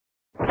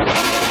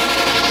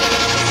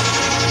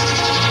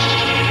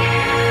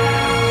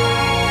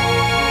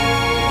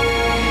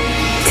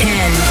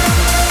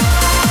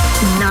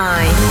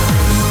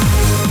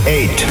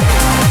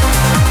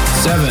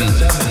7,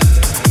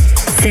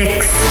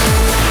 6,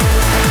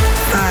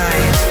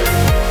 5,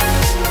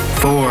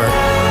 4,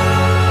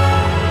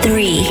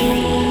 3,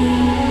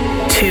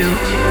 2,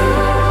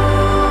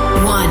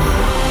 1.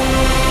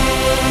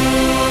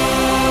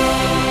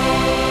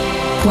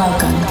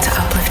 Welcome to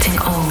Uplifting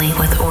Only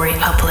with Ori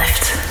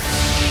Uplift.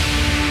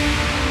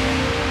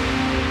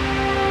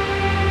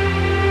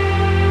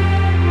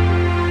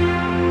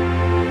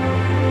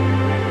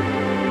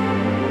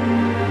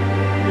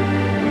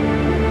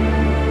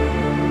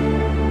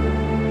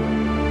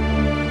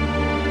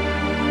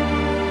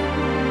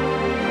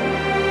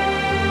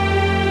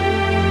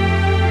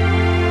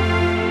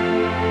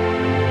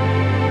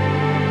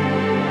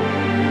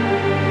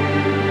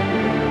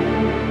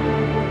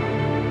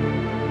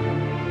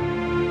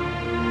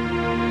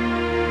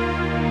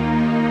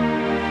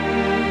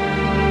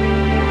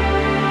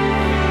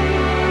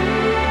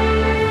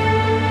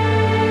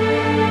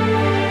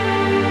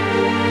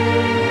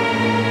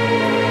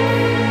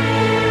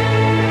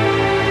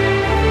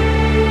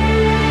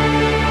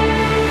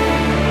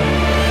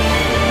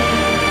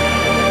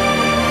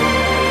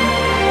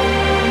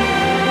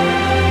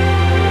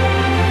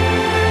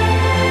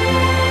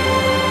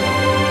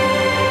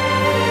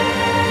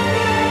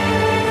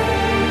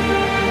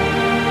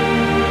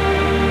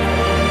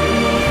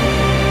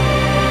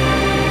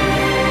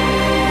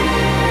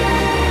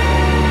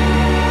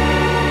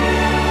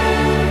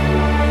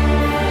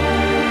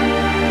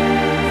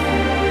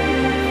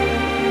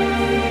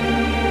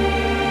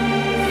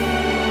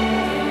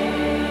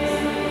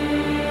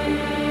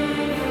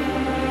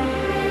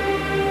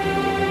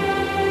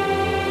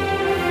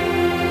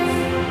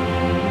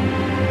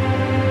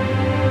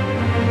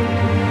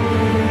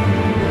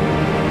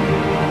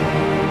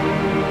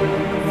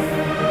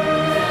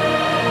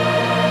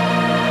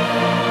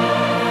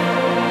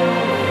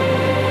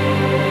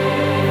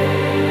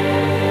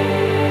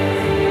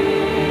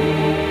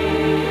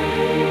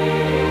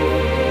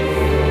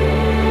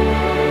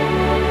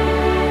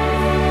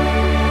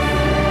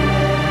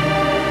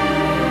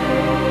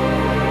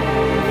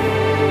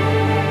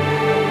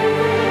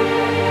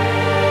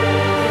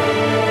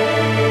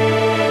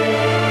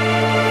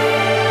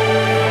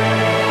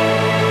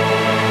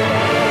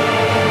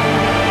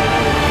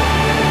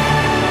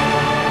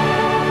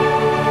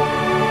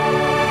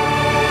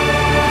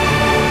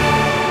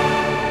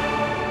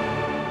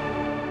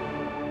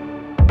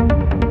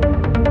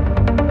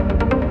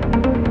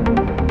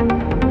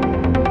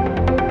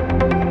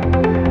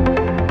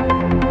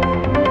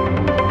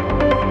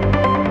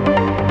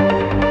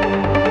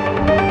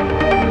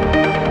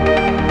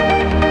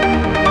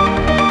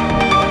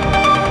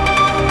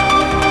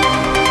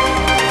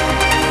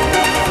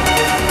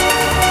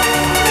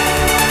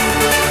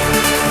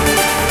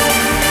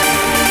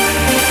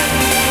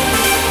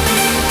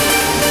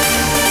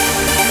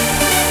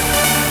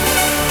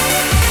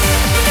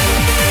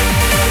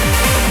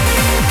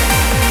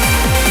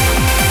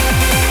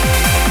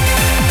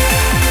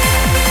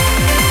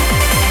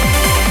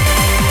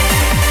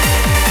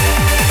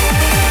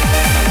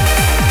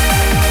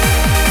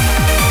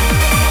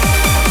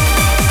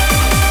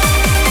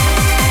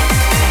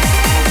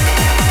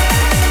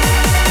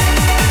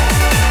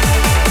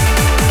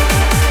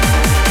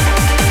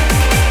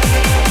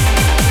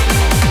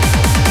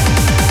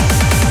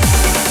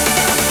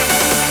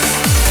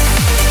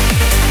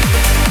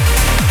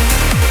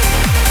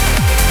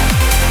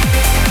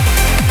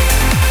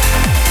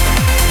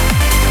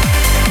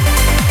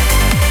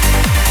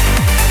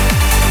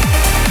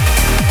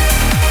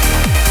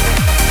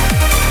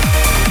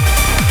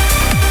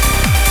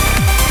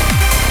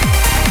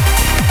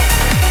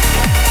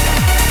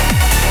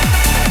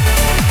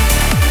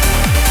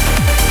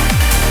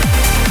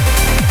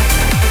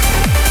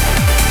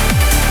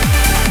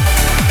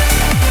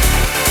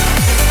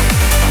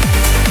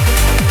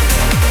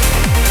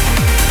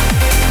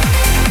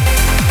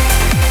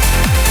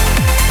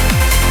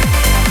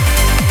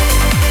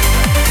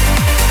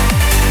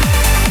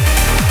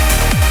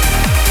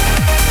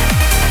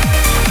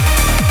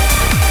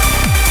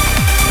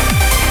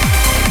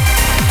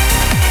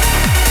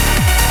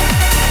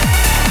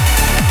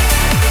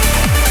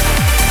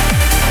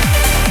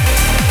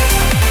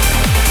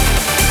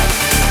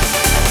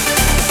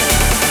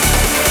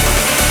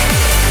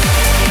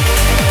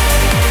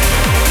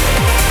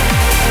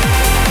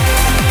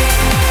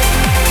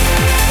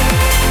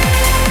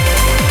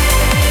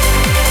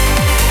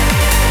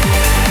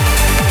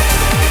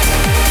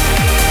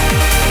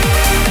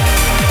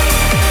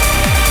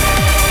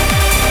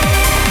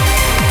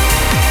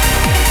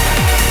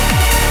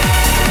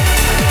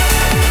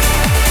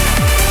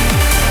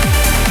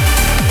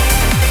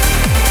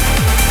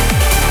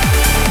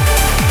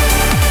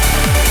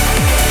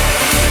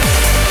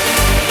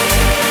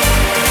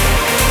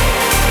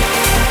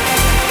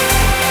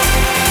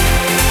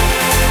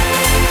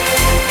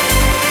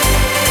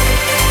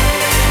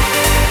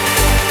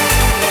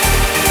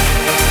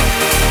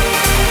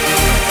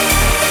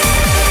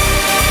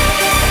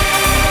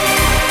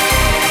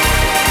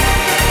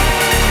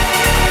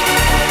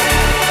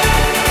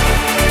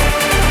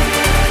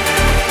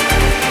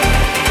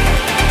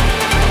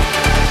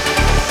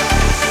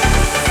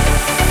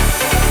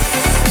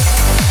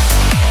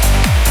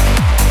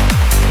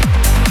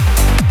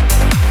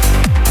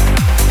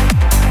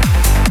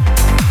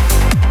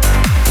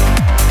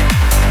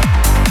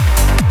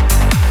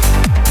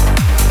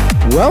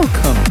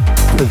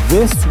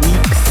 this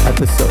week's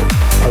episode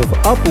of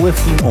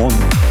Uplifting Only.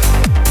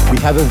 We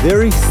have a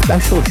very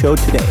special show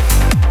today.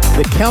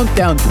 The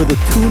countdown to the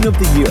tune of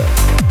the year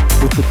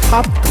with the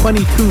top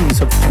 20 tunes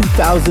of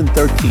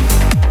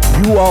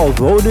 2013. You all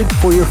voted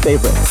for your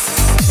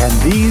favorites, and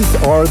these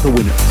are the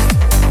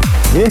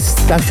winners. This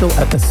special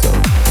episode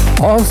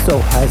also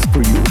has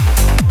for you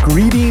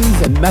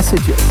greetings and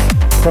messages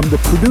from the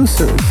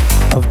producers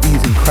of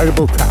these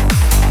incredible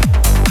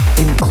tracks,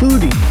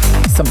 including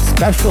some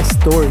special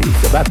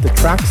stories about the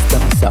tracks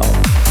themselves.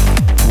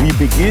 We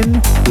begin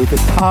with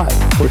a tie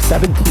for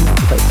 17th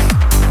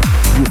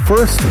place. You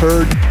first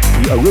heard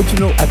the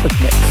original epic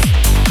mix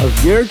of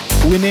Gerd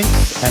Winix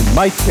and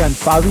Mike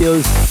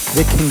Gianfabio's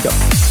The Kingdom.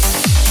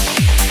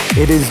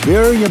 It is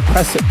very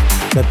impressive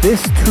that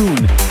this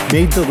tune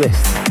made the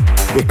list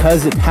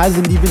because it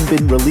hasn't even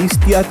been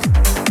released yet,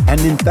 and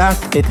in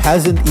fact, it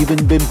hasn't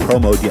even been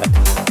promoted yet.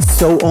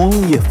 So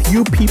only a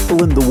few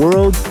people in the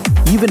world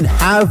even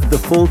have the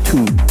full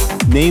tune,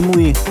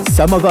 namely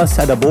some of us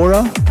at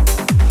Abora,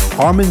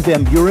 Armin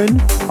van Buuren,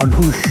 on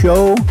whose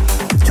show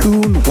the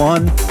tune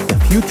won the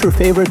Future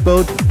Favorite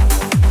vote,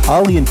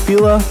 Ali and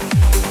Fila,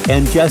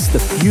 and just a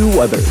few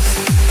others.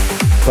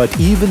 But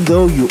even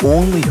though you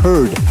only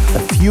heard a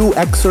few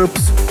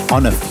excerpts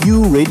on a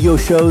few radio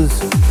shows,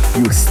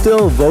 you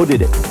still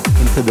voted it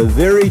into the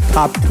very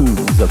top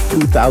tunes of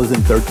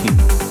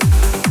 2013.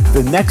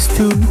 The next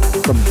tune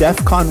from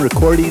Defcon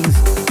Recordings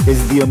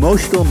is the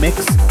emotional mix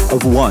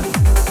of One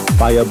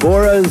by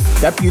Abora's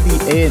deputy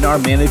A&R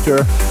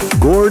manager,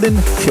 Gordon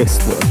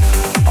Chistler,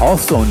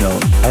 also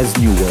known as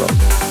New World.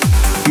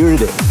 Here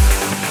it is.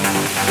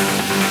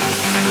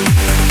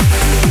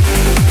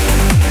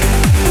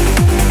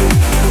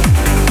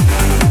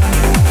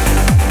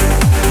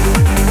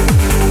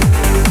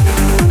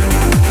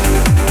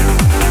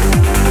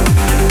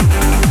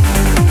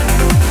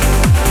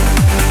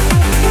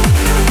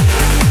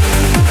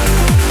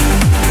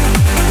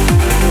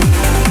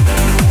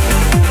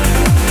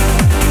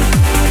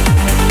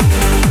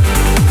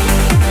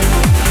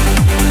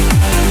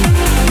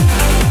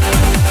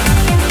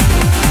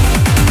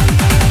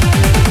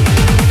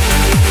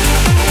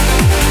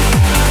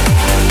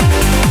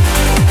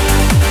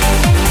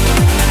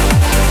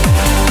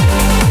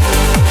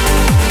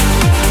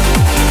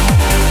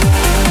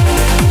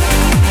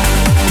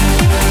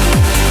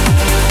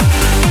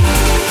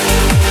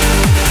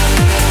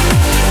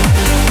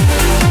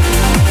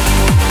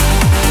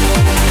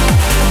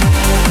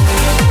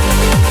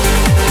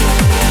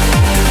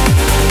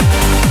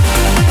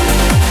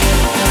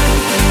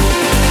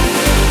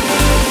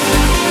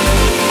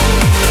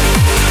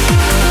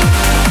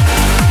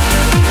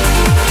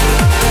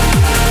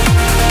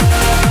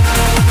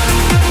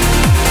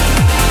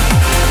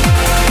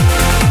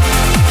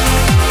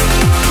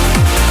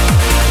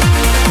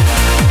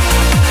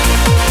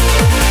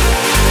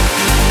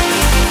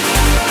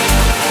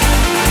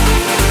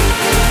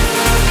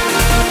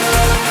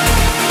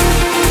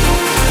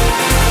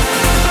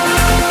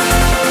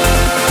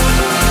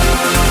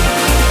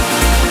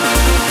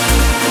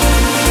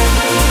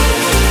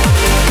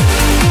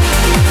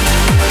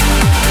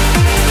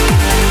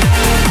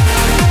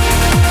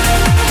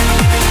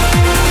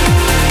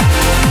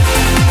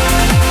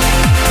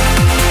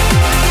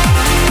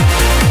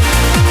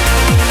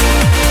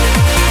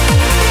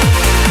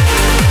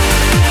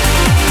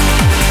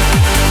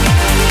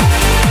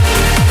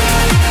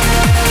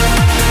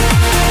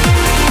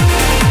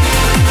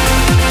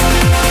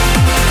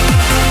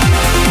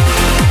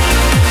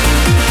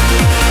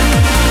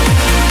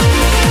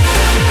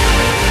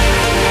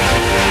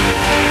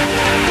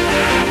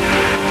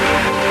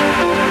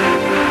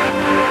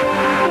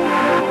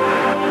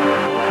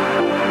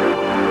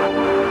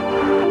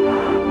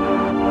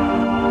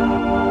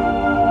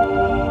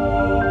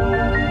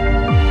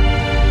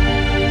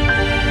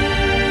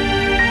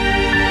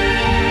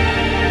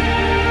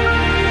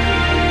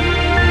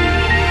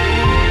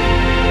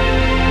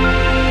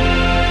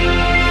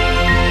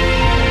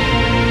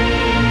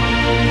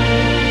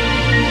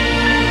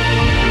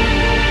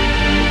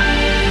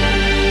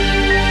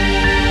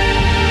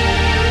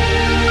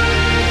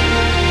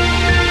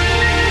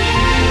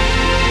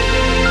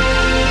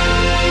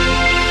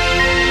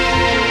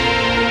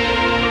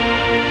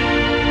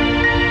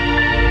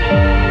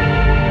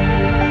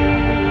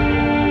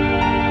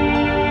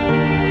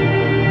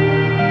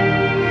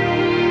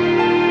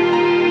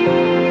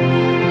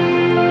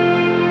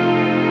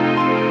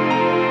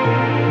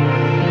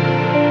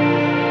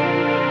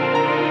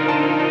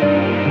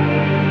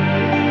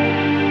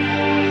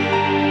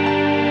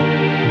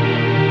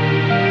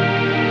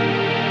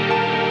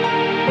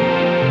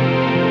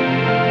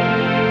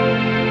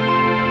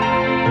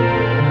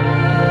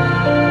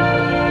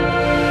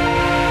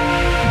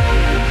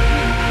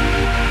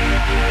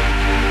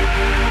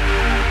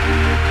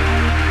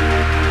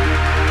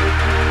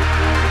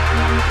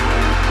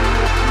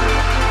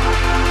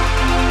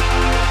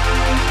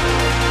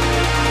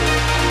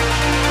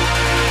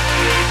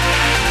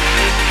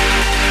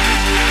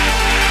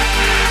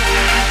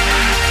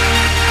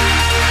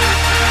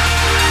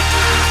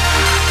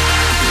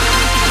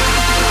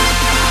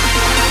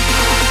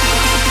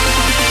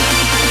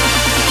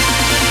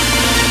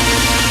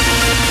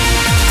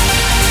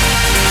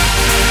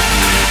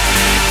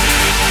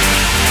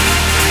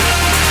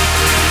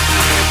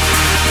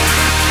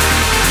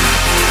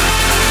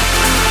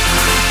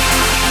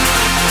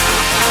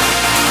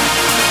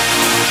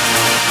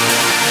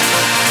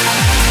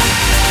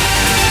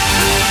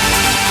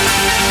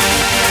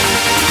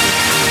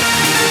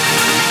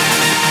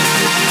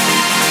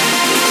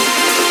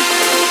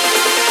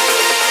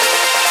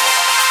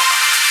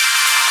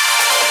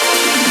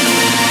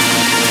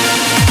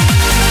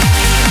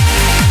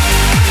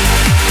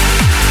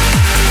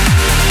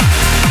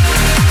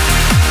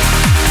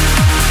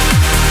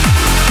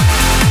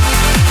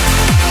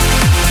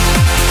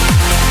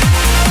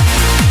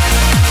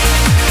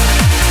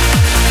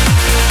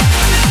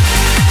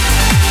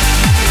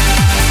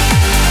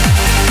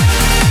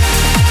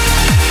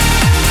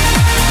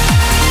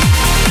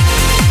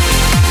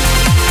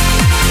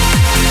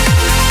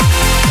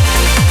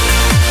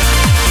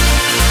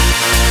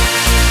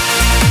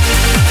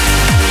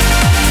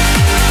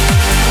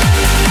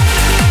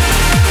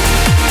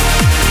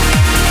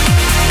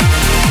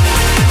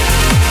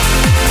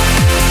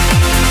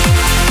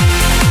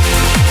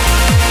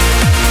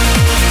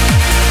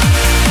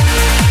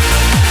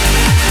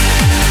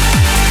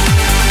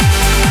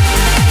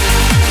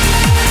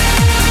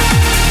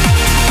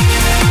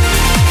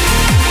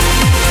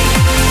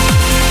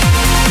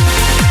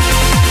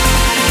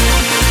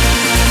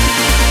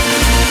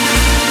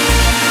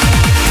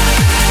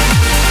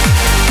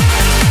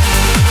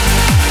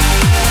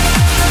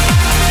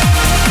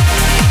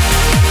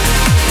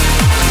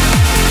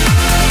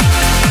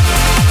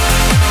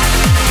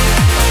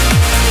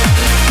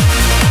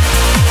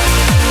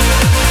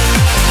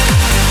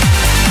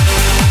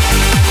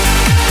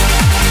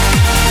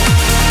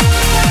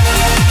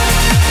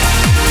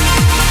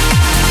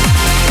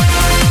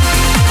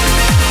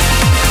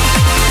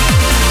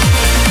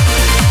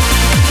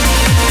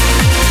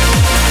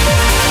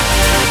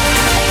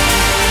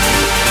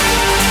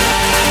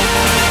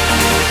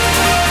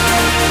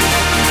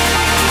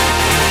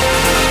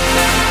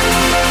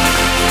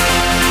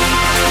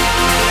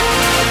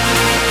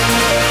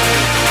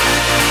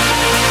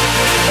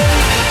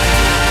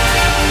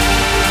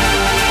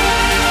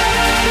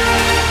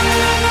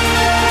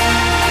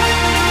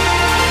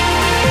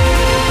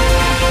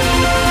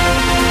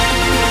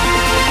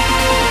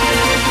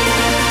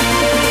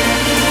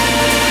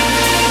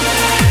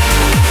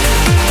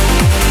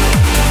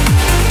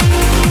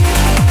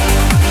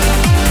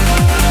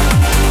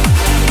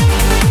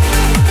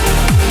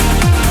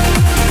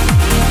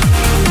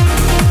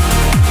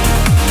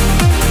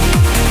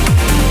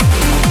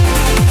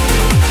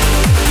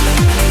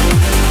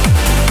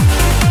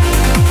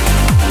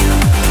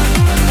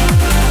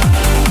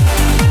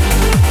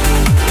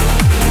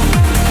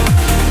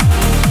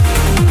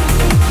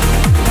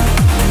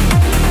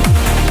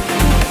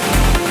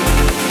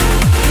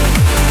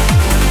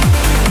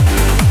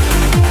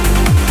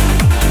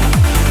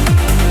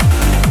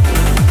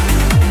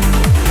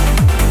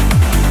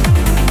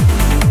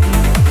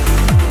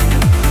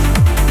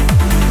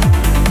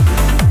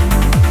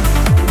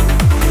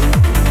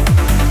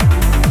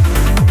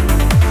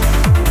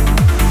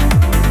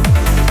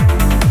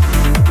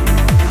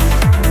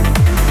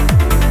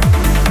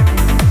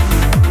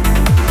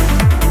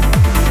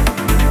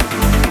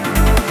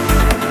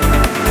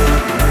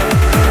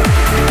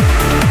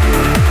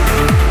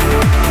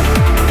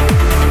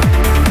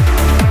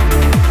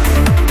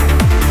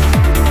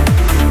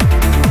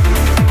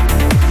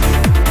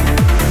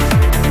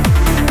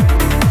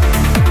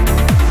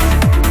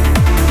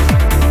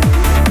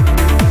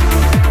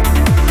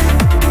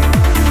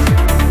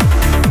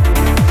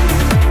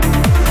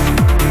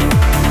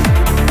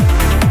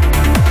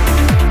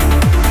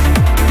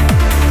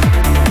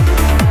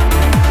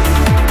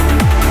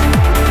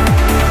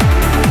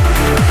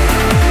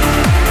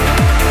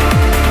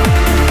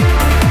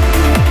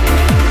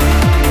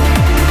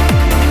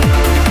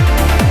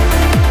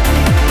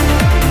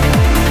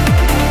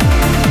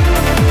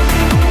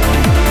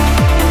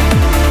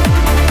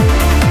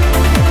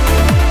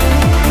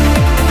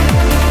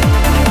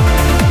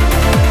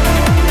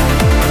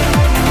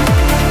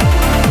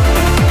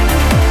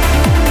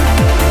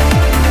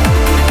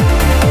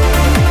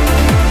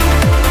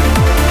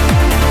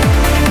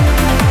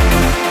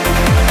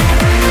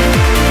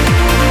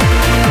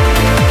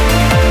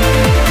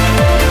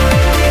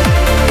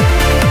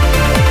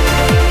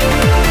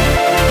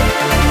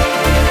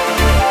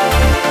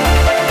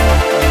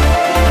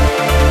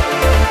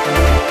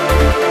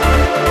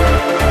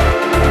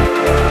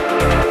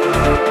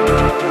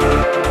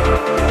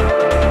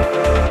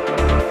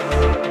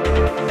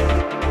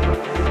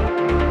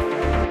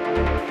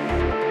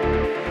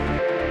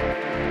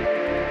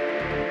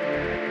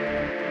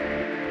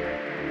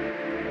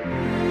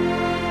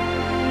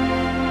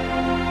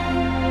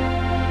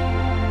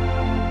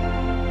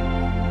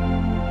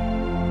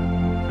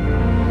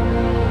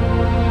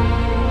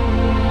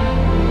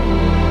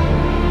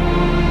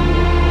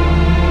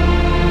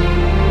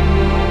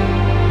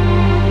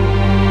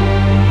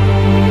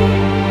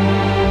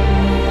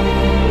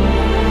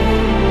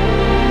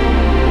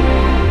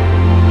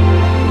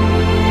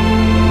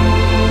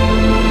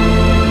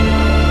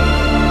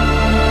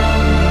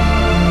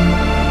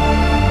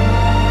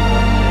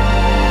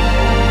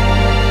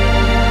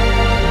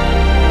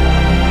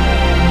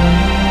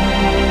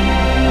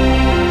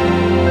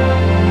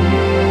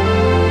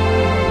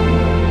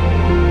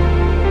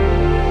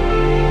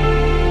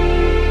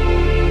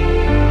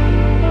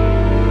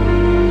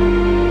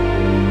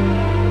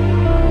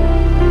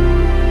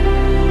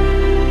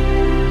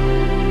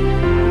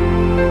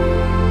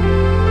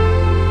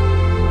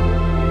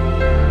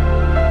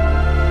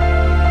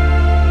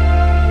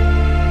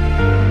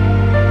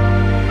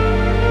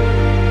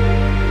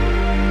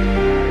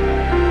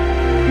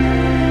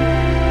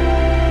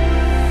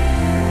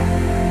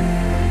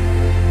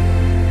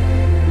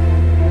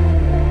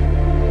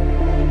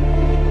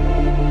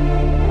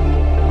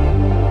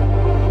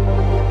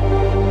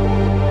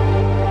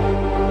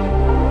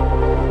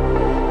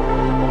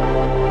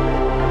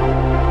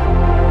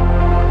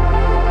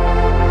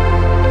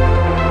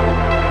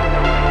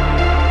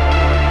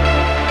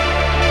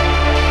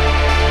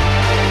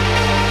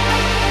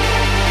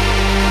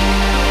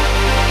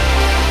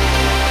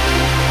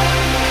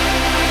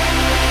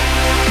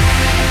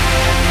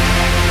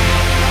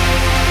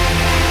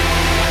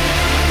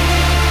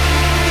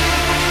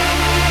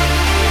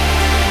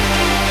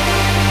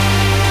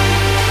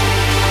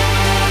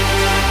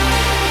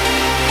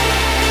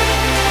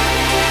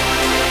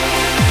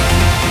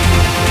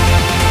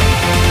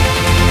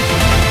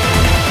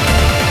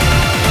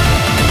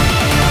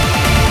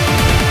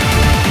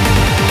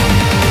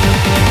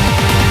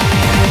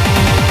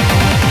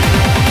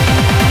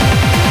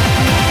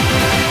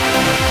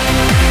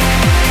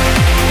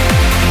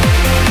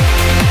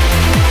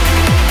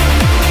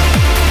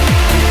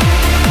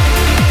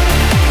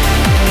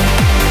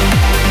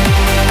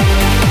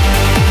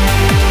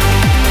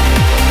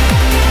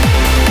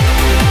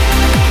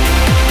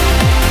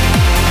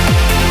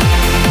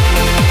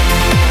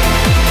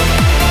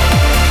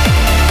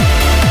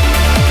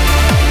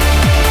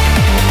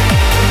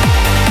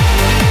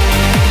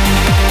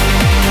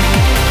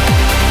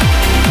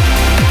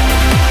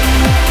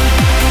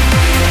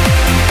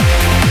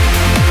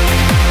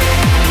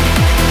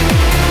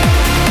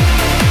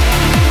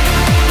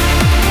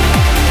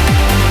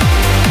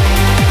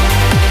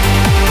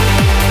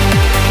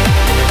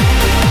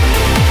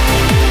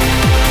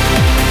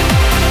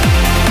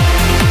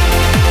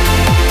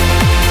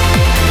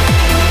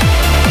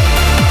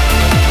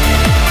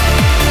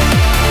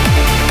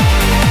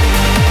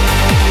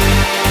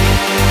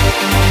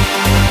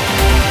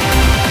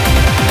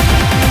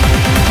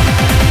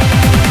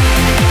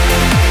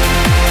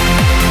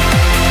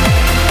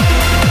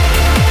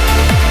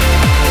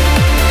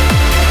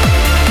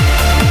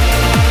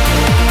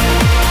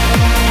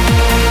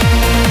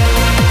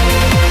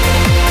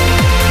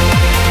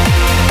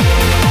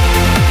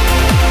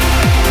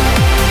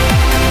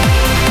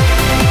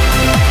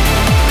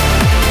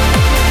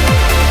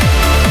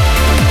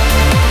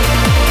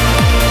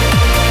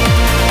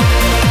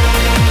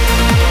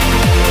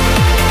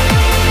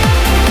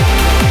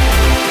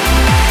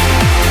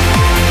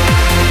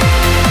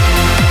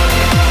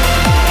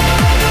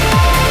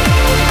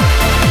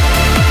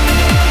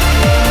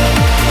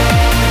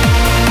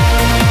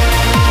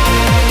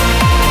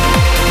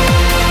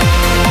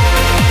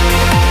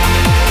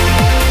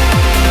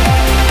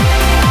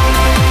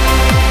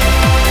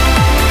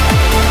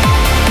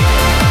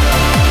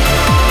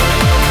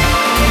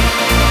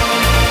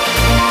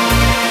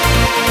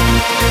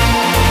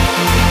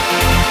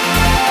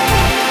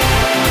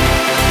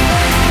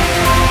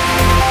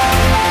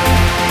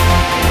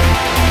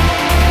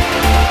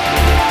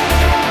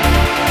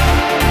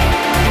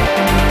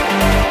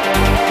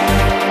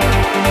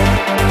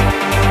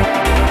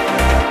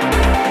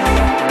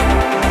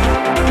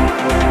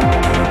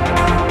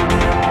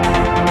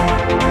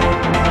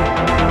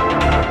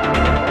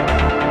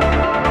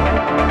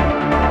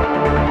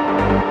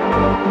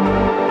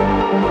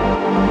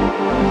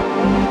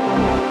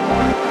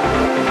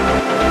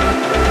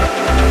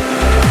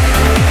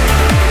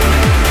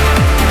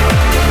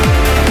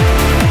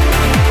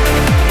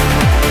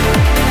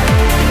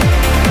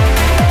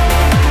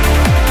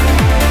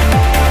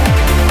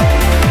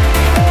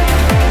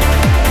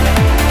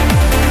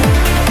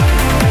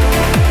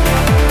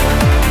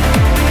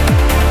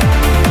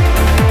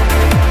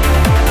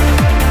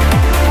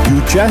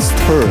 just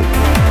heard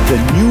the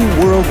New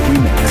World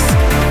remix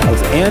of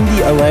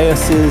Andy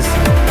Elias's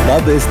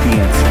Love Is the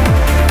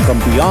Answer from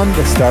Beyond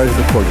the Stars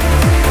recording.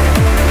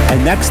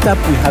 And next up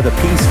we have a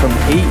piece from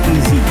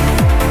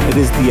AEZ. It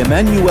is the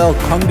Emmanuel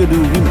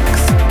Congadou remix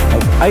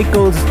of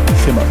Aiko's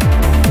Shimmer.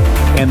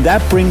 And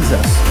that brings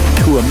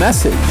us to a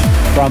message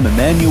from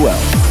Emmanuel.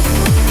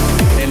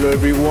 Hello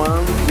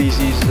everyone, this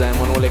is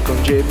Emanuele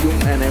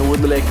Congelium and I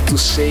would like to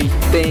say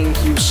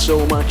thank you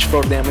so much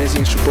for the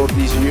amazing support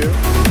this year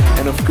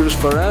and of course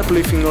for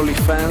Uplifting Only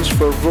fans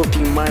for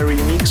voting my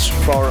remix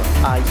for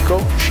Aiko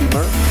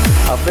Shimmer,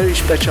 a very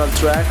special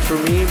track for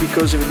me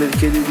because I've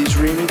dedicated this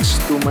remix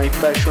to my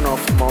passion of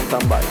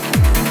mountain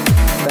biking.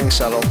 Thanks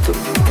a lot,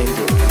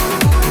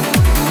 enjoy.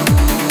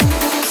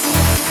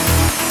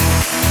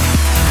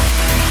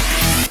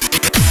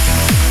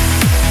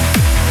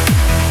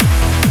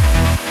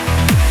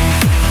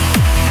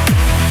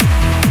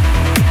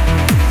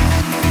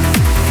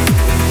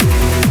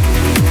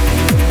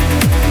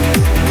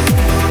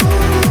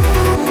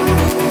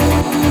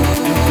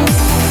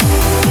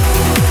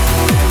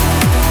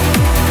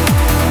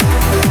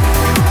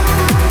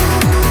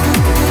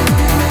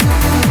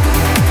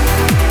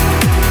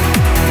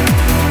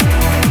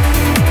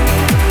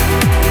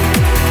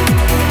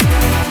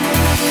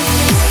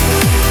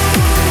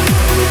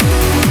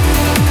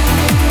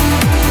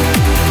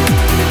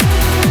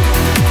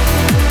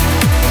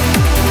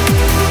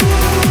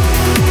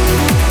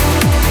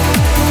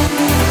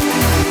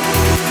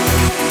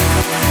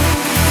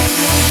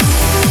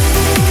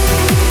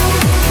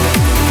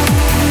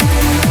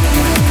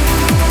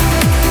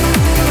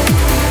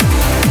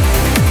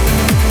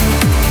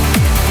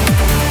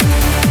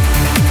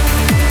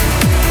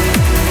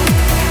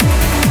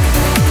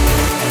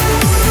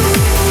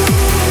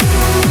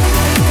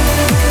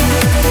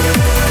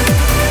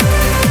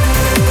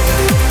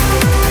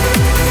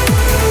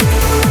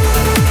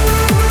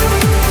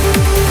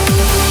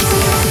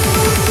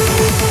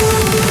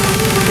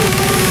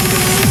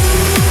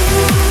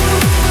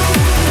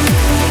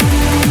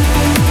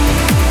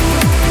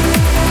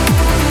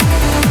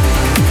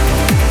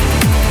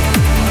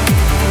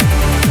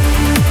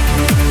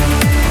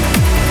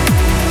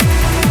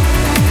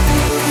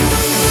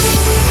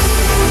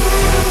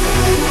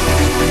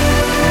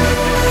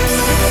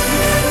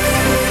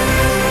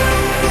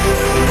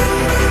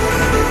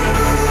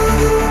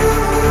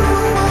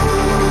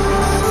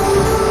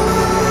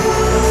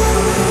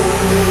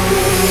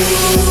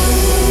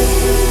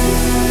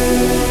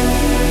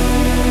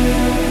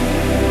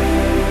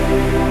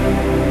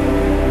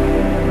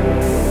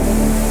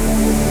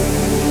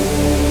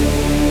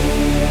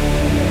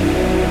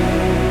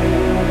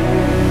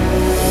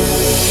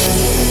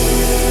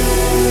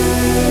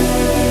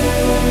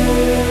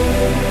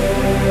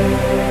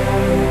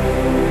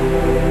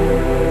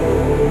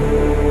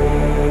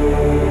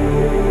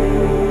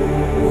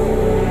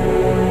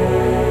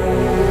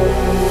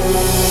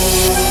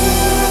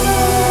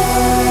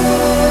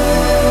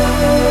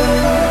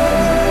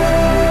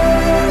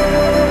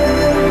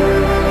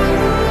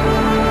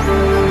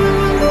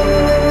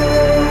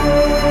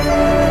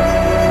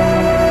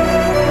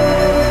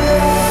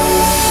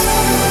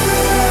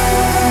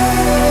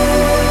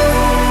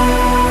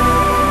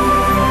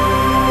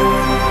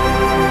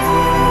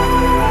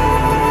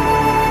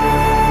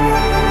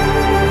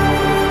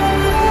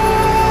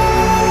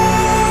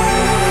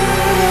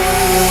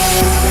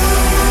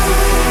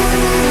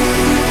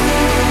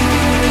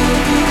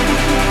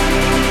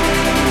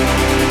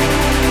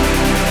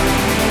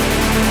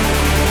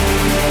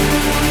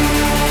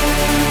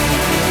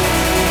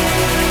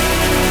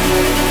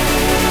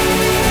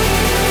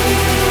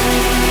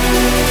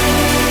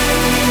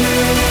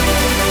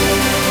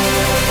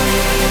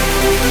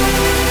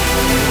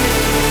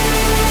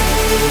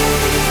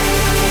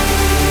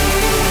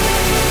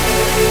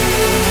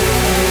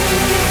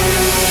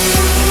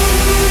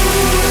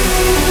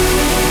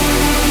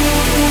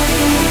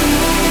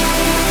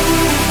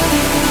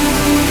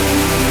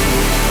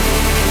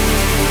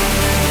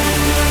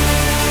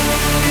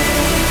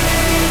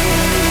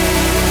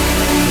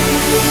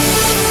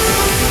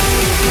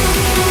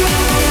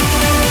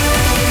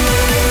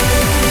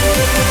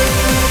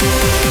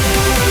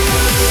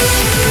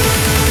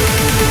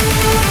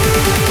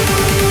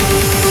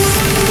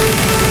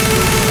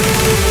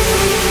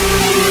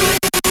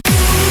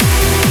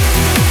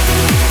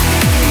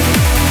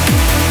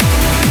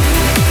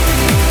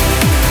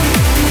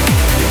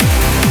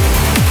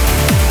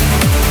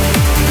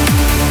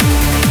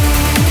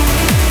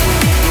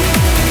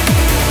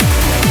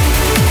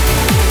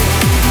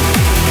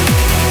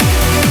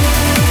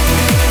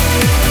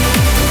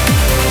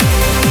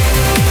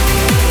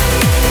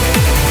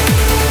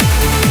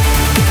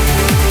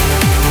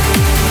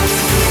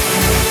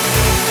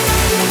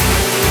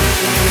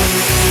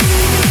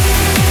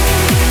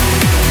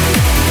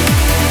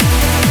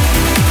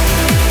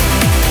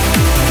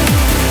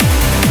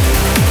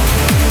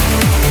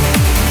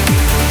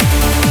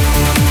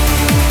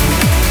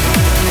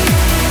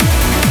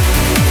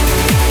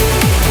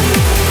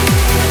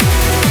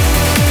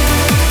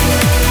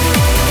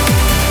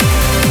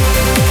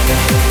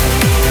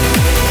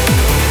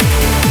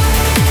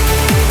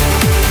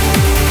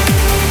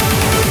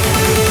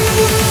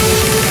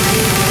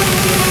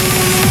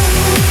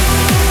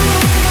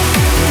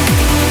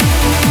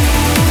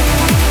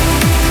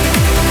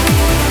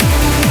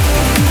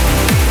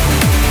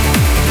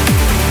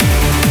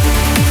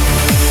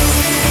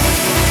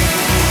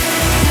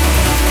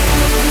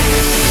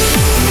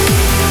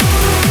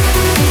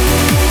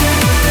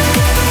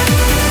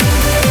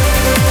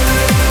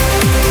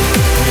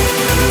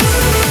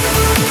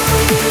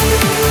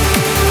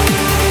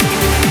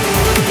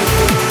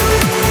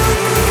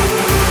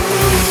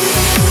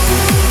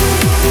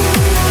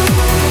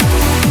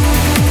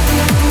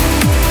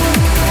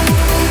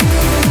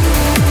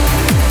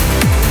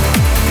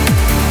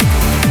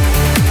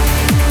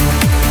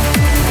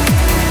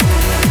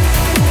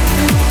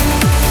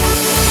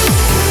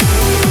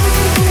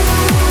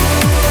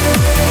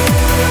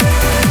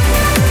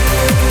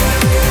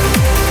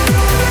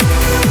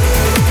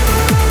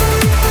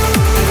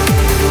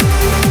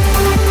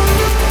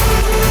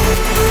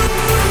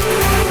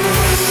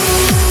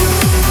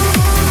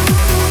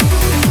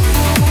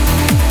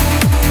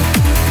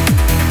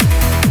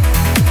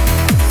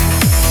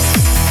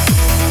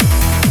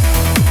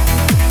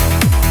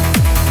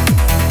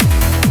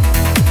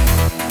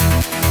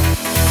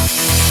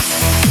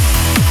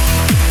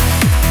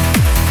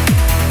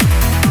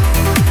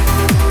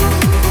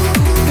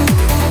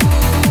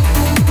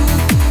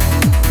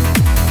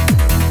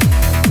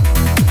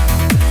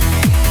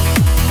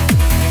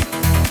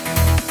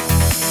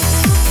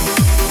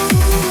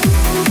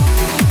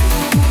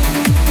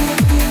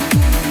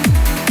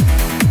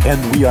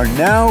 And we are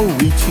now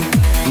reaching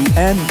the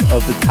end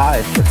of the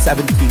tie for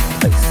 17th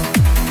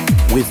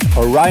place with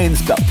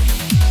Orion's Belt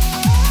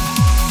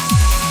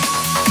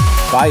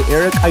by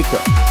Eric Eicher,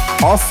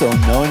 also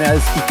known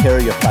as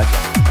Icaria Project.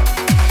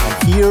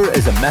 And here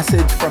is a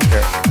message from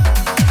Eric.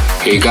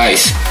 Hey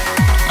guys,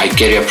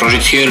 Icaria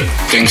Project here.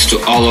 Thanks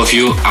to all of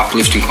you,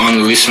 Uplifting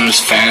Only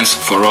listeners, fans,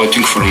 for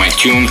voting for my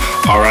tune,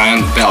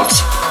 Orion Belts.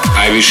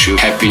 I wish you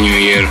Happy New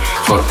Year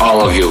for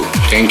all of you.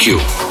 Thank you.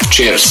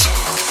 Cheers.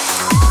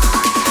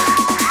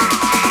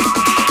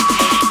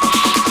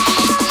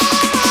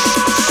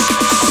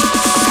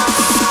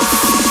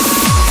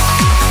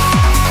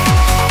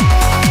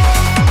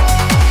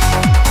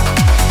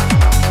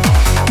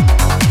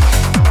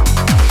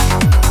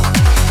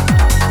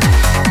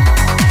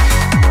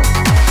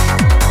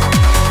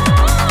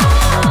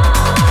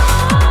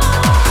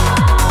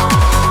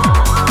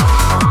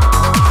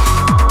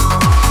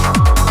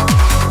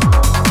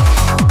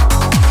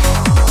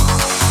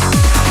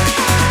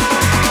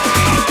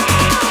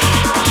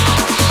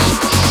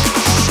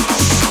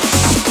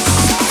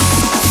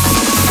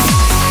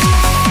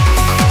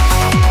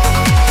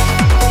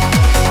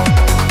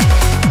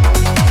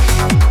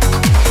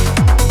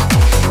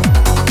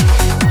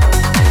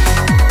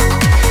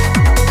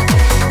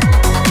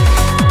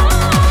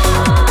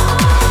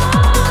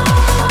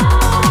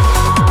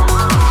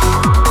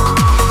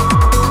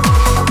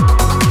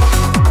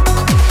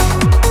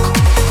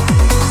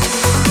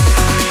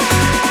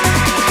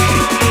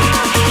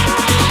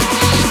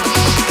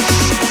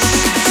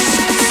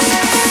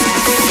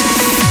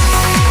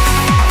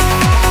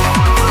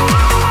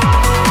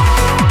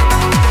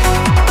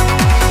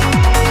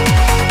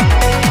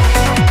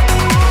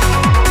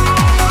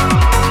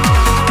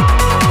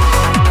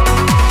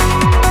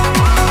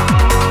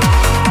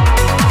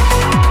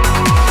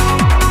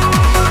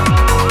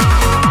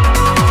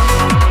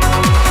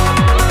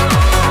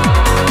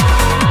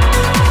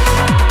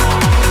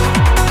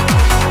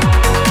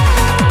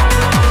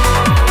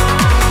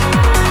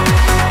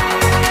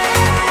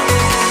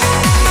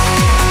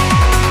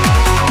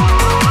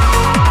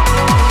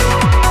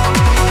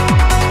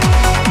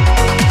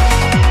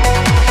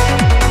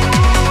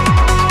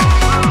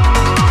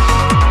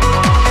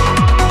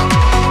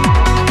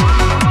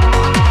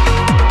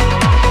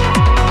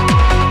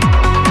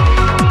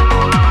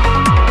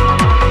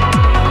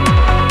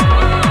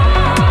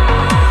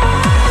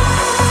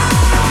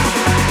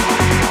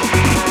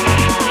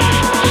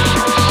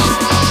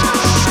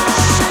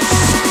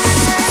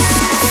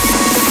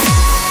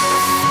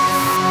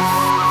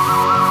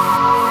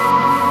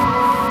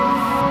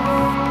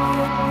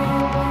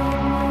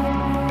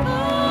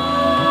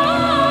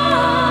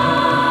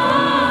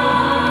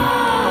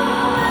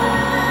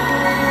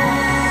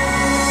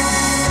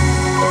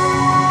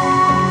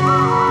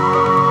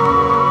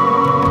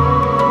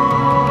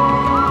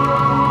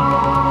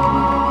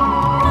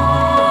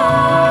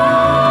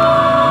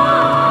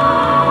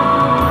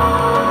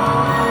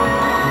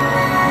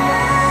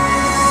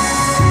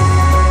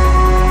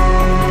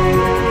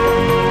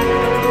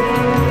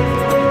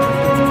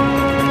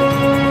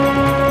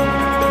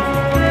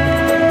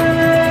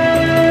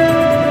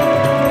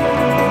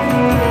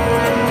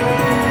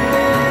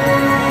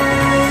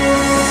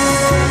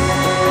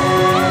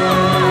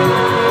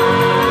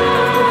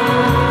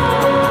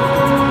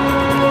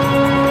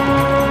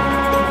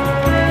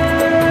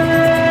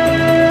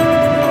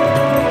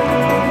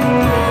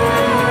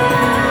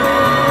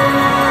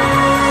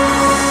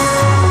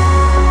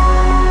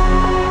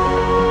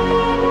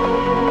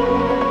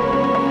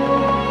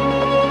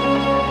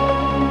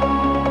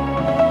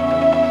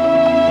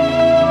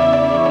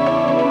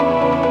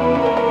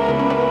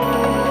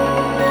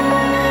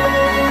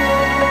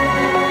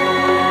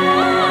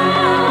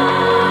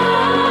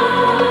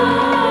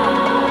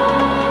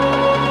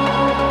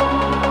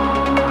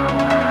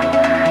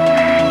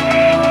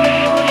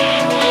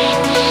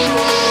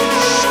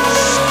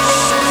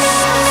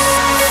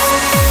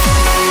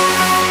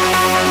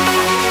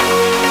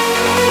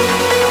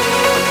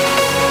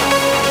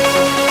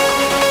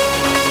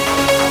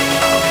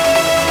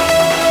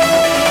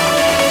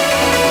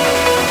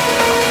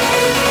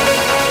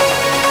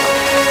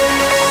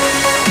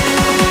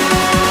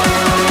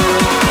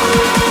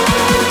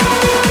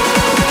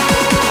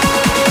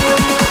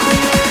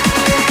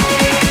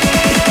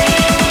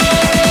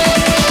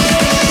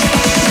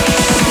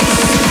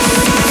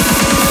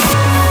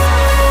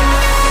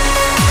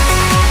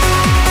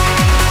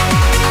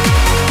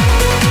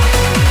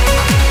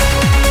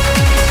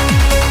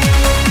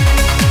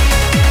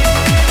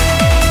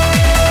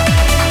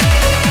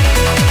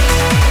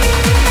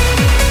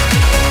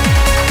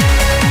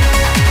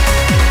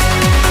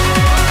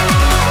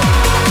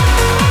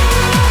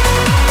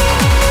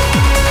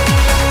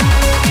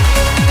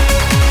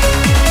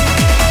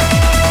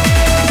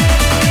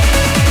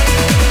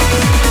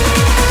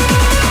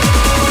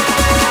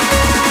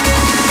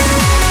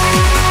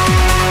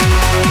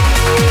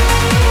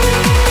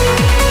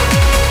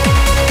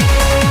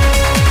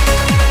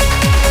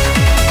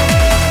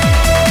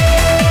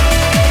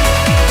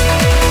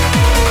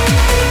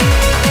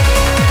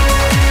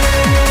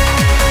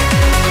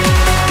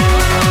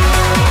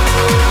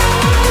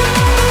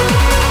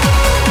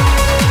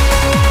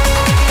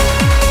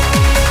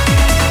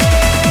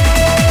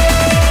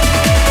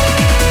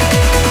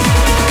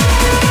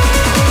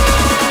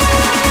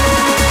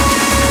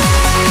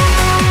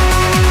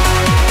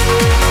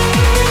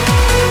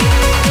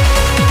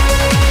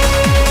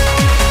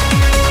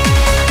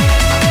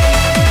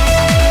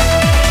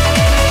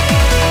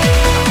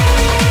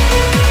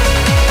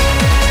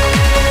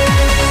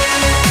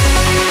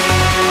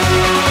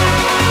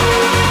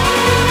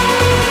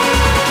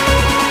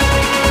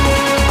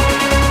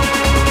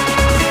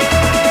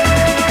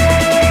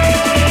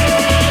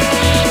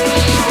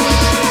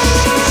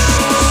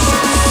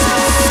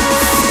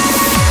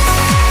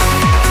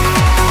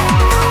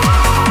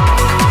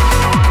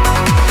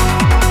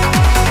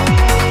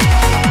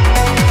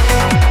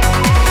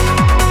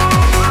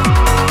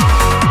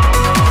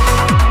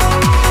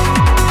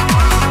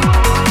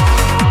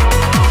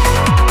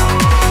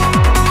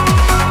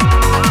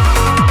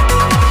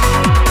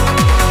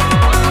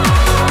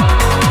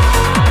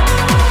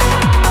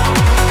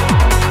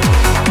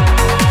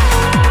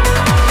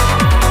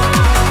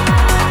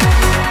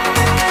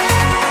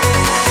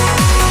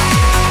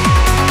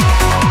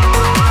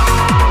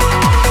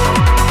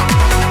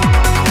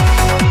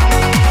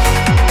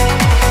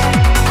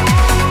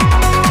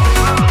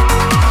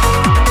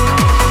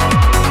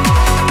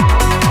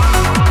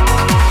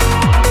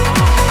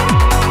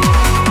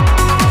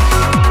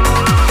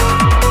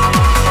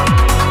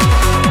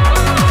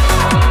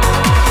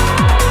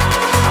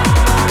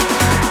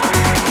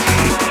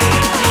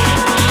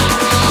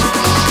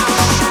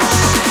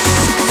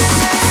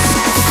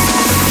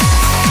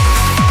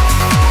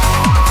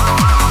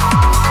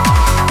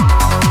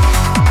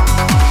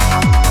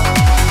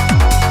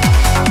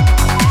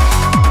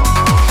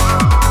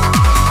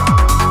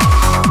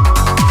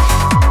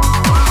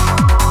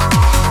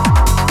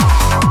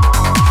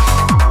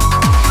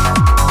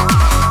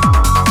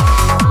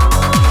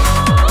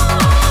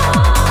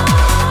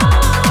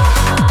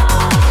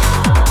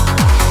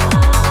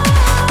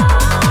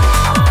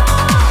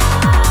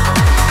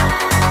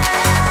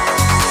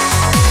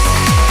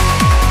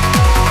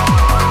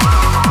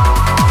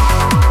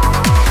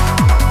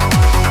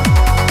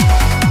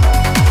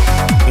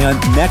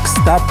 Next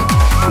up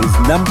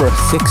is number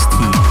 16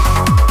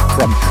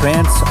 from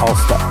Trance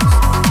All-Stars,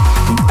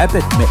 the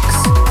epic mix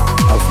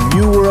of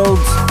New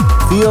World's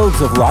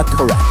Fields of La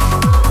Tourette.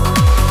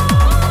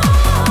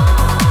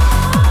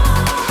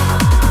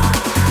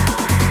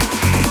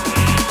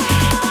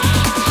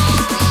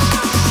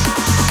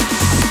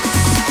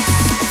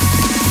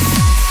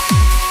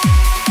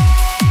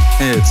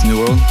 Hey, it's New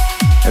World.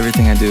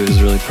 Everything I do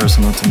is really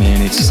personal to me,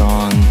 and each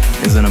song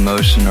is an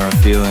emotion or a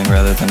feeling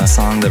rather than a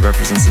song that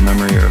represents a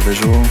memory or a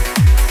visual.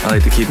 I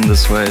like to keep them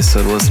this way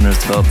so the listeners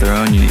develop their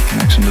own unique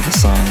connection to the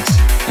songs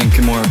and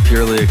can more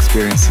purely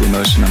experience the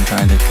emotion I'm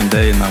trying to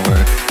convey in my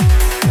work.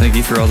 Thank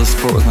you for all the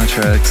support with my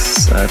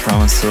tracks. I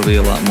promise there'll be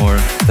a lot more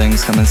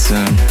things coming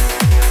soon.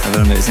 Have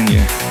an amazing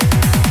year.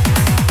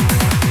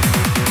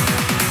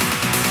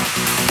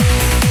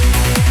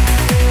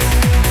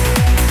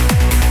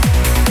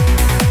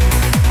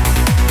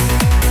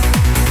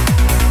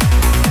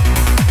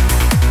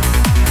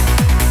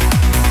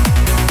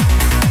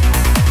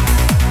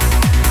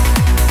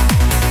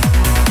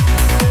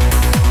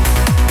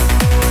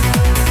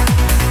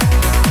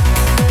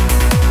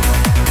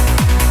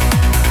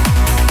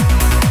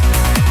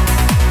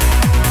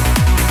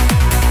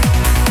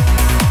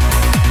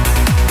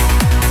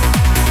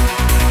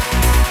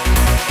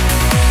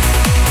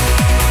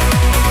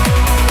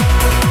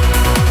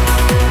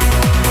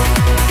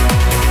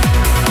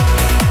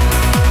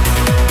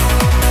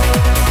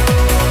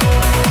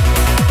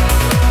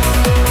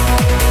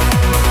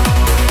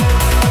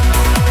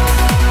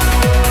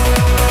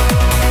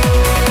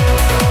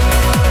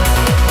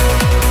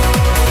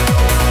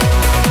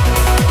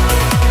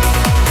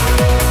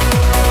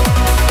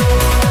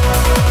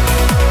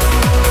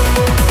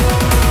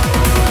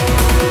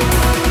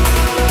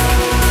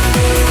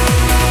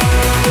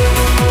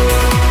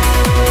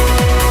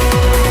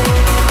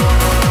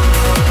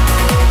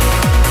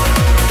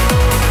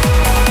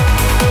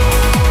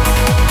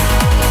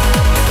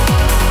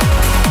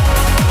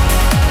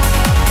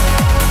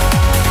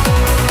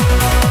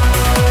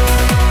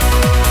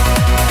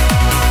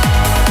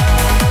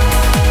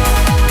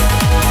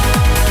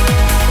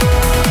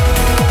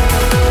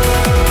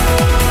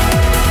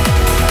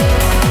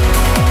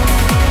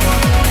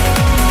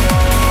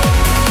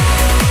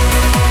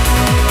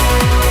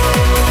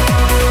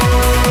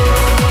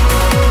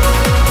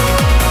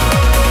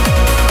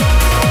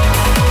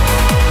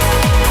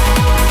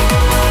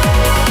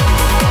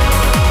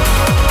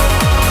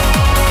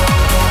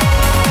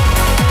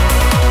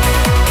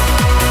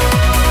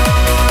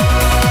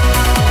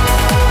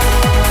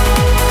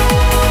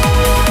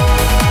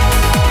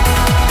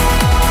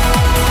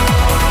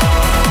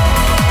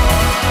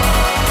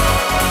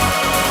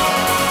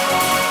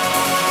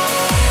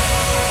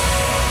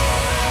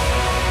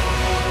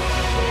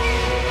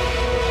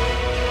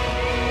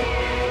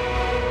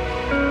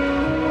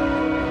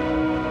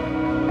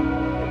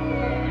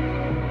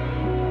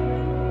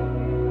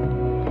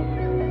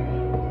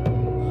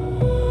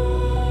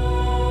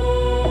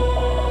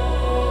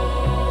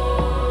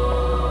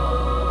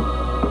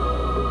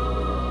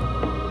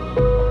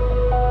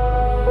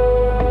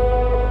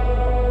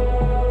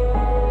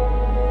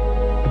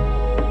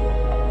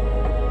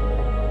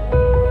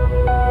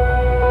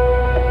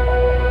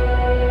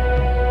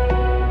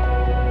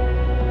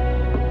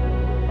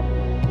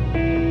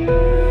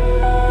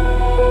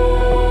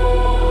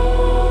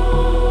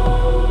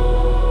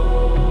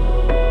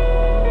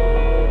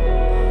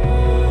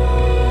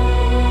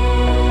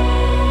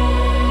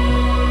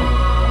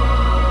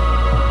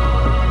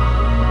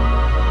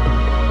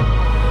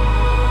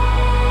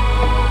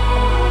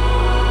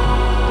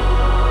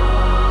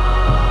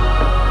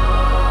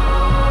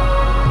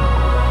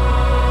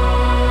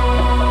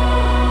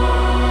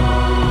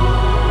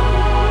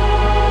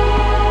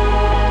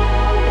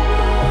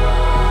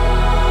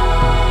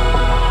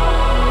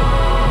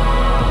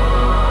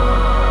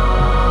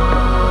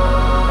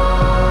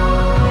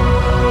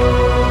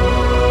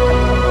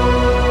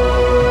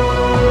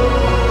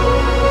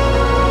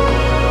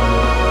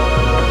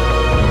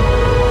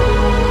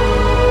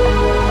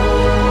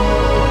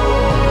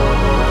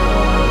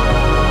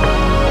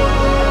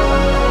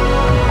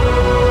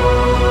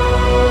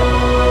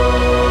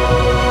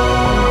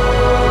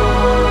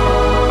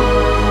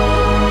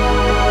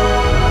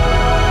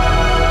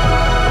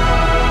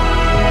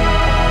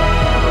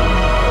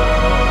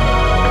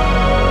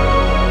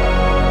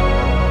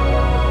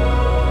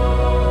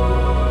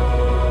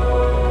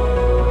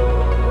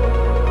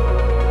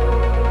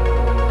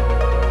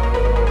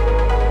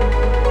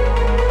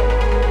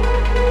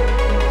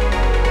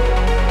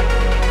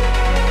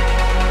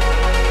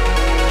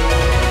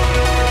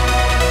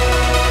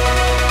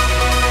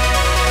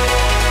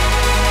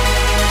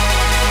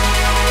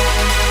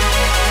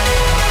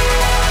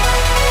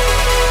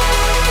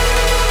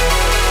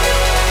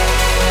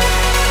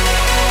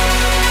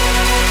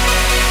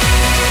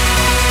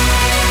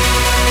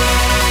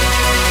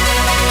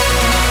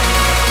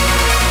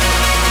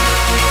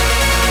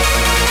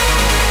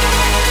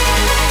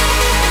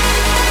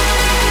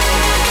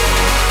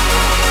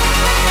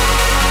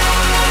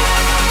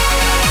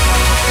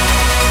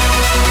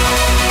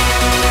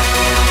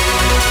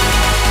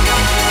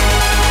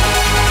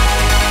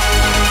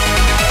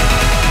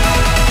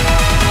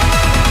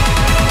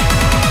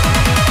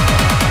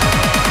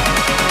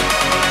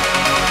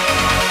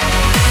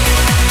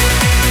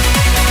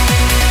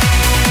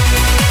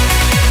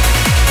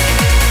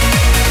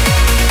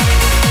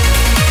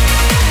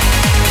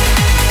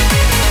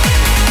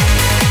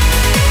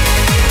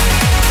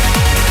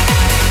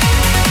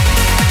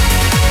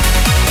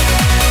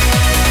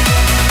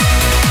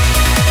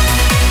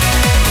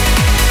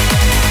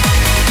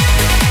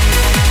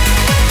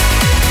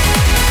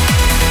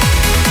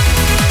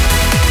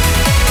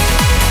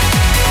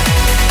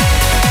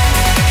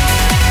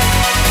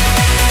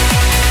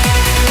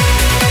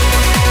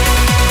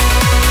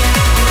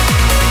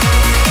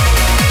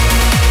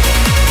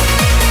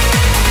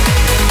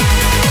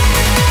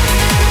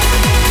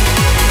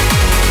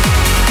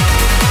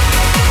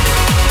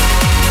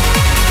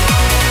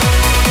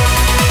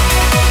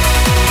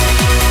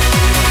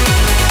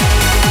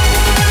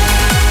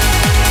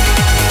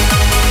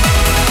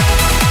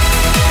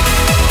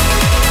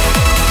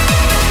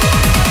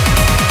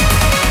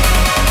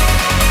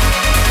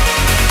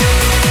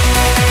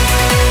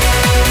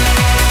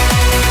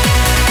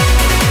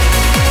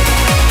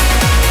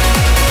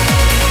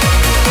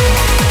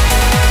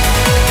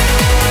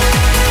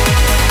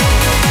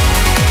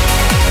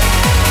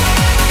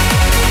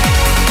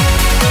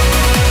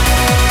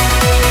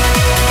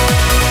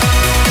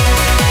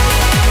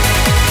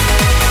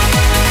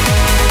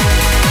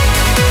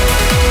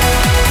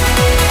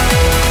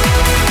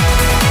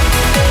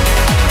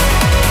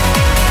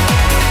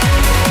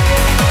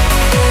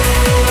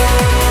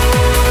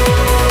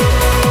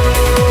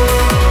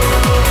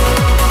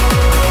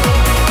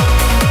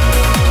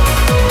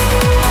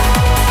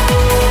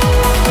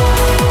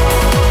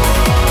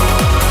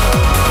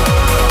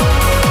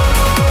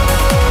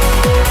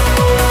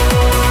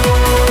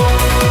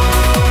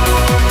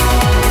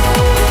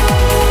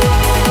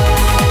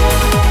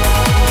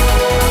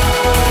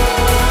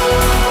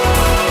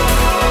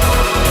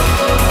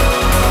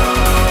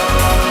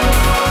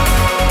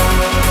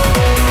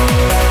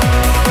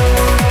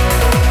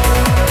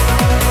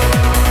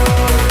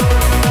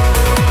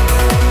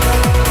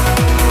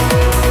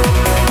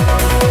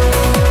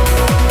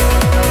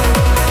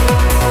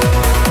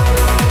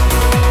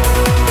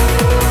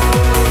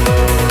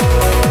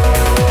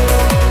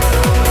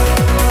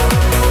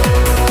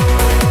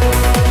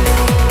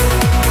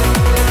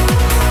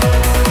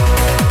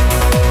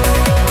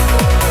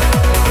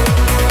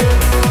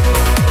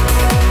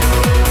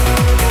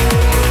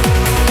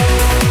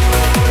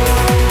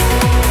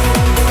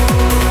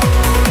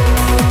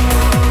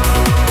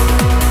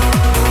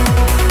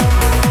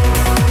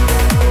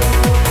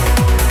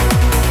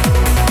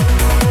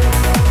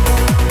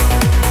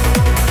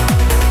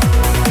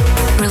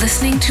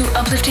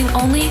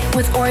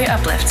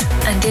 Uplift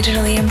and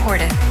digitally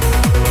imported.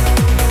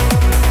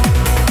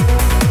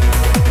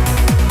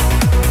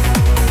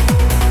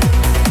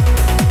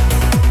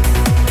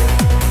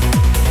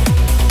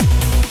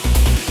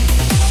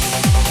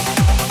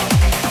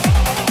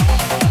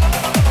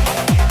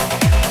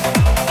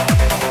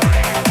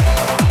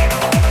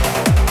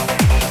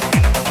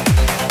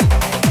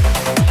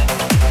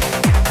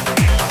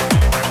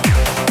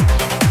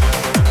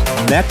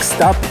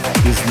 Next up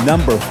is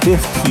number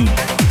 15,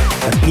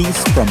 a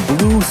piece from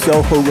Blue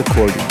Soho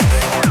Recordings.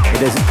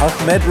 It is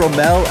Ahmed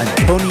Romel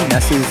and Tony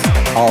Ness's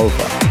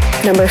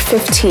Alva. Number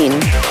 15.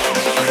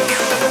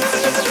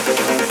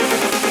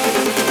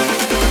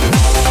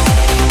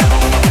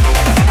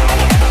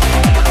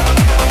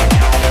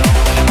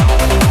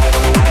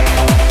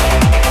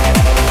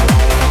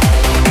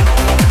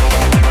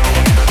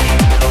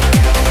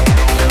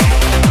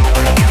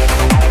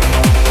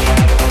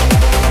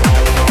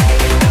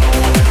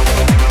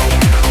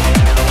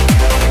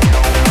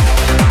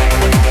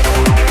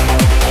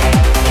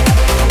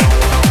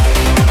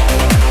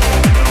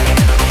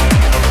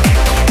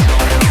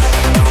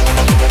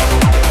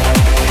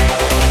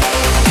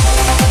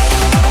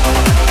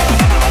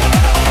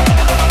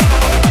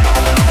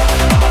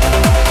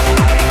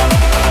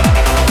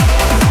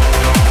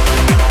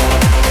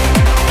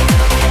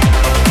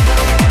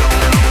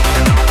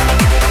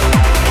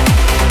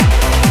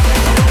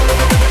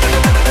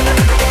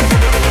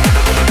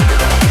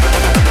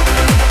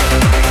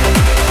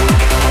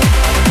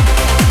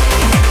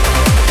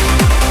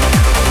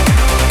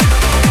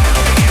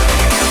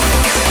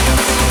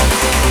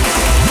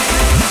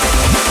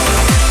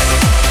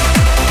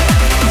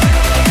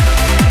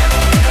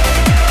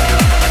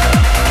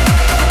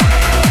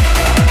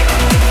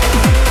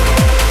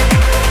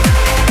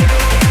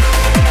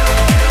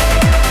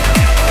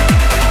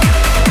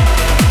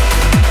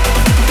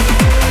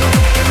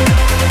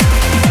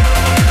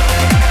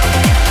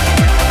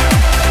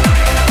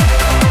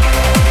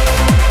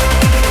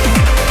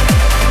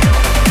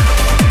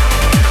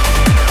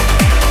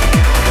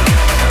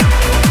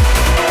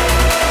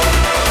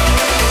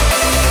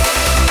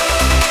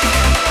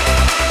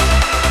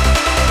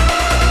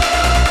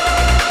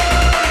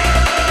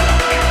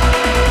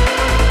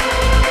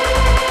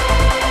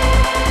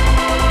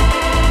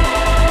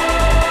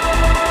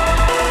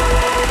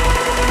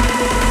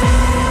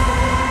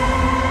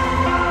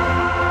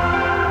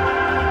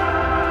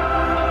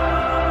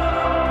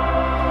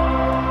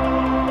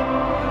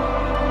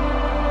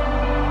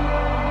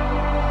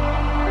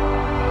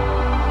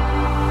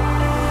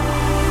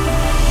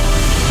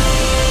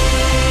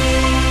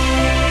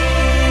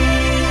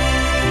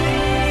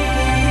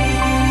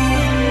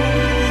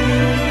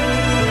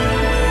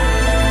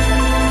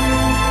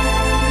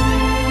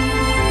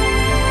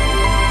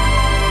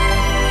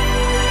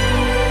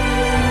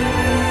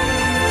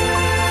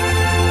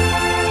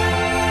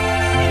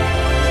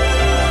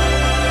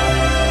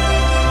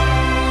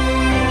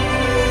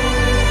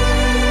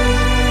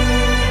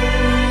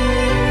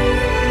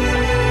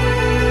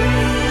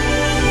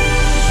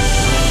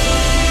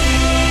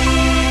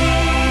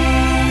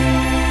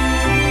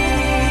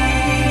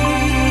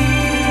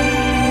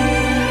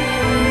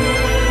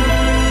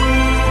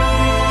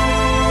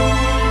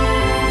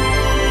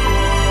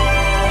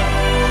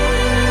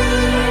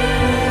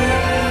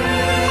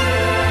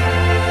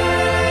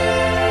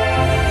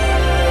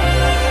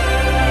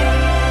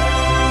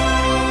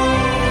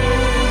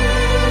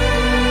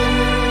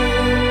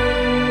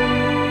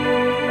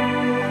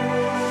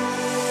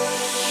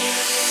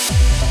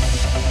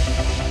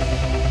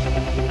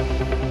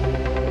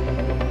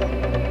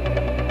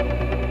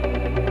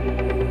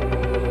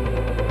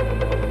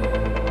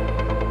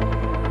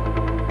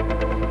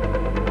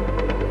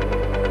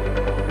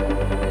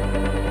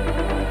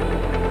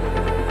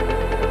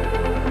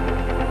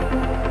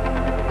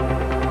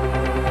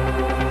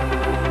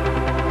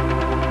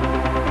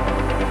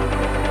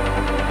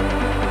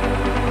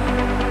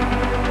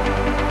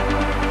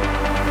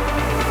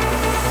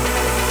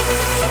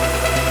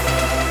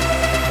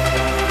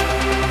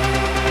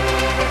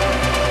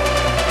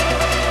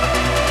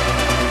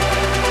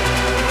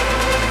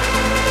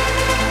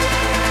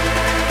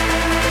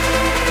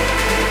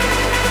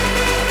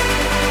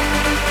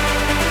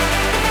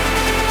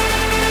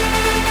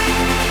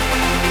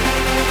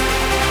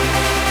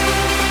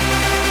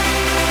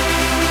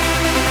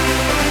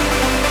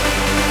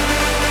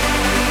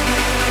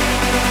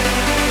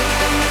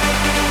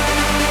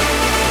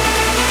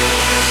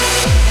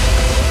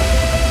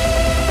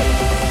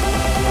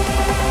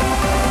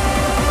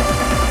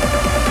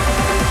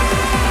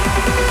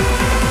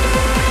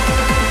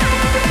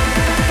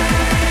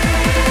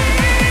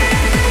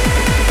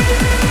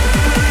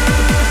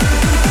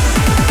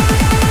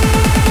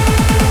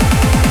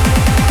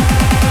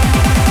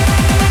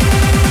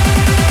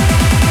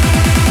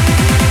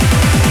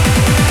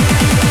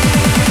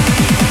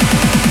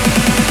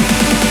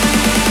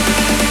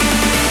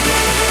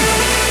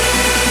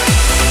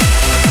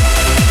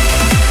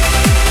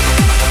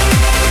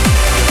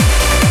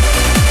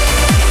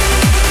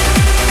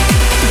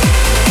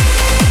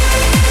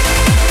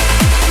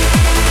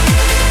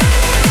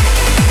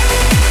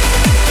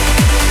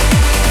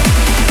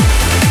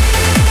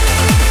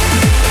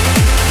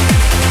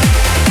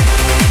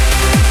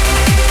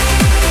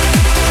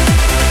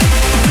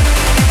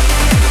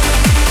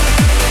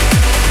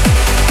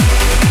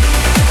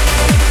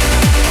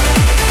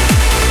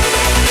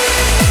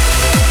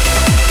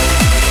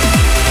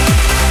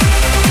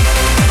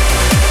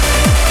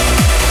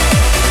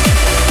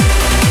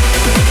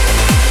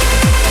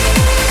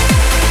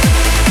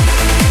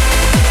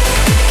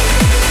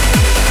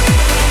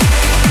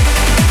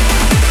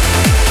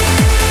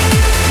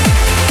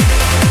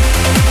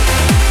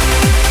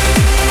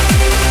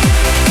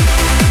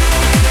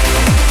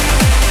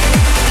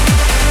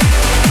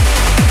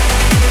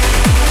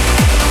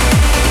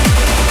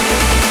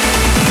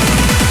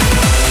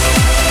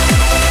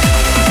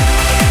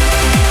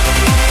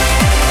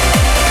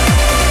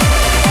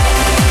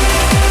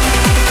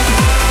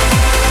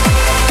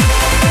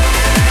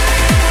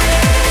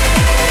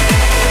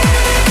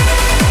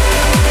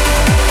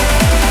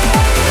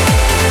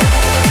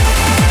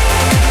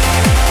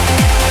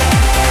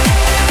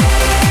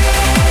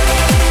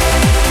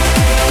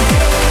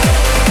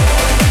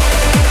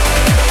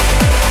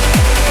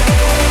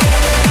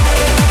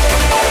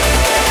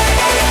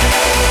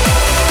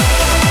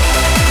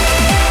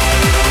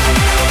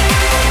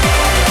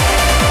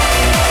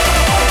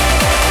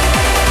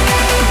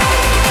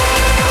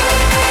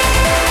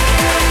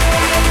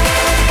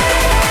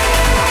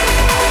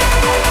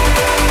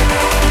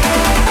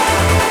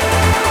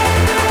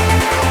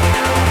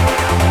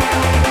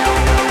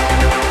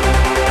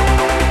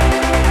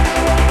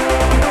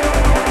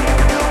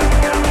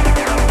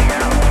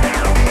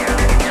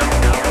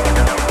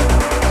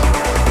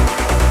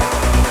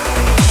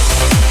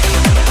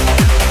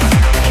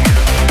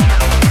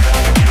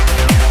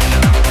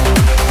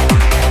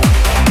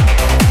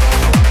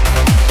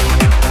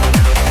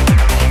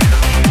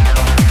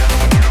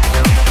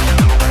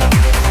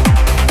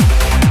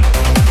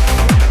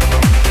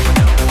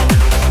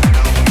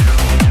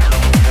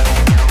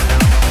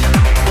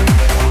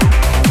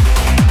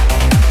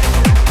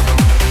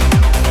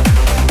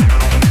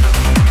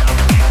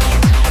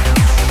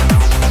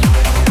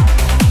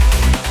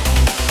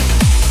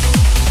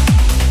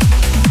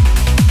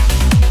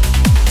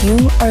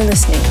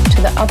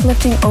 the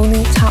Uplifting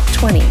Only Top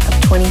 20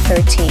 of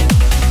 2013.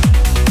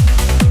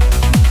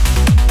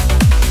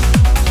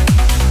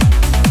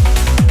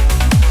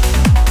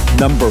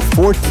 Number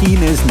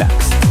 14 is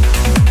next.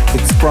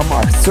 It's from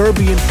our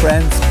Serbian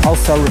friends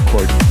Pulsar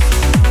Recordings,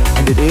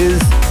 and it is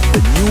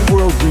the New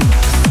World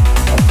remix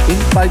of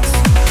Inflight's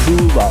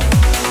True Love.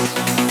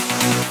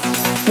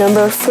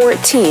 Number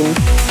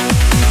 14.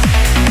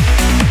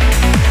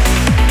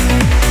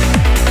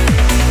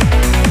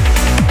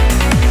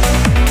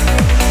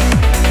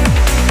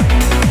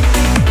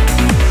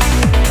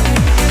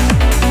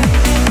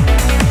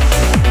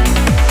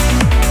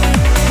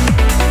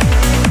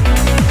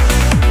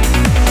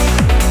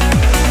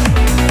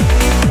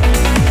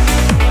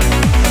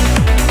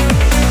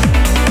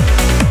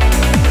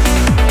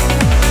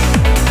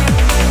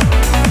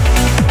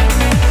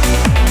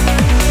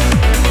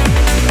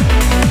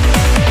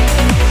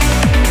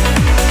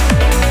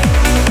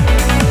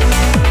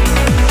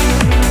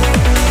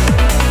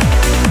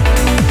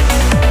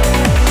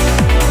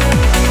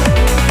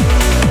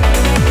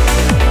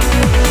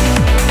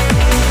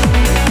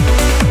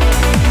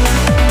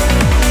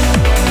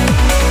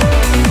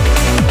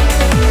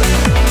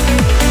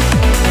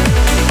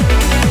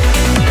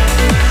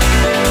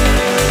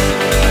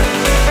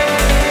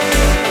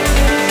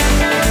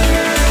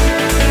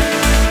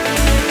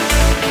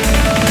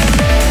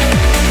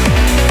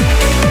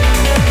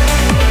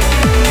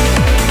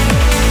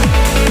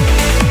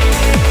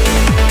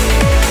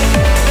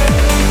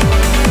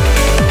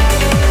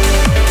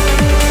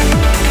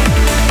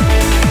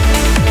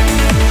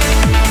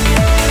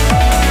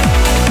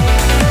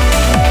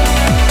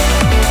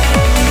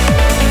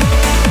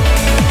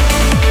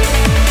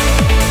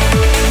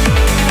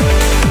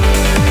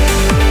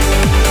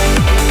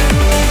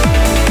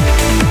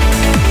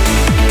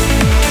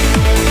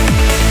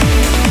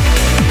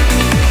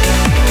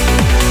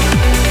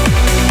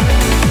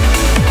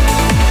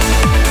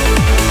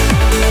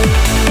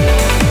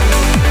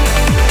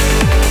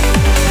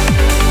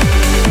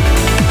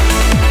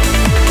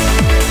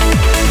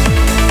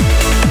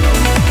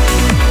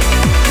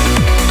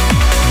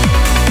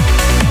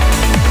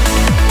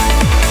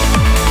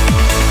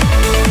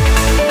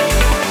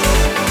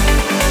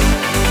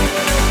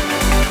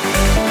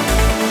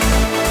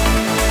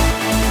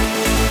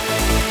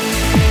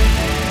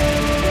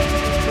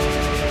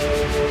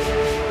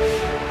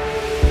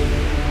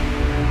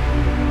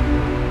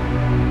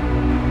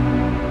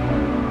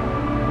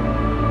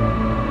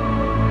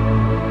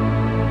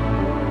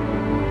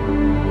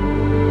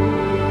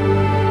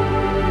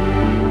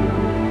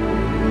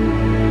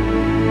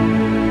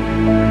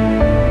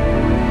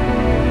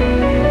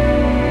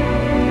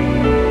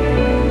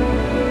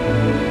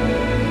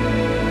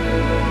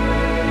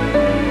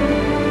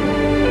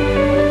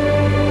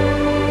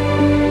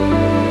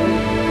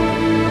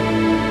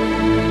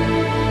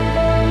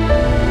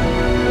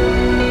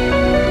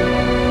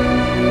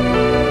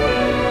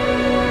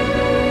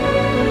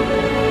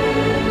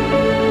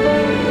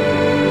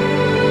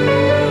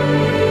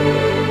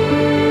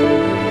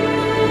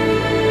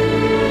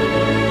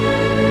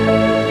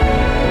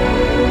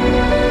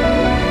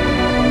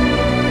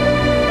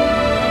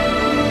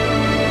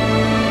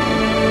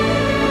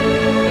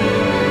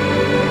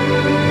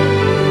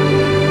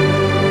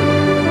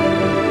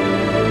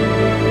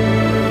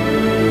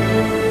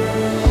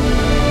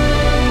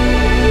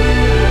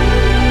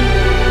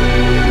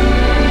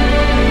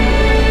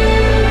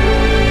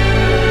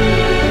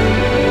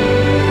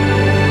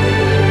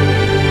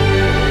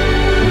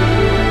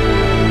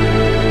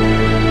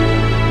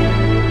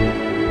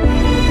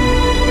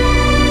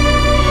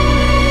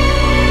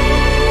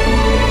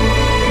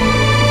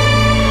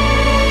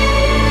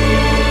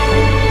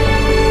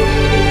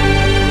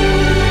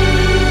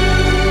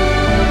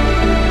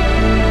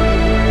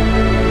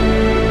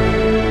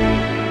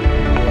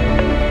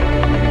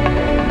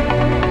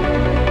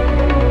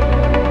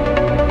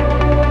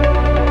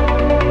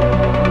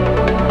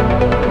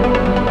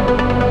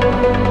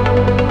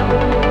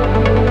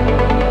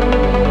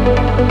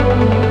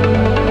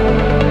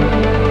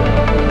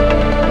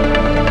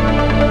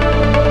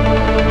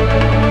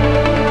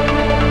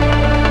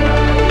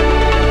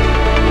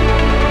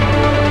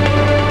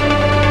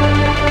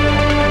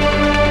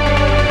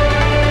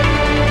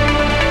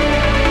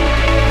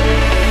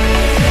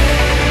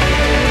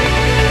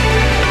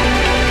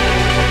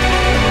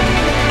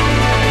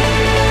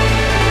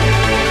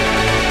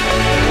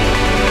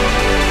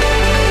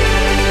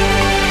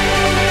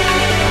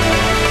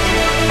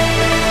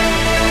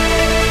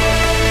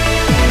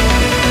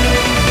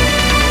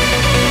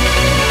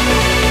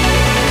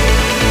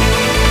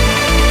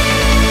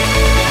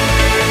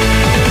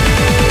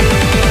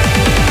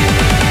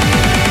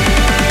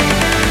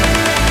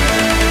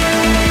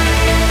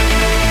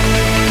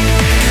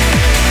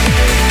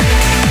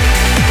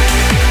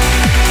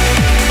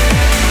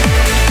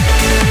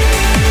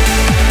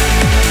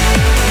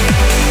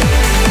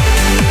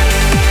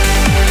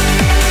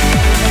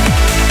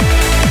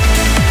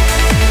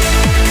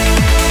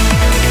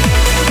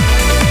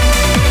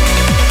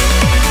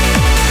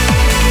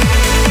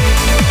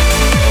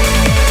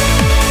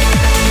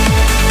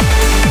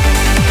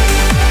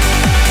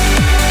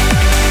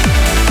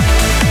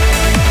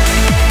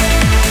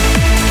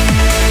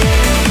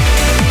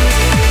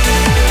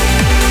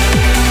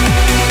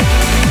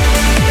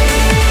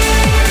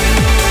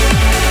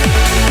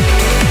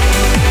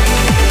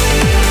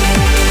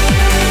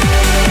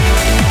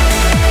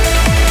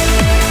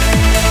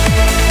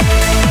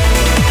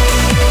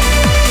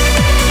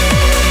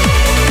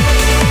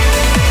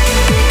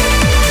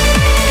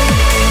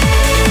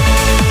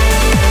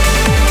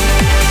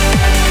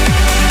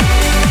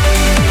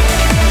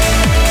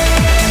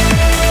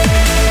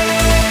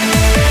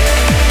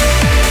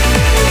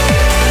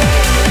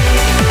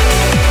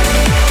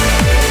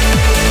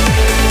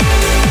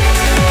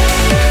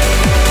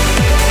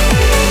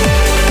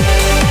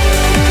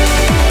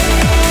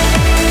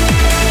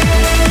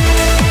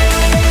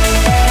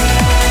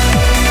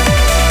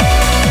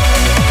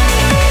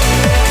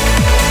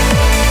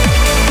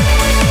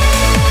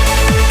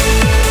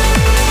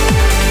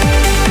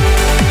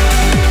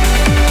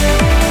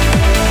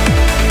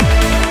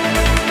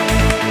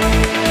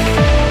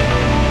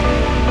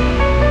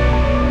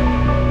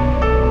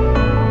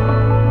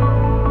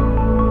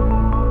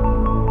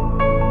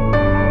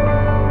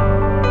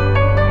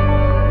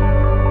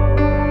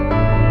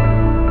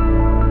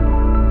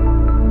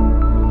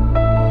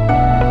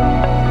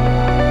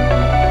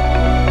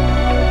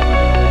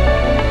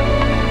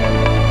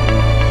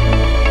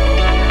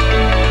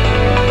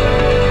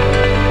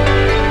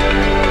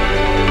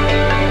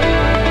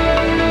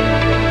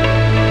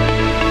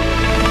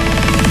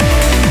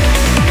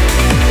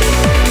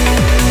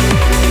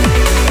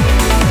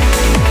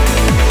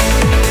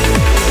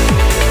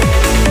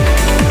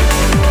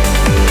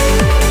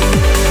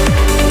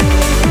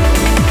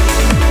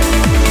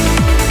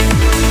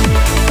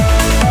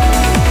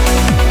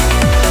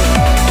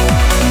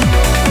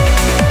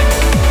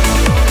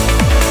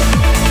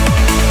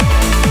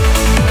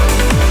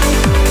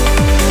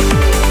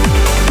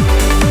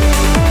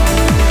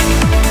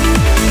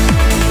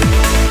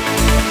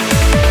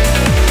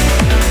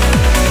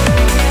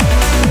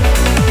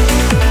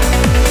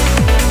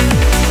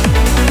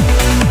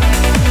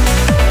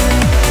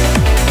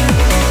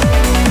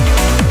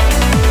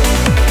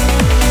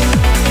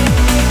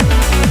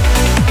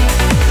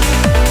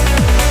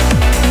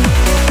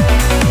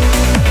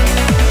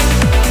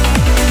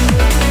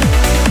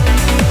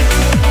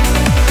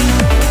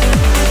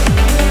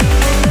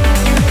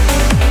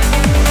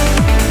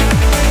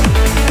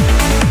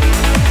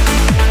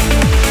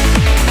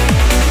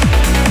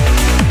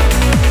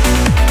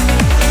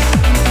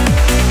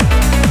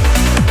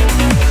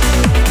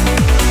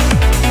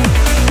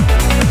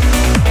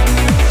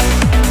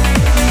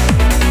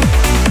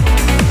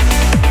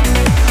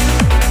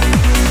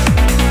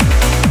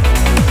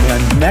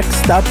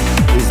 up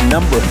is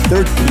number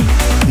 13,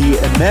 the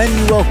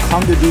Emmanuel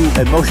Congadou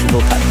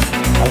Emotional Touch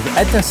of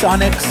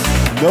Etasonics,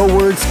 No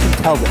Words Can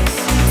Tell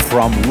This,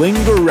 from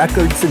Linger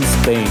Records in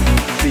Spain.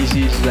 This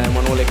is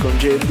Emanuele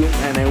Congedo,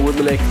 and I would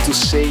like to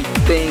say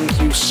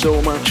thank you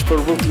so much for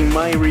voting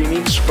my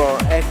remix for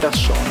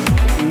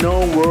Etasonic. No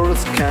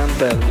words can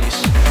tell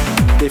this.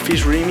 The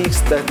first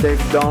remix that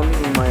they've done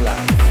in my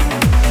life.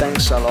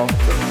 Thanks a lot.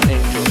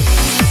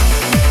 Enjoy.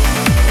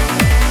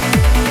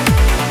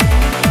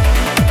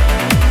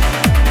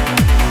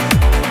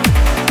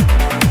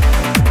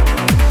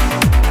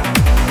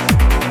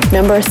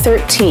 Number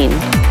 13.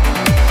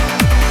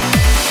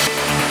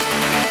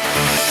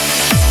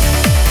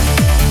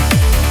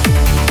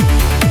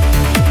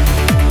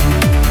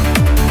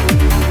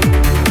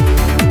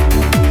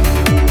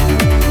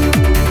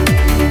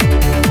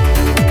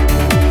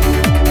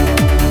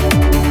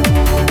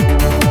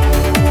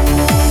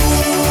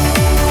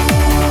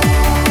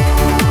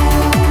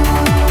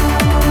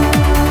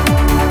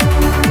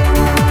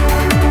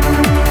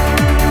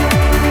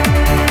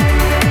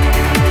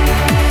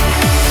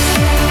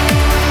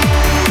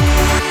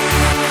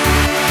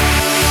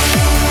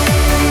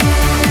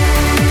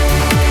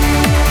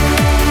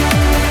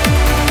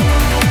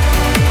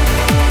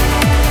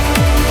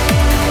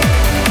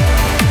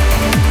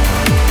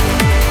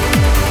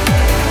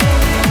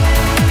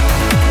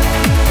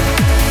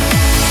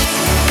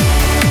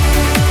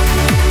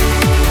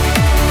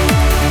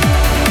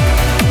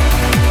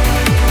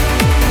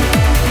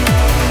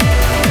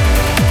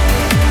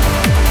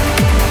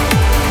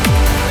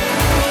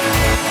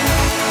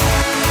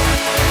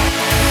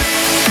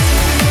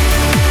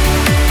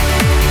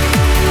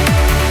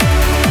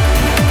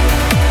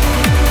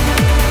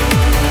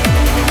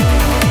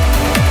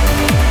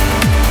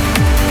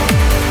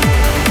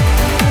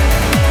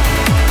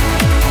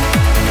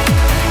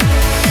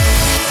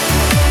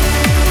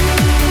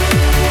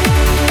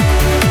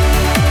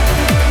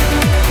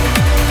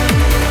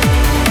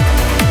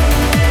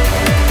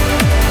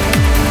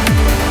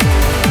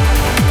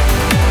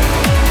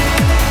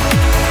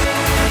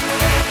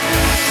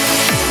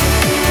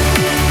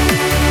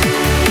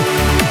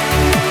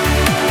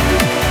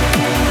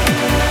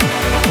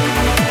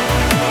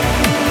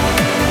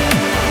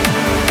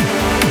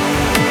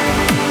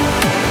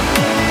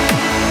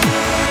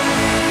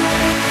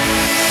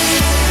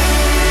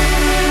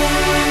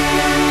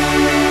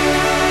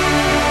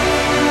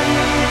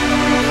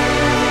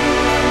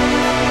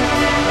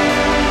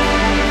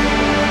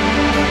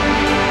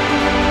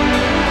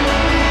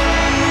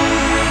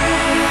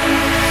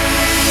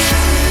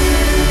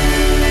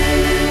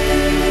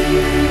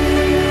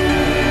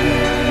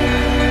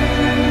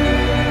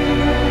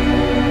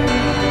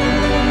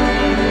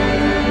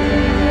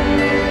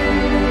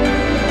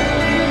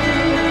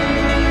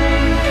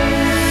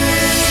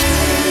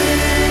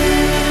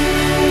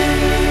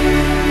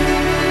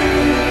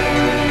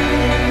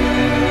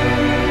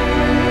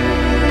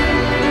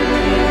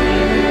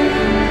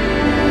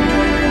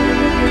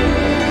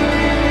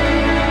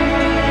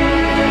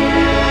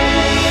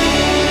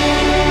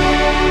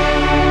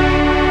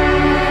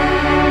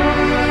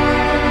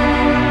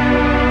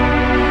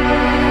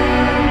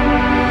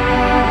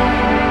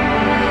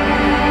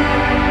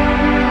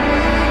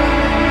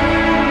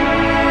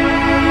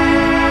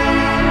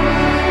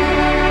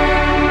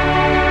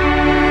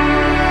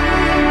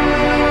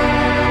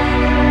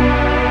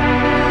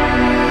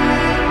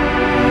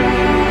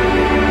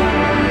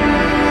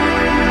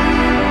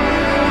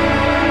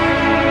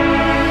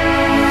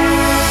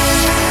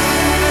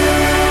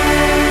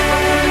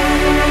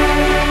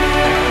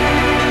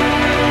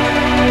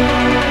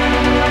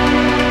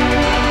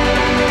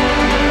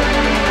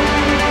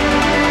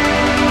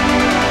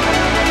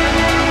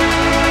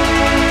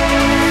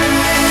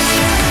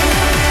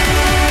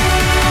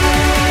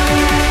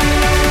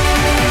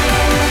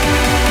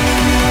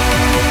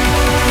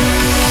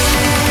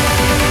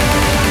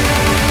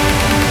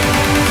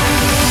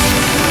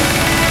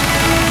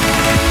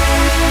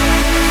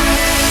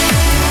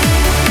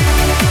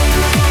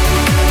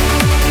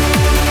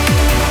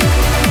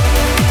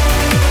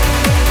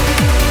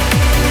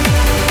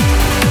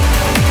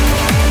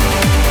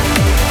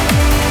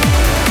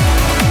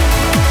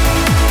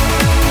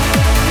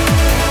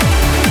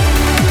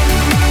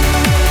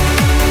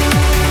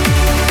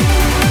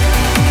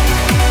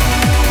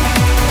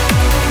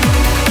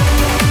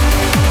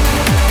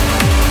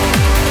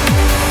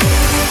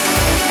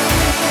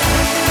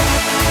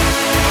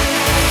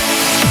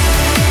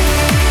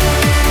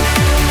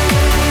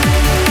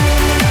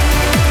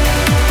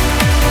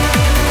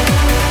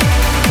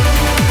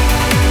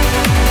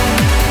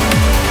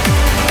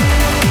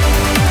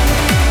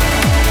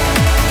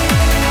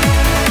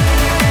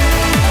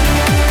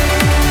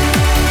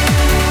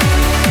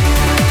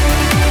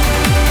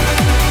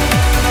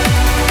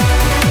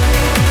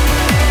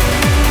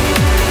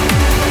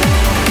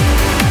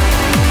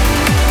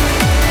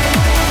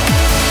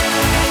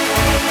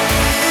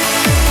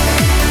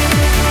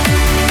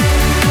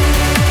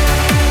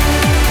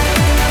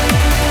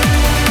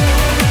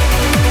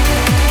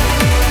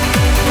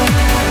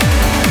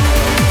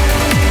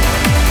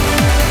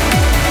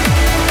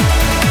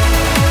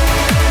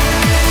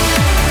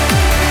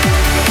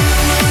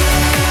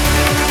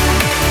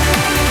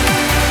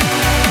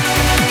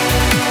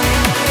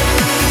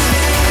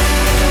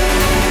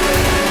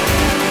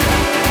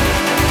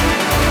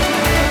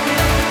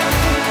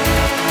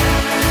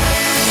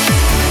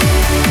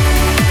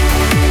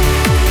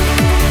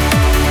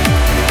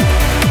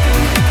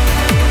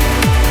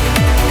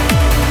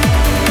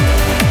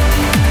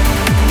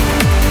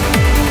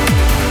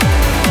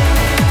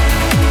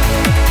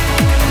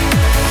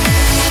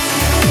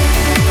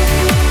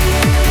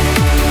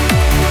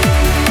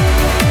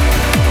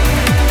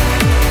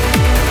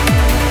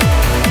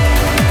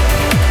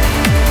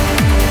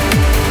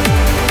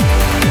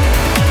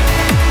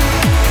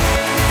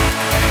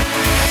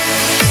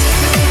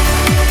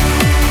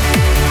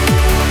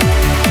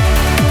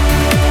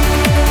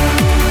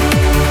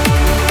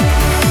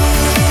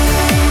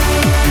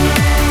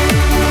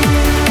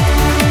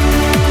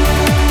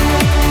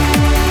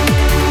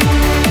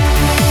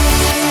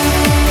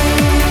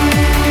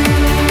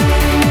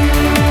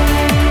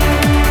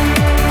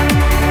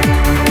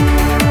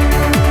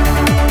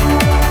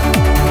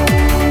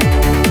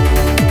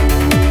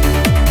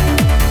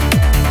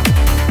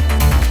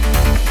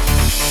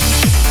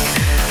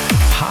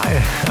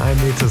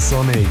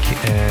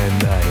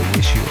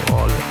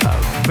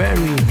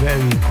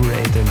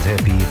 great and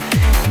happy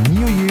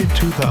New Year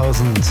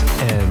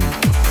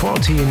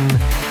 2014.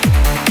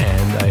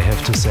 And I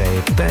have to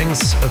say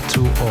thanks to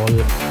all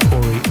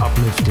Ori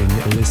Uplifting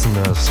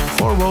listeners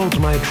for vote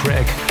my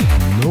track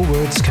No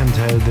Words Can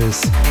Tell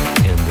This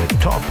in the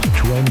top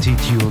 20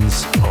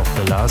 tunes of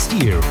the last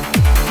year.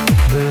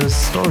 The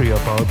story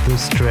about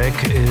this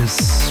track is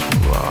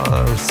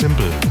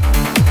simple.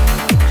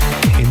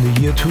 In the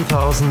year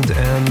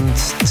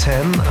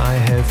 2010, I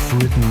have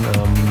written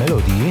a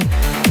melody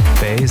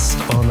based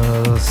on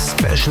a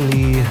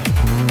specially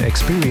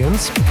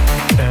experience,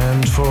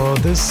 and for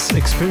this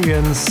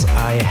experience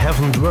I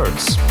haven't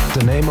words.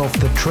 The name of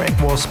the track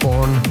was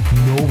born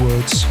No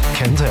Words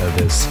Can Tell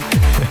This.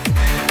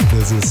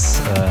 This is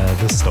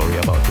the story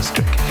about this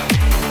track.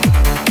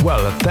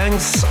 Well,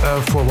 thanks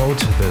for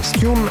voting this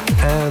tune,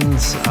 and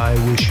I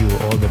wish you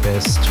all the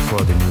best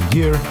for the new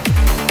year.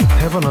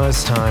 Have a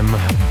nice time.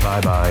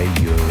 Bye bye,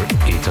 your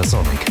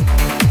Etasonic.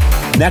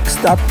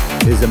 Next up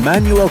is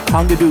Emmanuel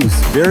Congadou's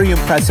very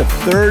impressive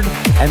third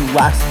and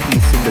last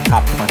piece in the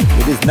top 20.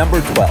 It is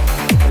number 12.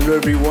 Hello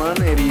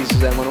everyone, it is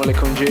Emanuele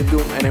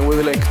Congedo, and I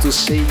would like to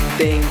say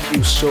thank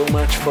you so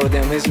much for the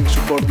amazing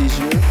support this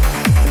year,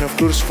 and of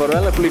course for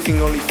all Uplifting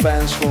Only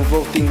fans for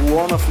voting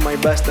one of my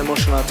best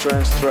emotional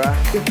trance track,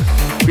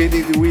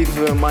 created with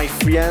my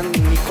friend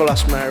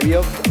Nicolas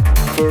Marriott,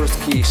 First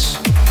Kiss.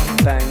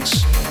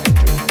 Thanks.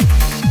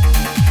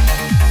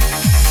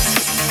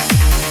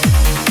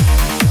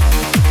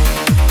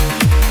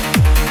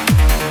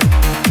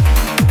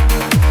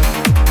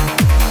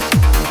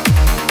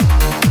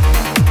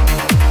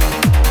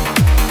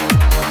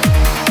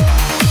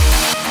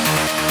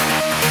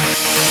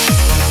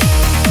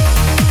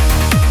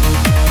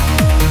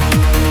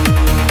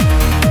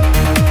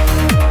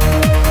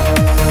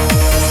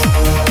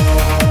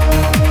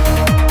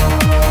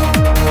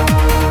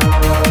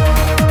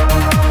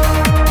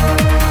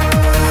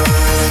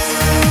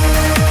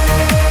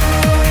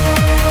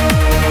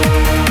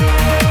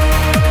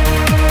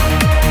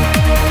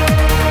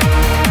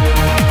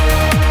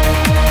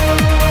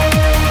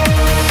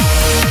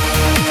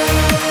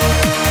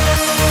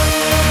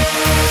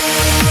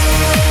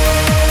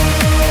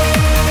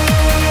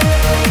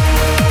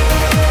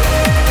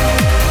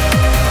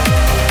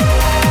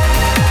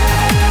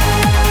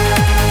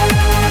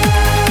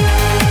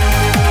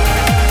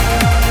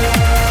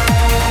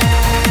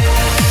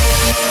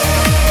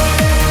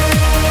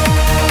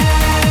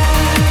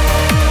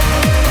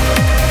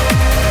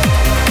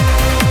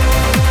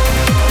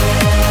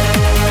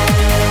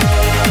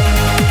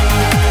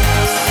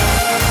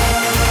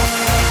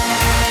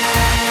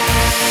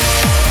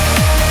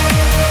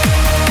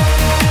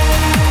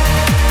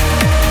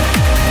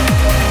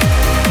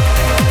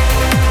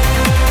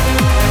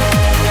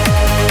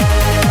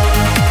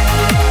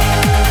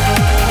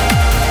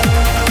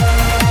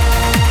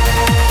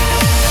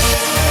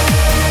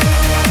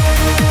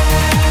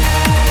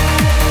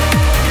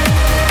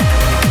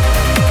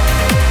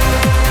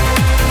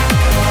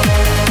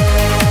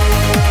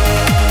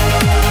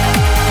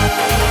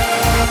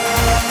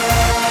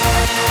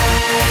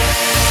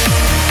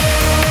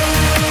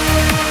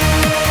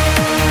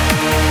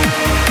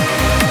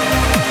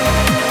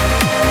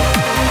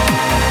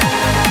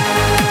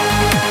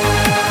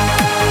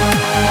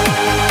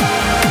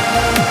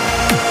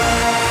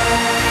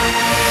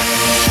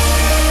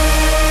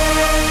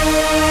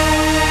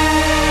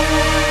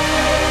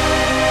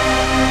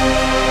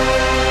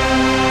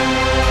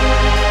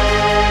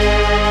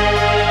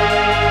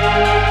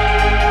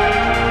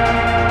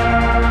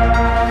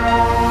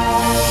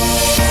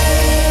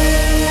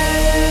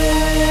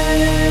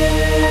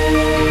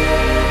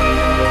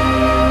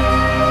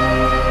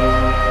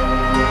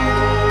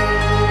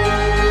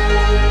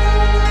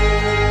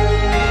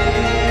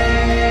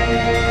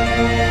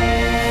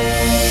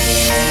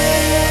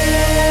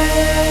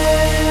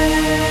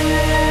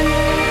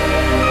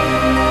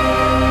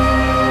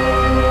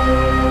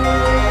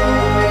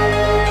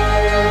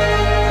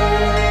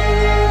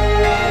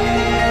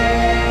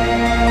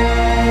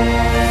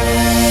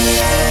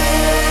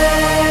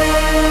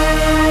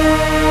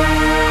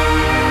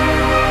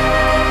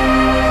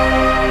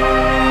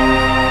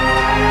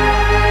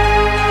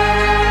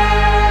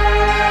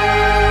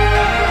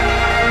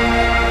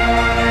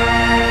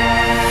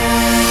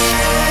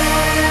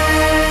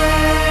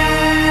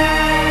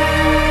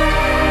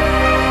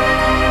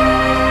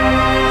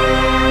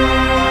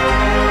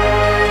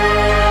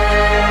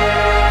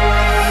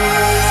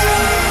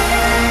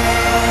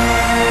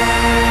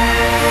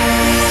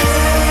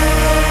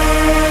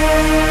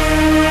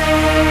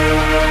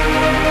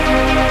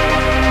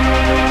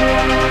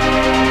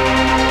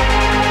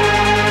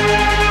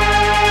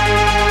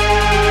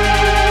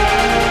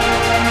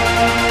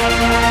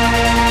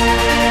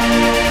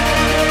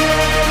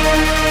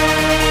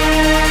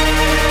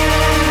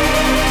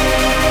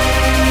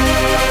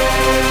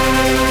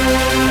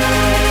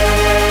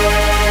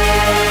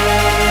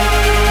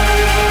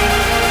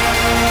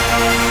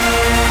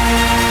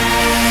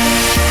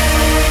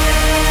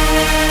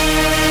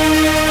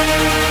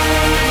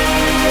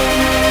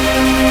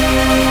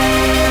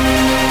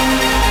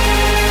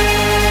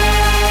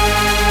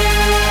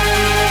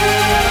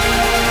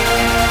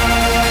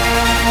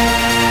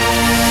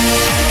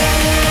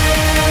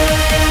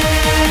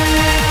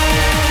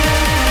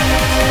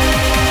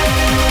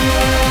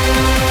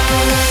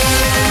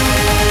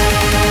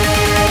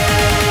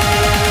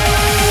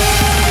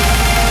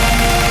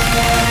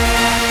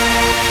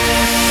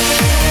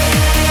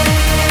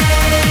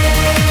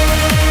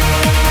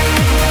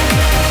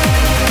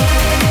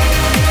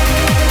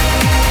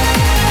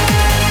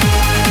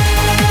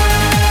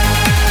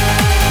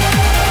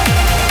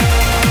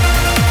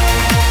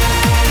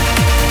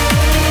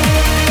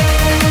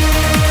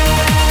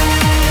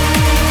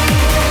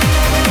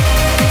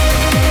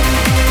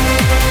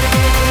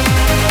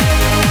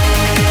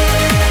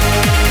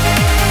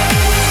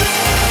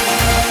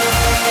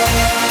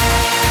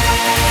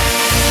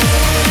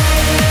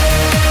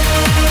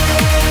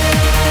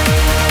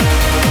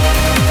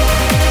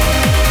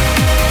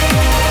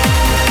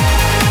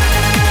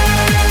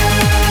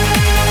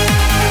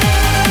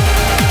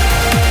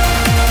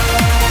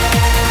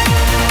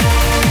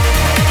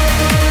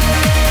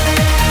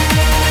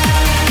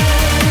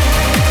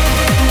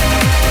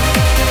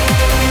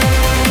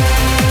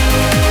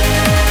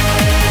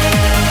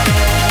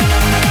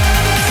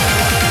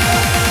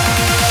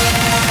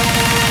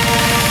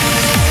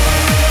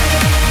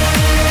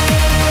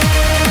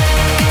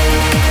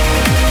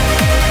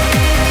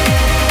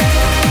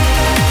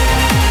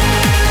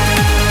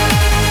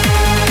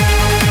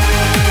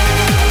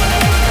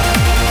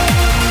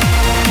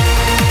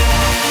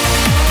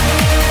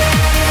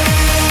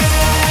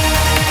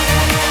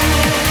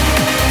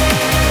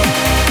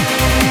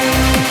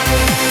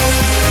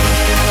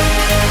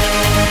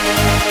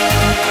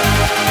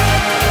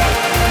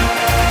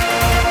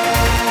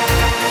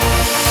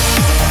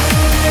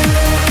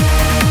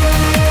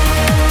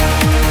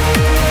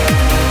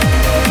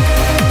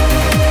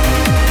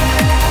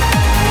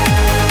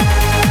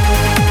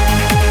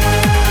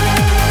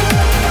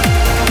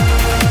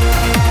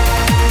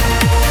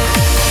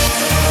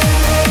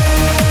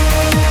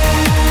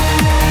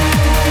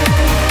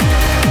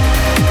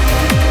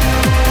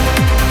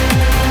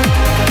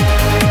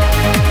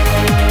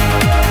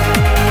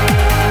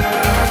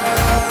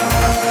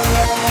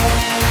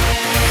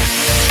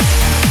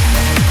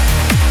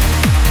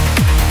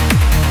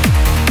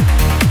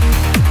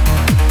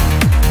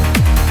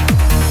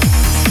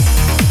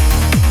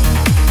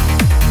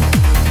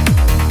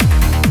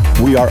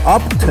 are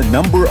up to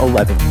number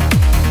 11,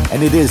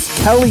 and it is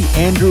Kelly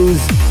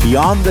Andrews'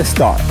 Beyond the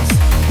Stars,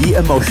 the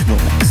emotional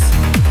mix.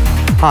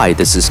 Hi,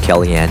 this is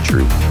Kelly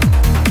Andrew.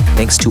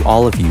 Thanks to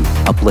all of you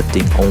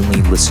uplifting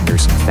only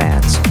listeners and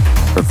fans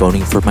for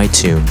voting for my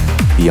tune,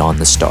 Beyond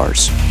the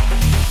Stars.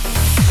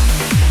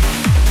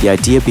 The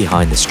idea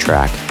behind this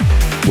track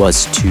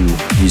was to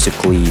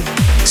musically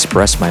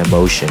express my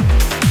emotion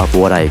of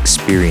what I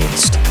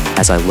experienced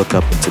as I look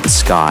up into the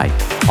sky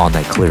on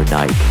that clear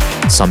night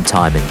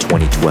sometime in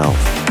 2012.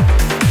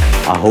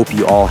 I hope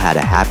you all had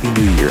a happy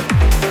new year,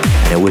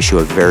 and I wish you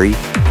a very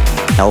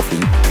healthy,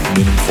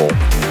 meaningful,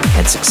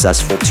 and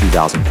successful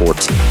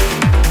 2014.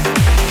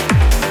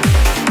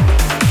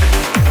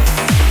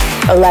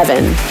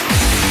 11.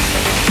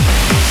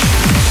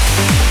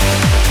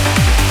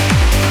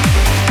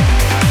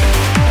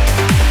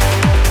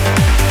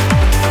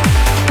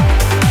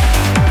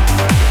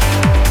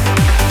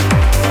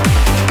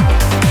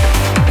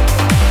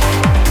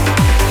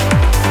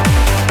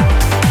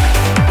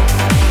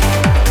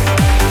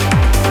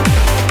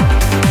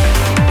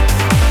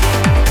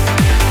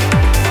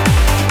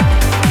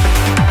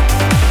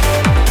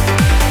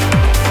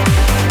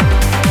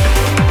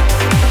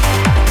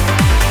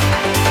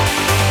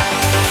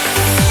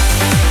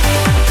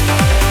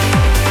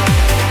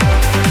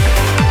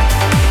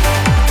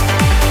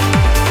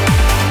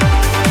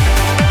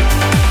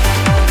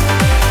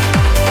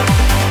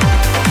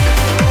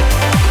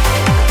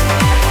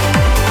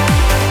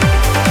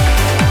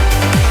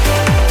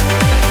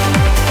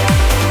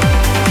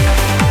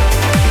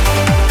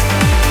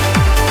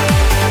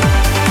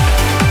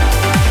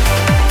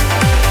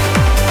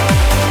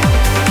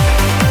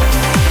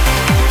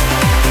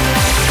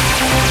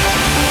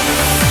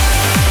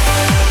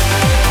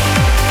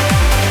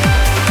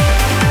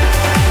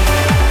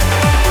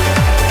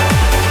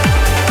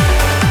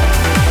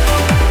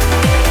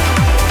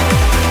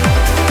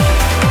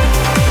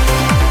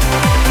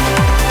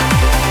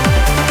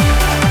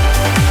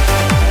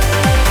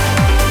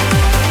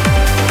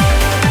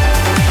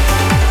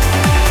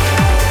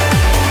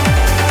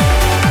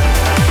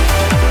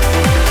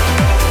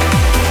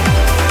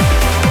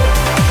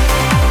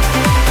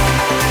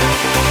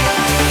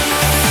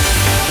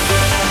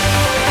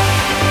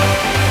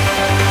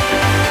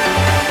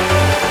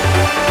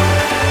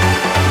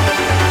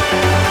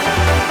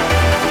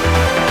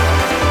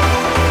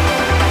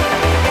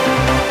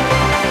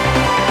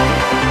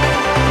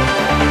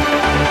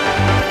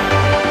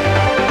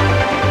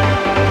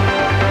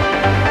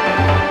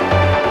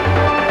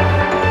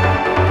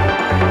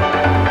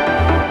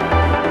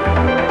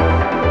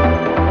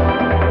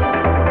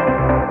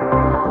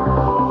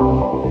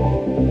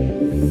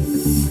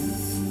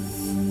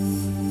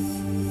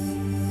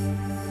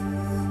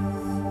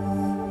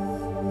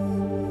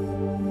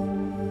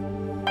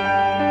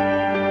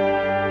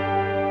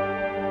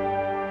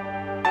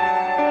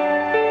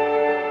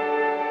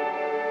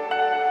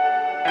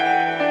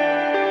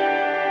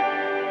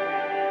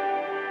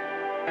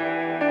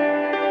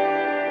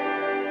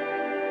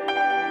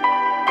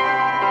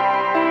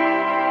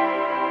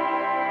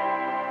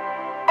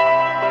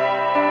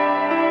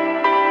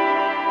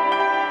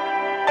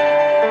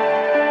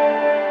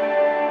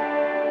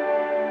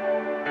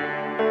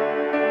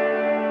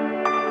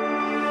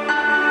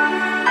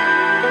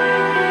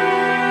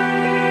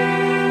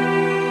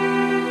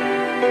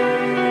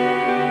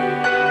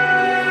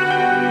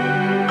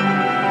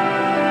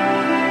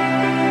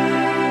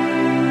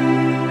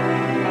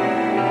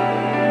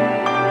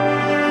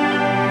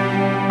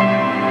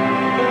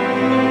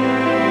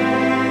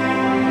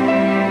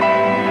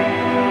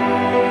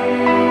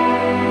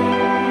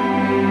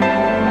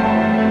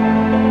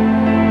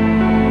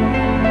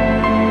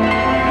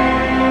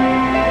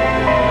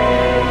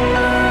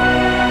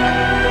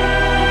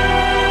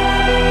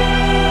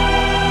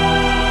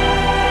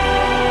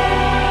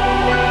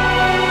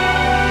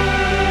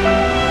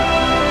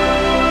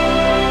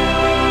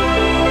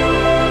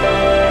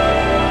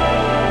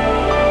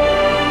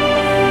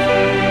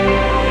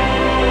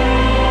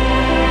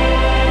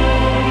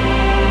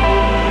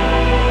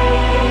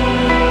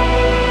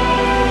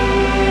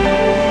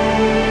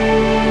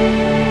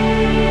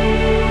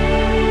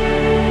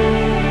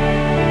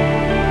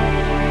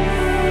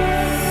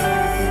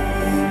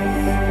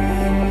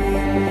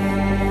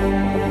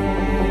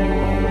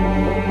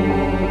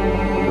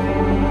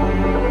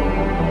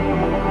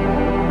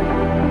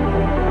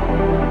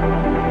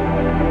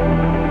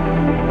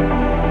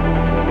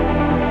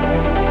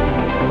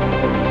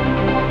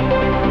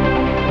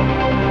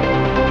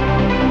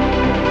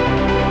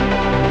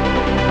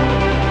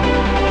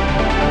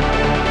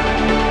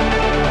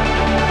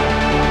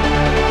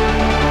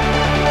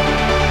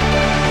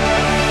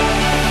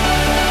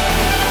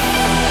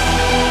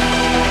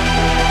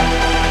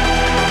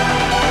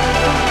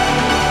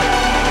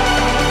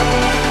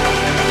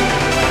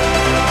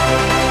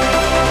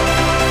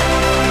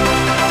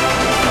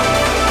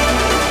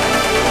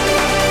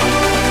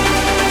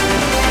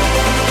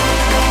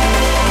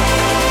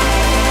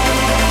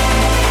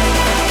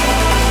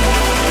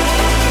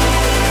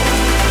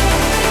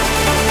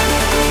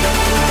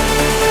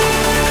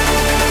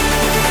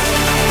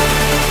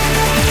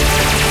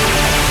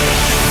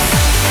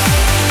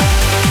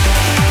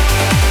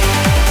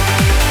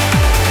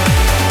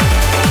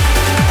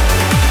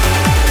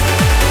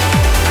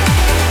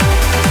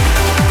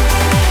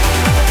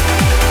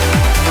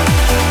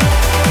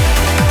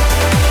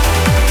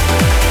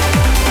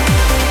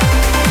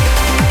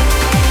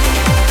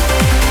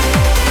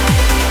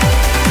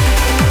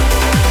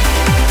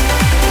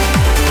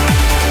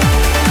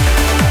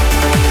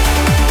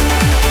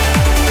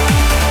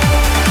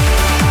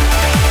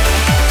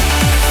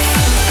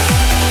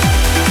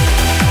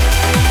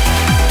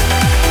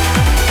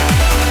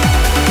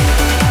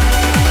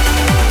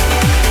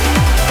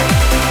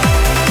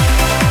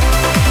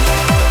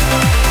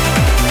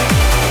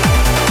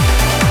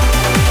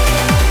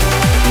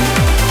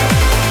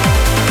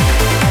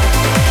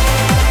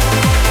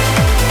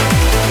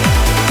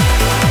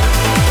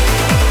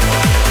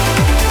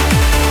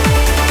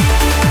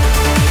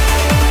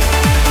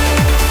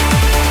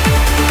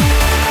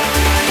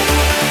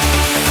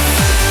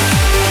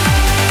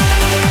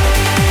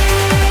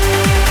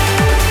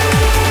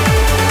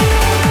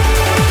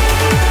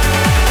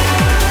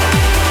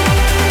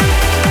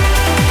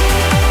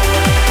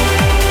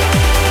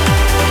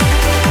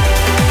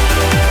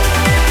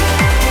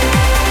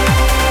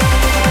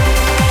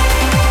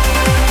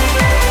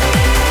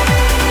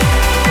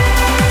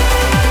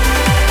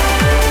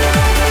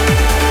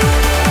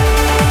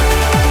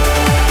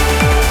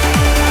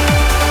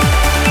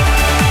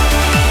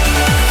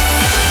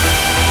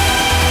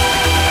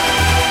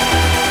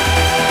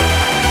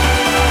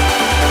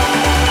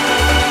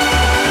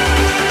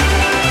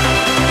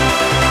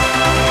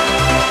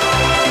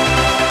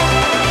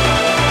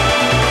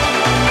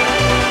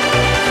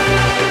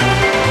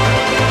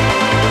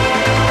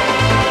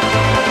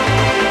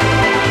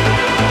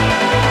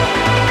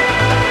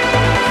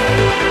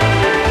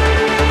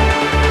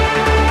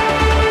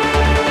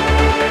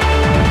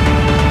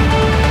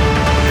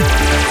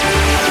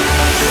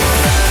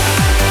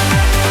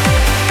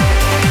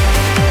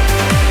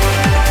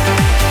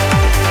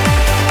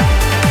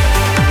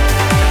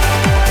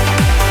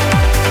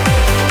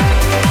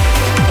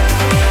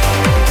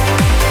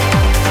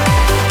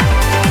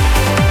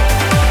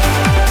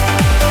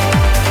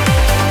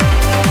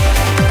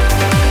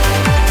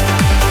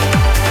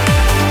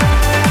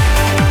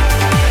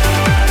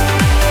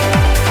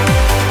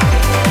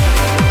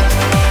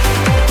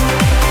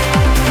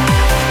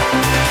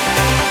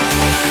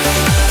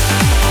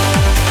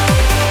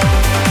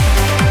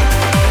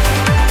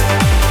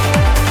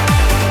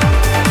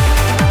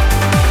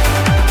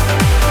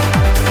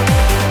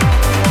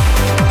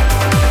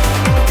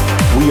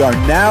 we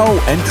are now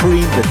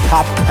entering the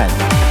top 10.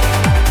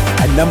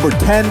 At number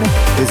 10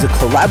 is a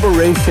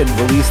collaboration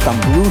released on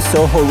Blue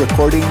Soho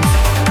Recordings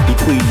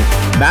between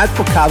Matt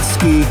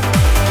Bukowski,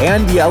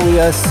 Andy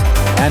Elias,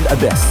 and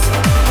Abyss,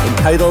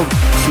 entitled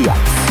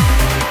Cheops.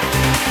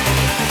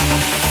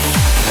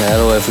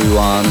 Hello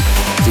everyone,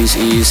 this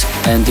is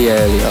Andy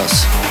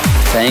Elias.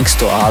 Thanks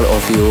to all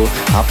of you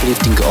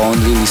uplifting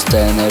only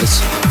listeners,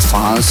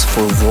 fans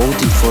for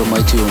voting for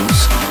my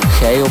tunes.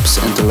 Chaos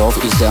and love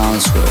is the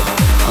answer,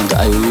 and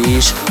I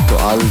wish to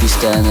all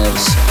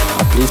listeners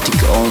uplifting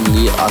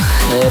only a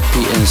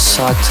happy and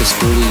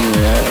successful new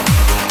year.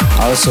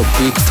 Also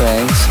big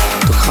thanks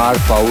to Hard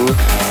Power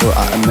for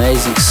an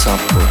amazing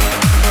support.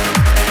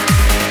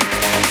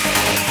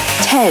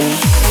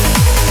 10.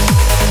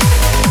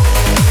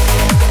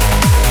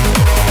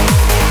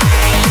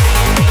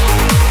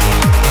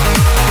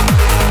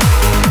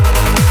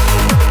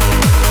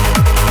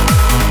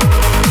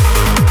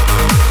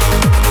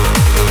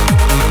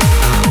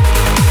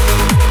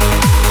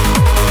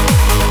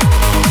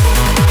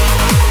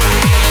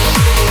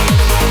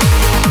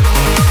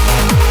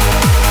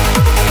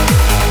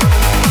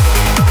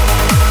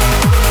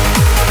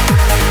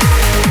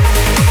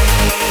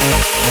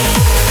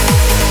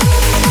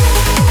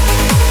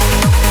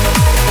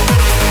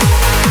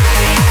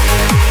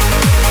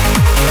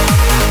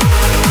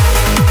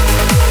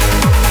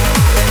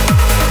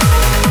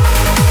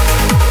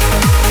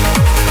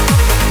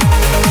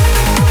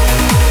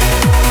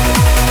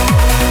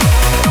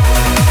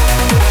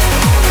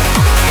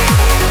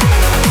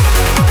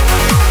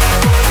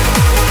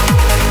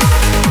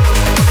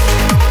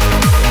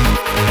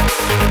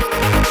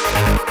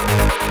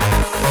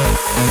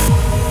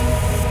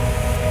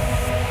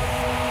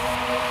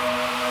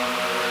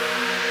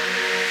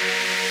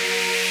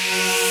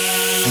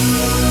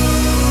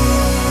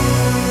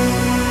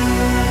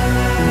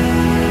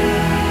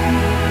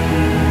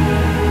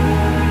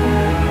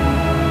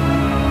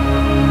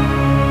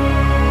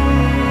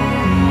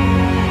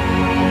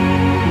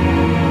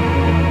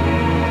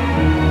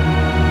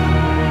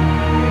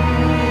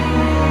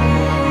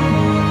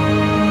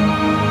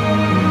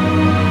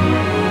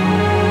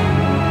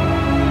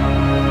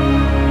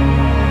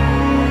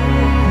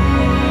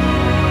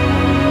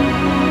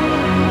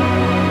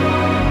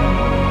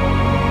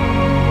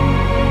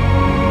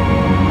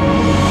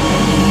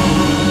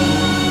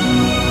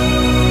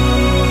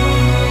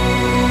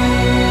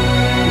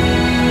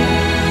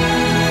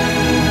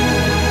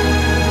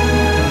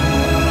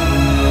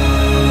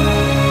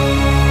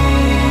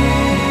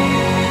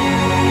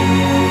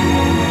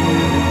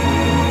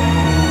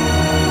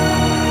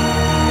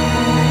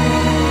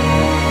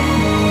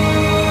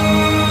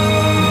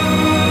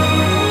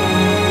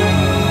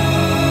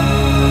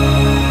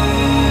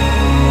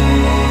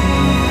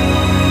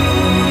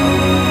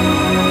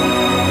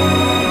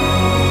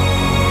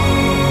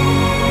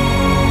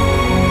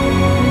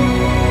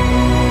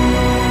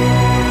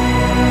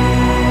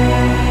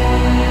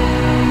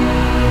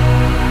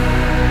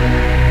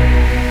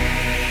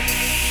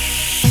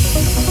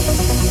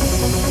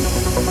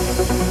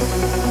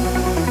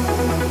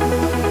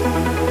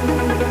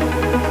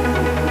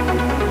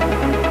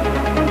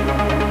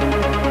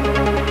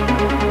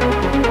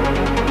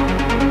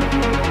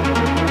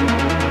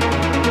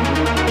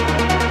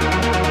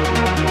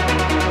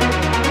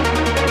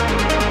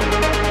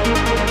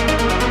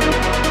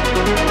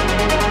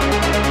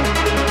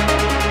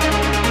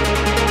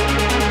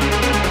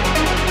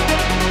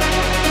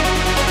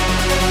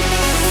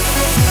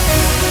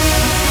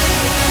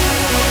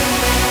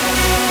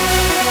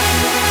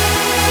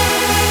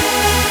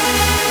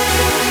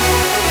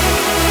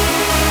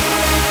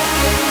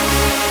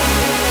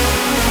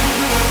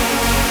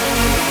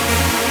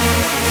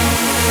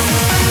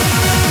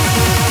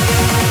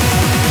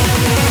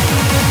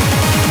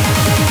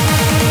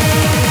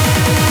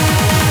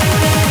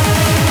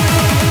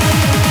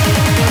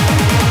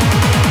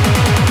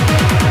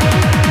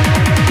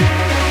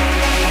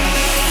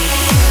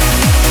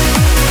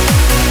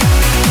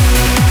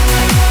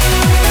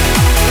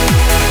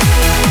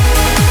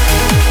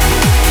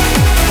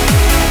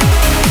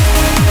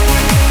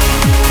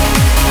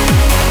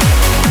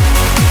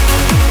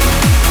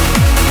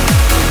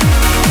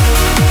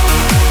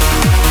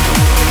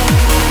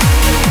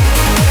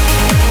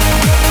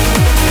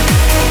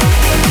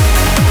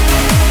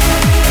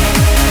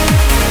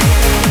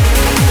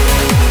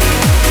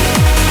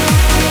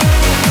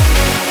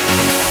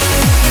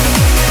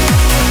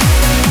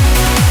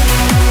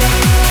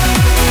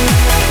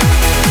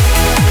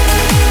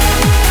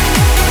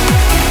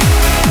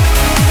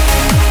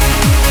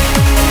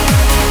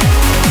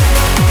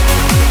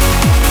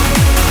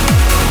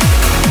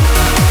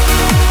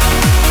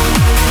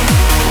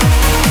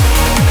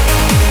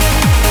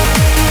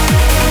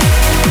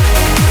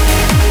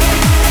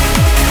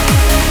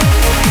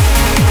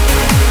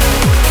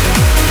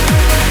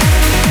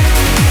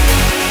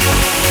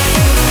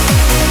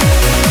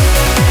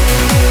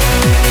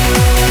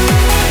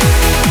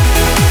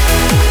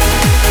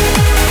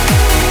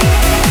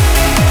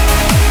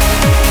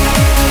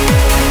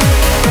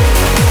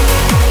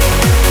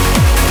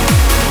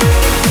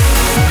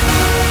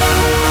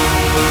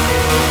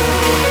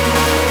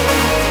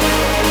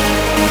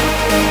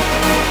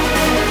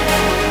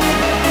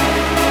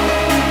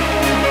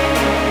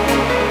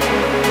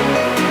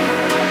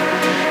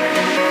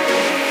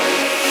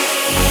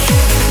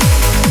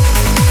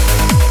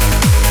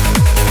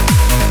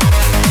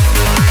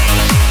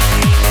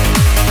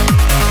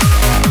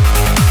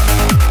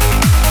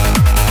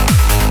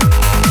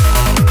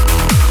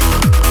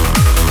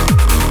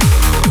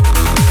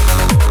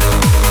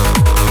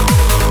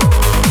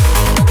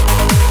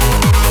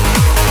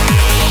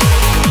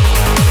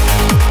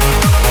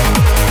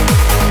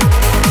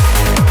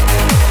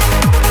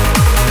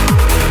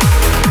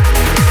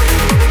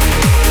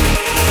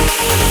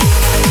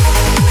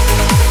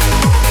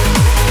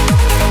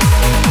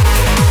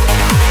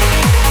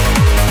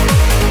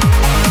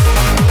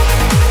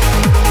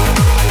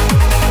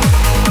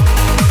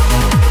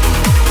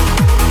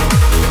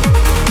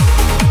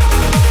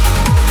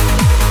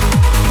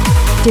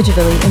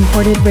 digitally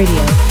imported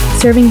radio,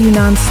 serving you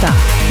non-stop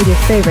with your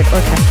favorite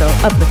orchestral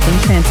uplifting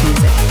trance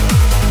music.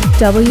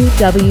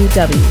 www.di.fm.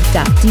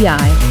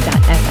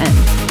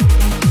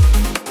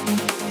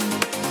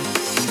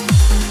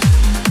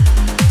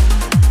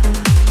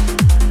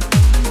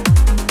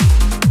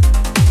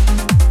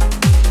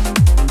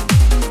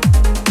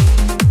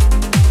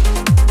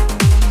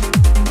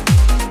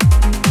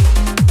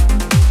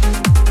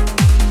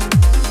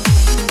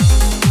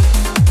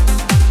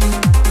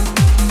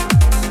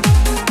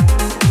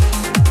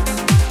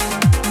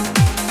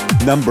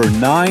 Number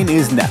 9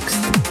 is next,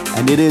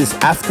 and it is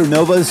After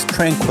Nova's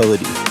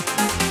Tranquility.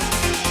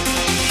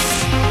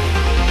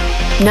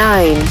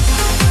 9.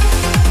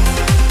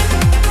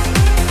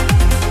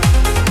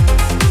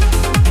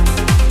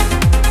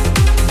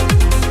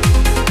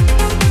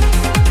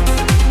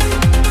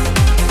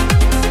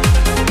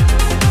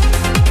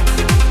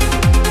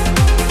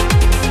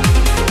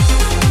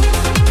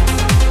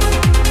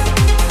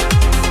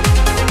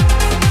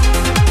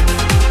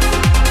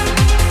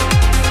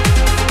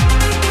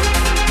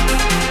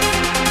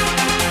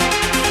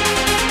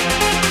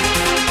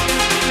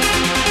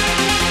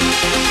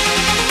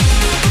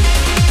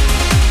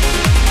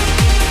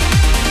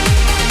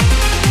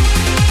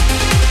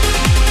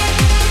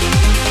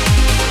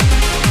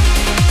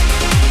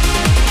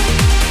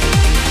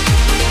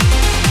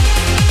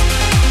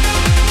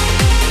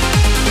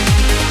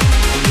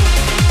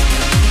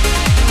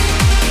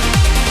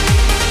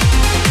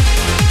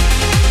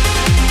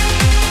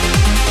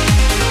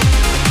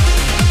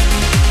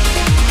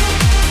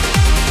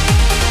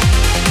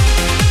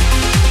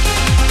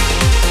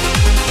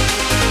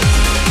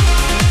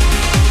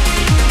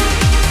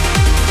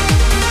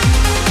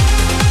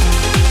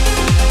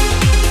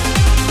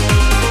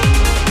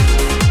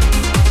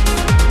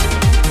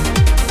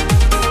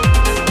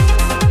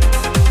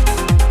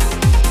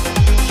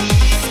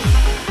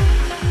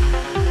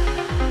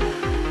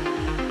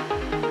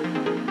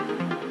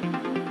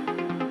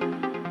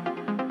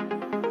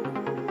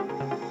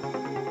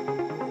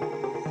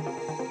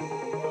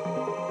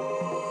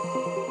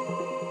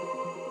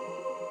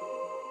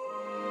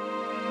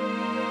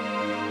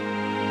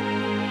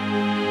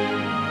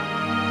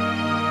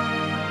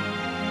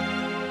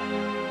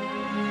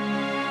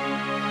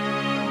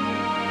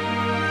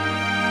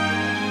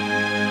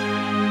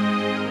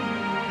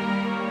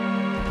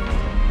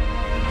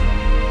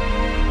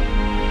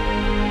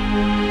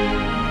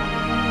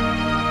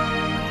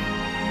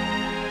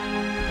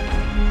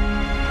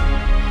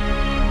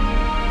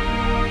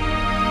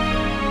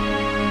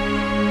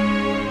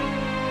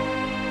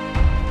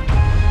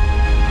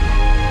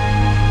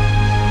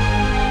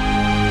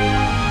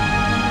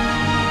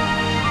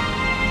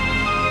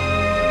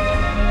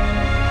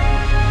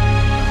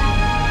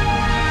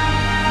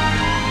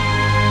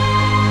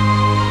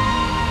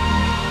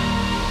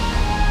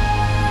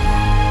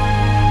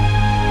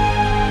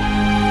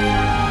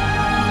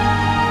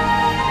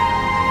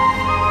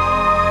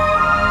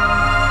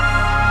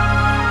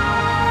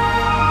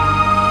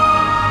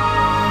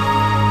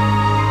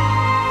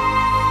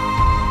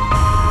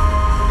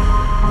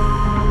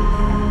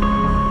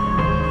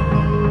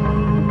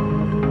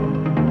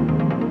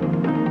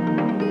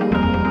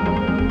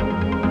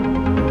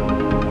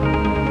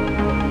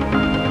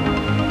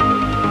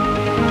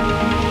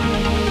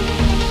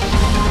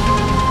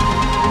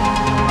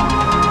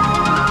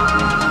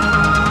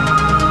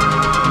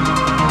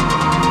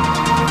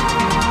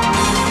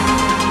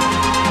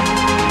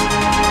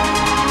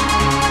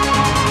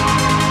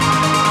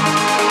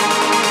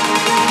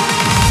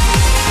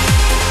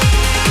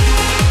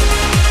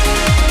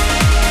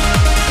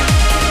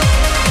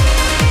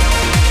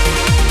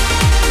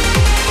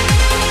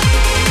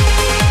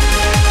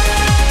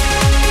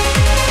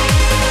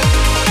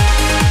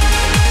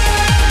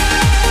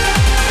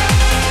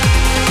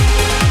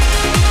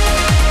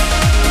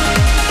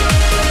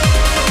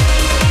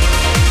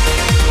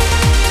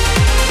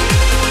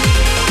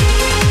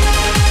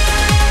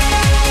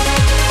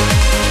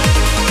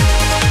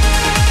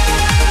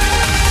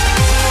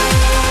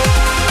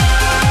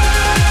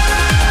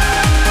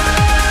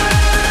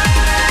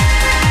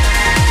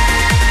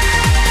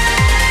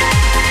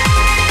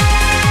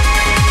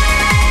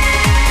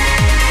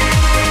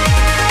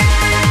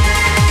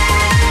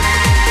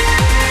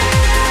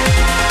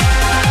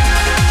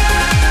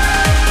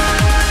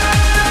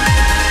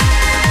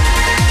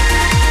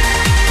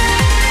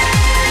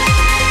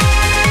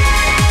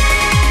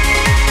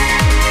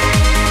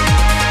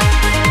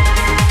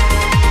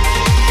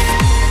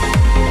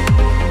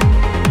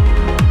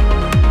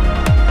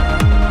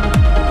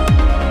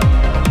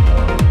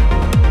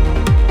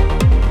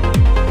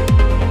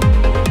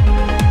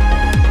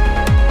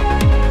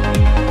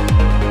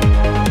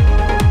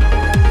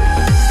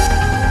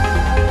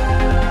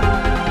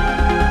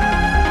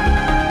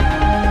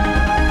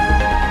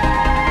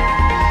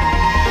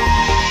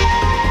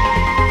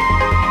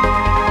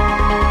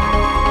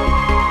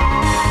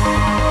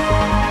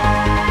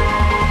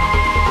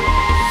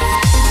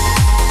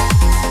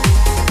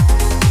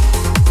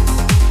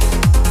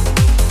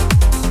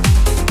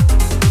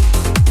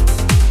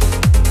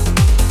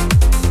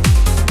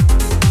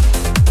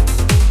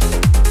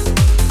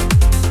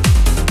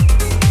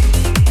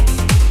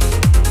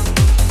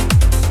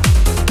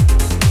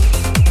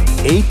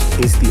 8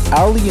 is the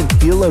Ali and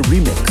Fila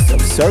remix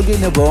of Sergey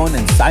Navon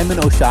and Simon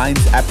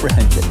O'Shine's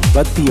Apprehension,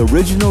 but the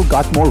original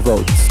got more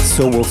votes,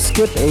 so we'll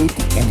skip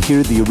 8 and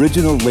hear the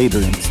original later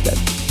instead.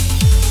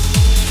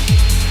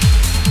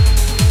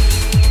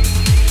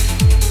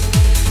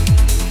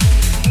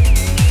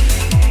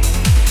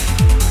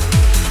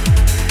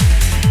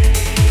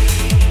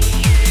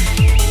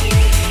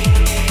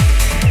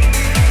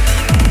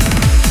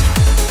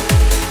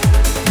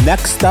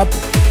 Next up,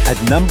 at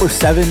number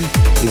 7,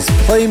 is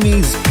Play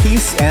Me's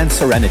Peace and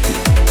Serenity.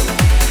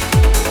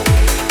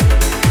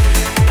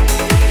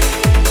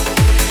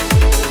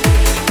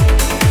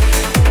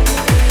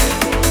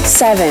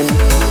 7.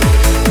 6.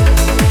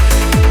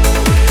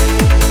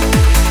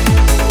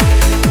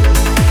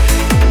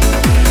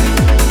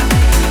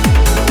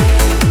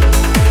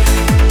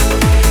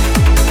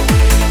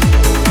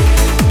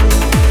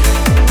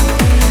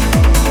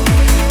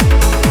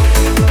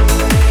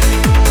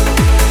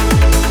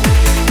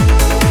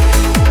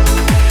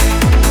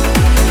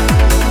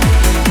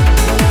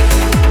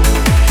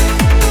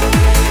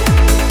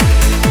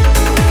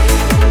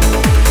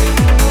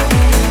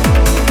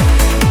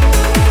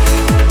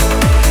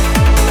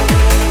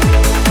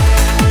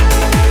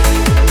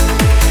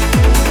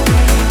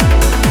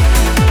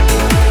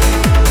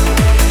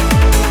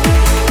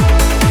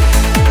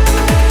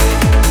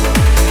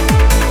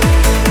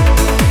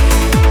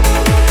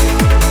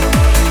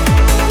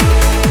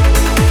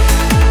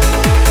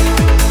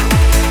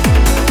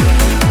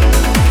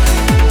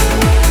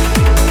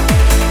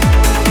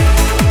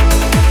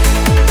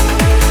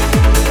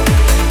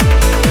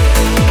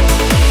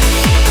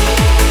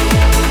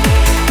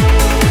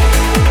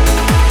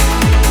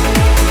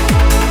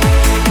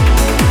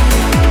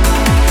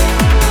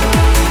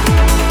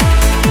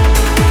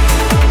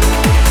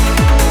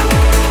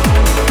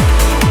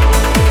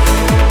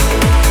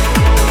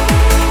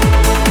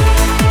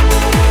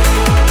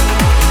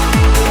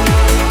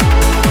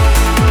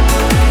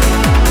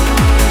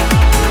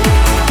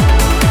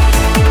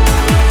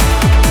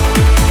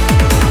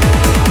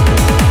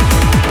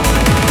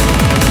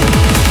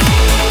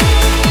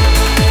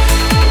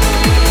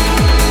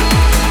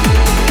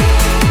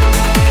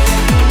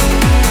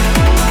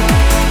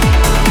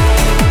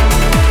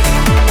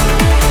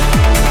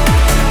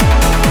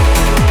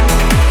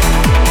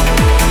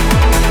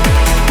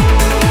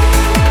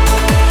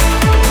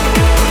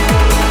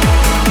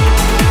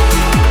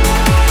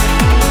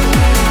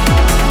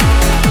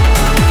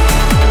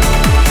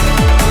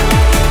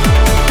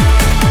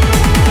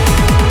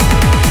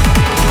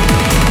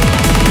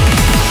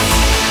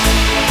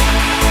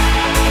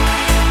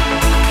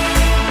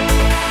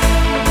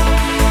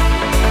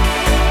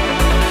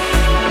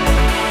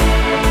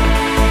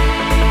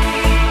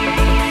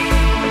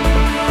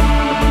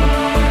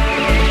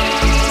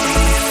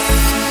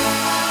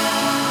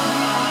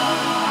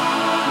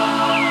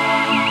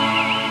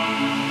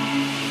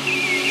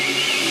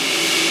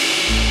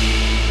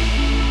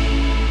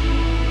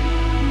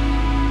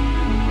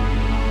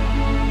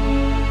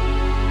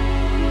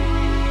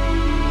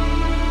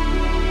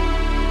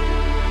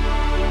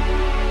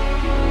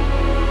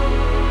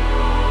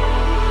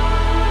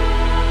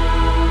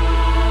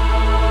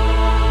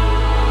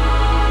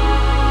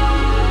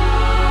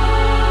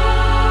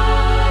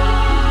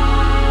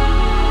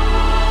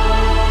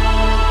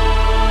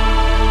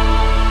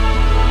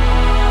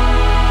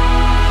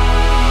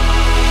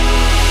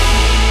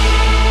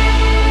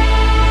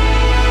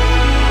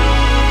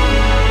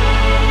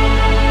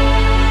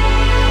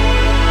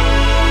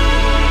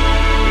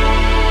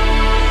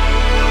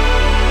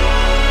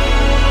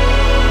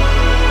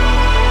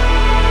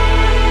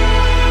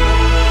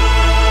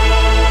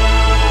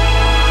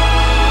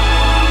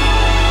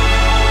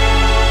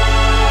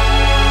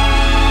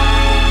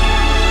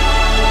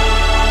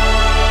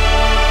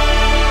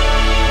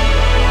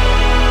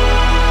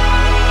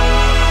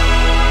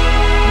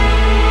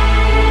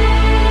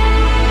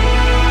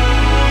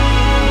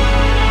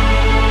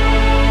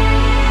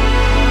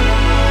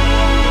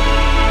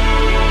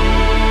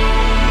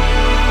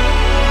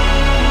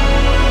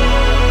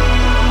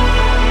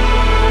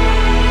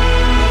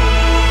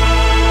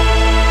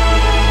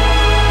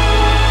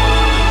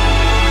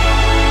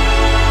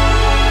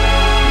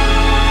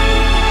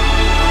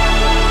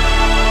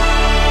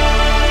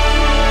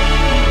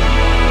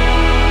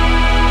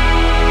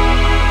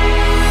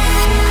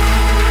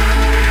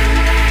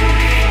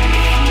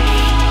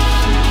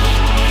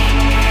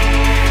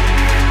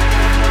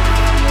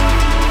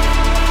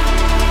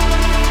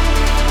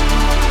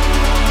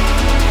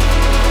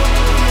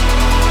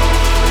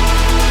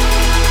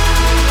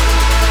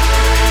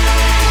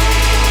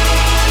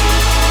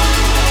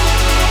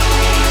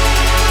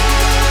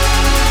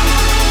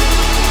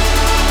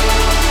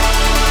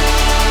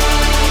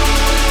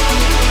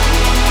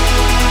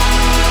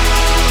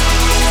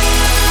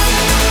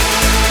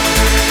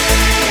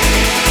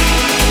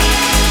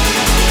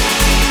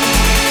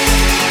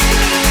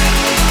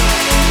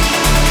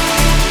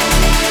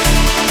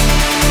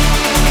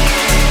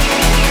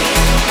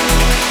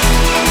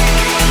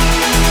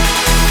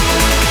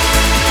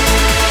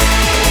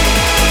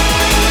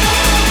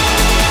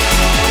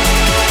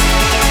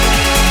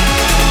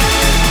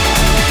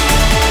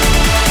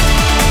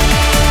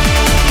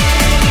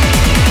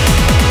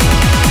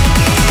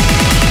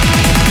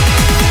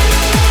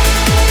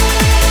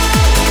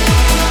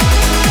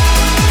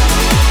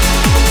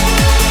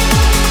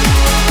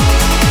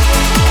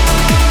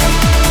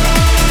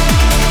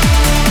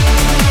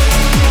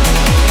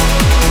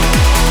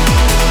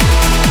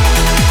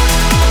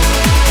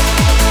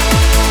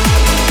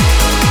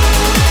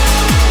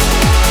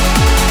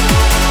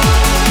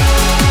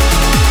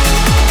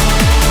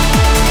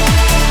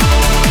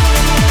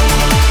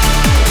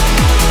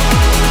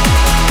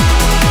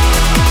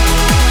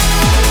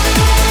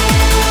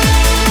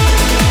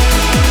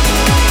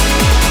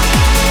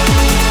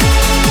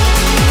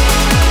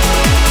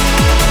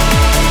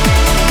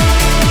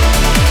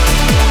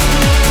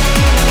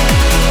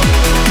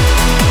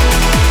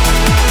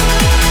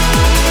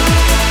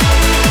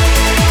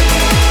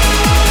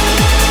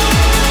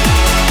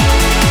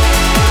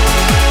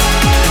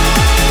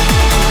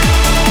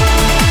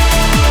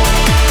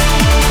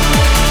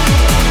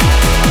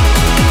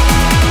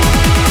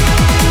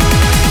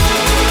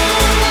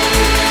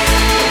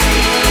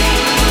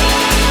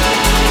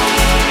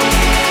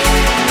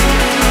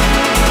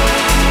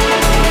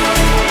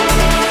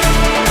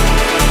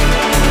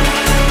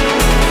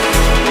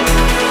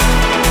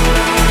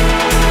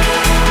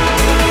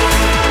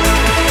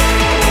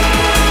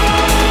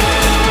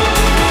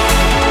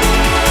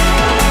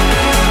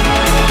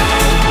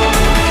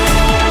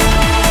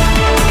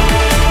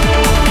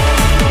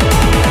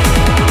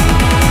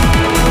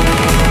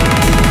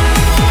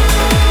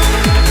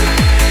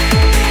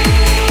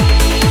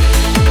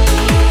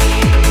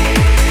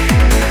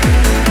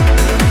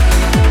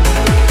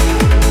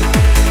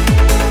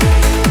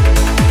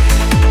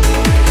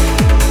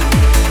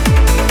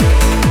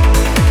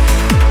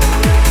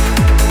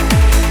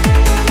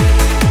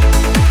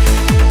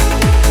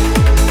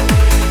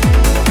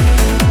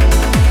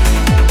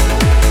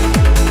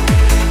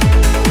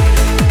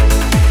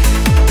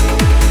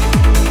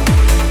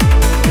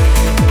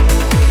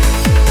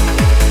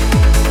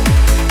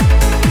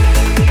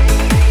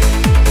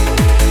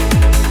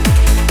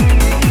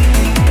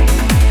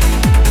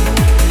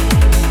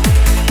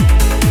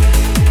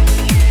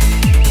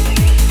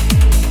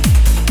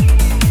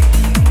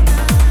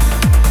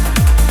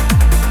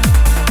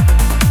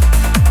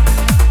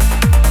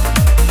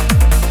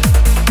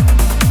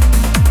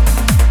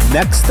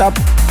 Next up,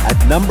 at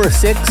number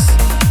 6,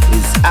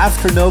 is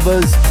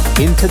Afternova's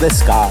Into the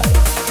Sky.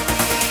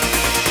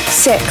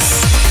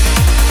 6.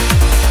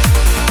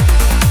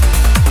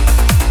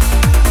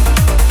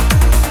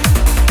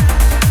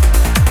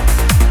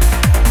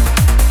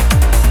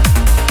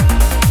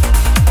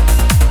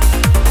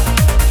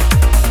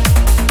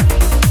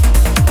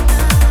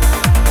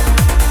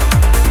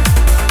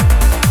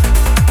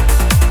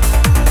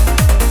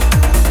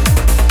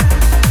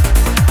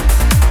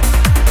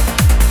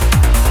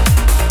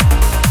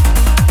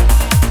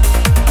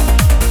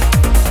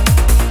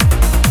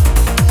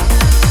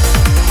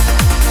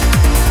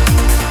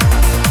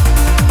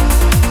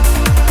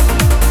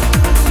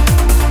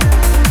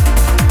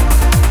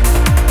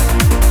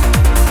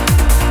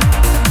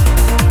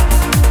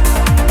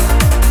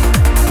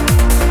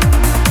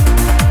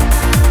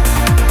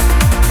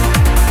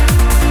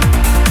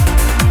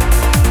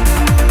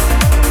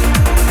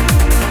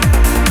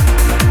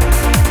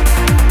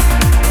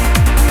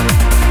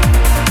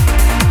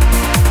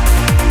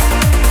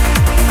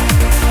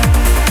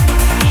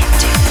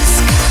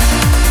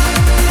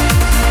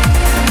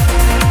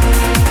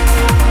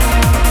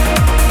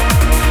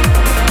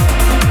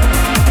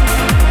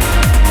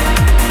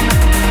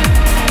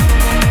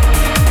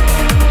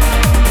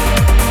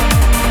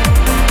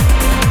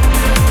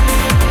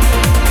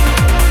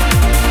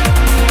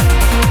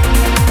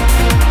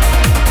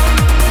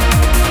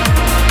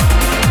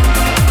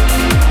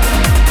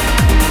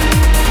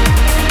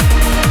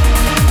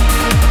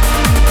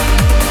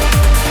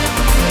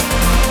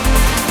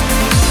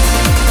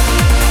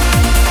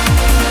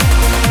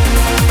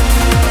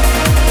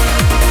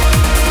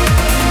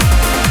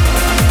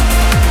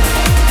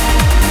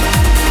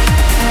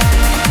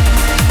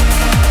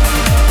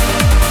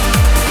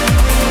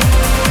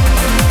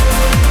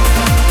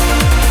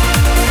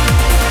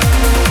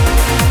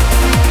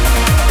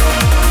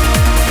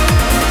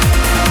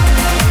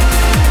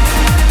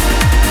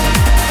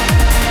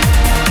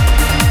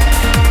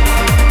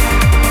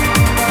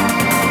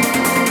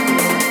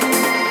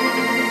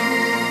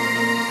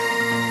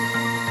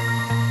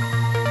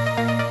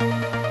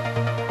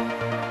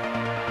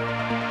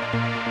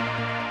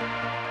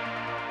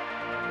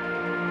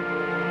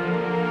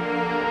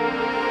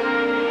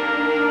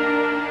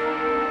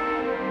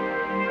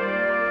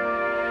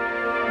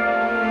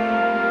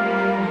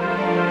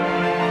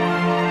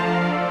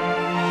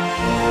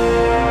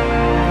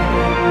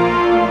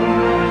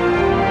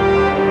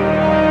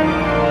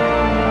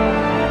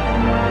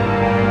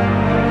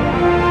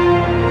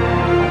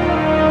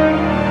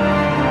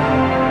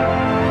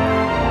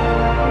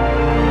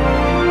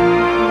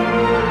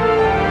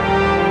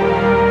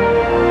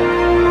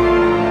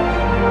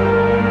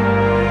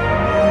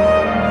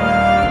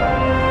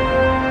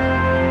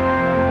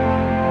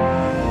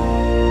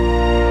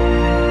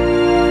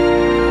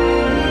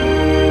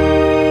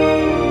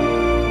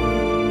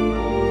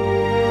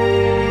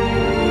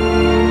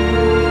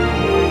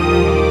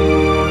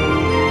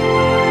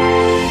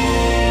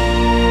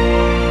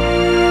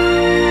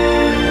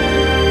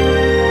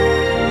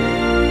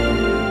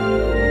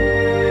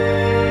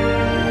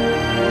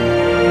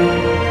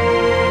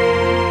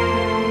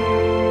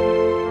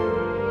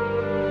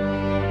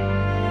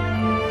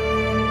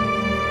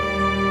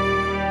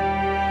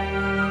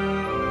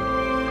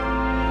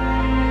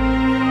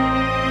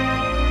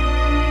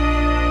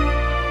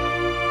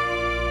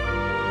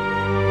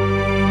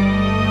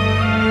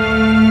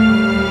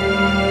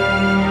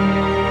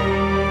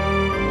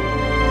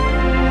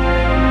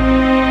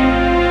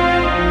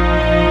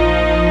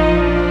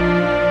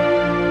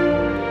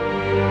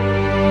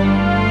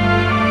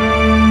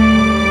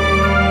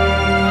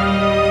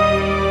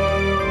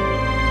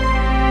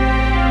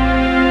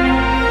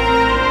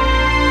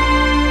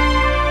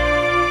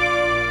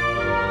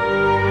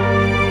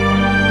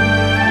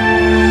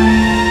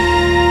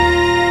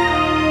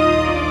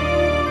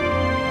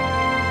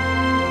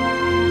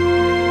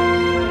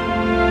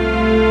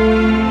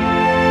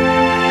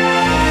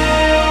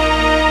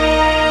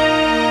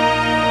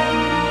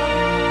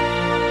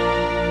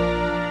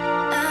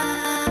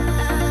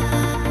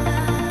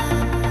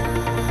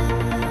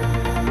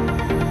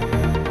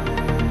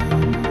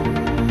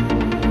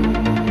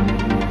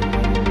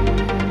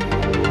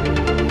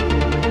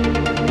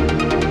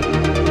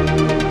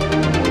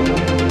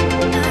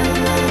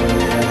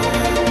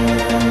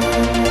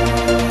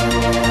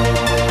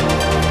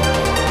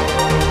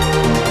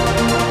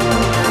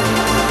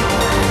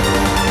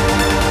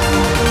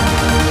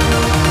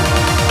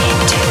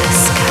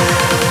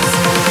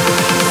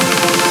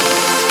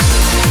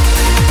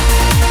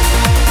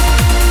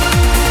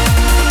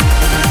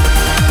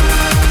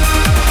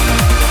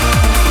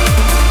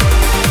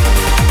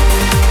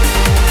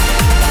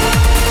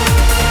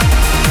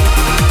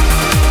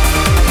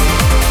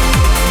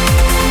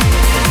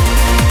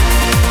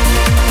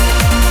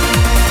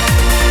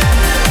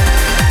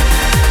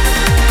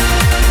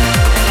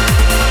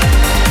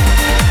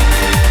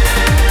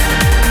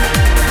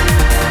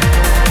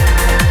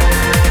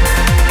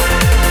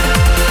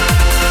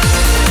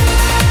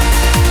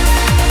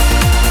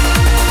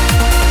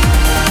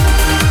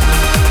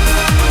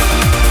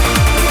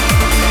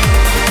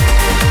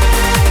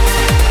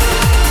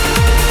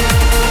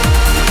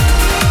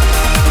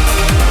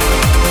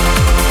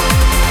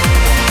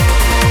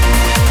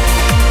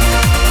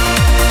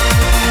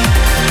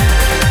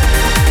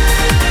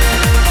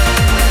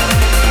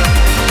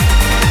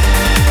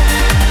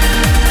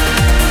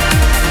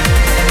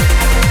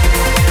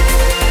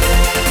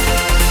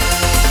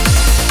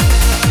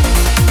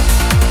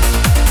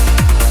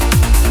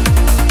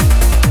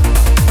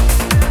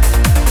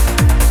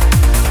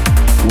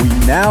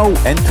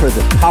 now enter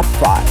the top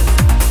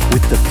 5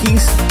 with the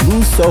piece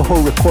Blue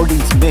Soho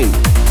Recordings made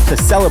to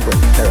celebrate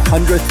their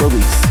 100th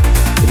release.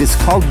 It is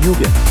called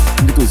Yugen,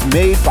 and it was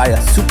made by a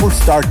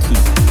superstar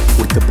team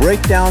with the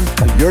breakdown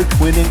by Your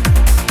Twinning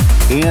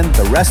and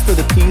the rest of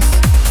the piece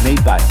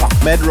made by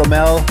Ahmed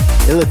Romel,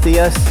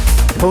 Ilithias,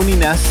 Tony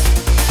Ness,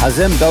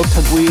 Hazem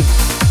Beltagui,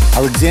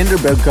 Alexander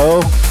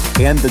Bergot,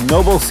 and the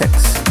Noble Six,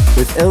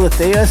 with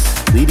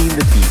Ilithias leading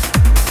the team.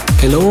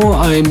 Hello,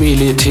 I'm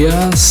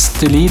Ilithias,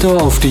 the leader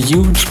of the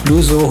huge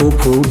Blue Soho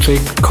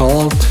project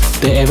called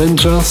The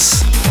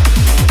Avengers.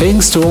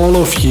 Thanks to all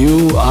of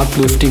you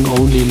uplifting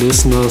only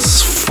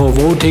listeners for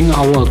voting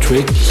our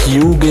track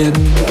Yugen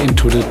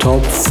into the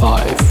top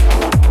 5.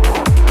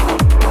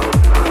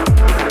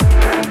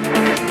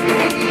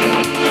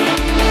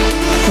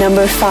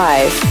 Number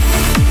 5.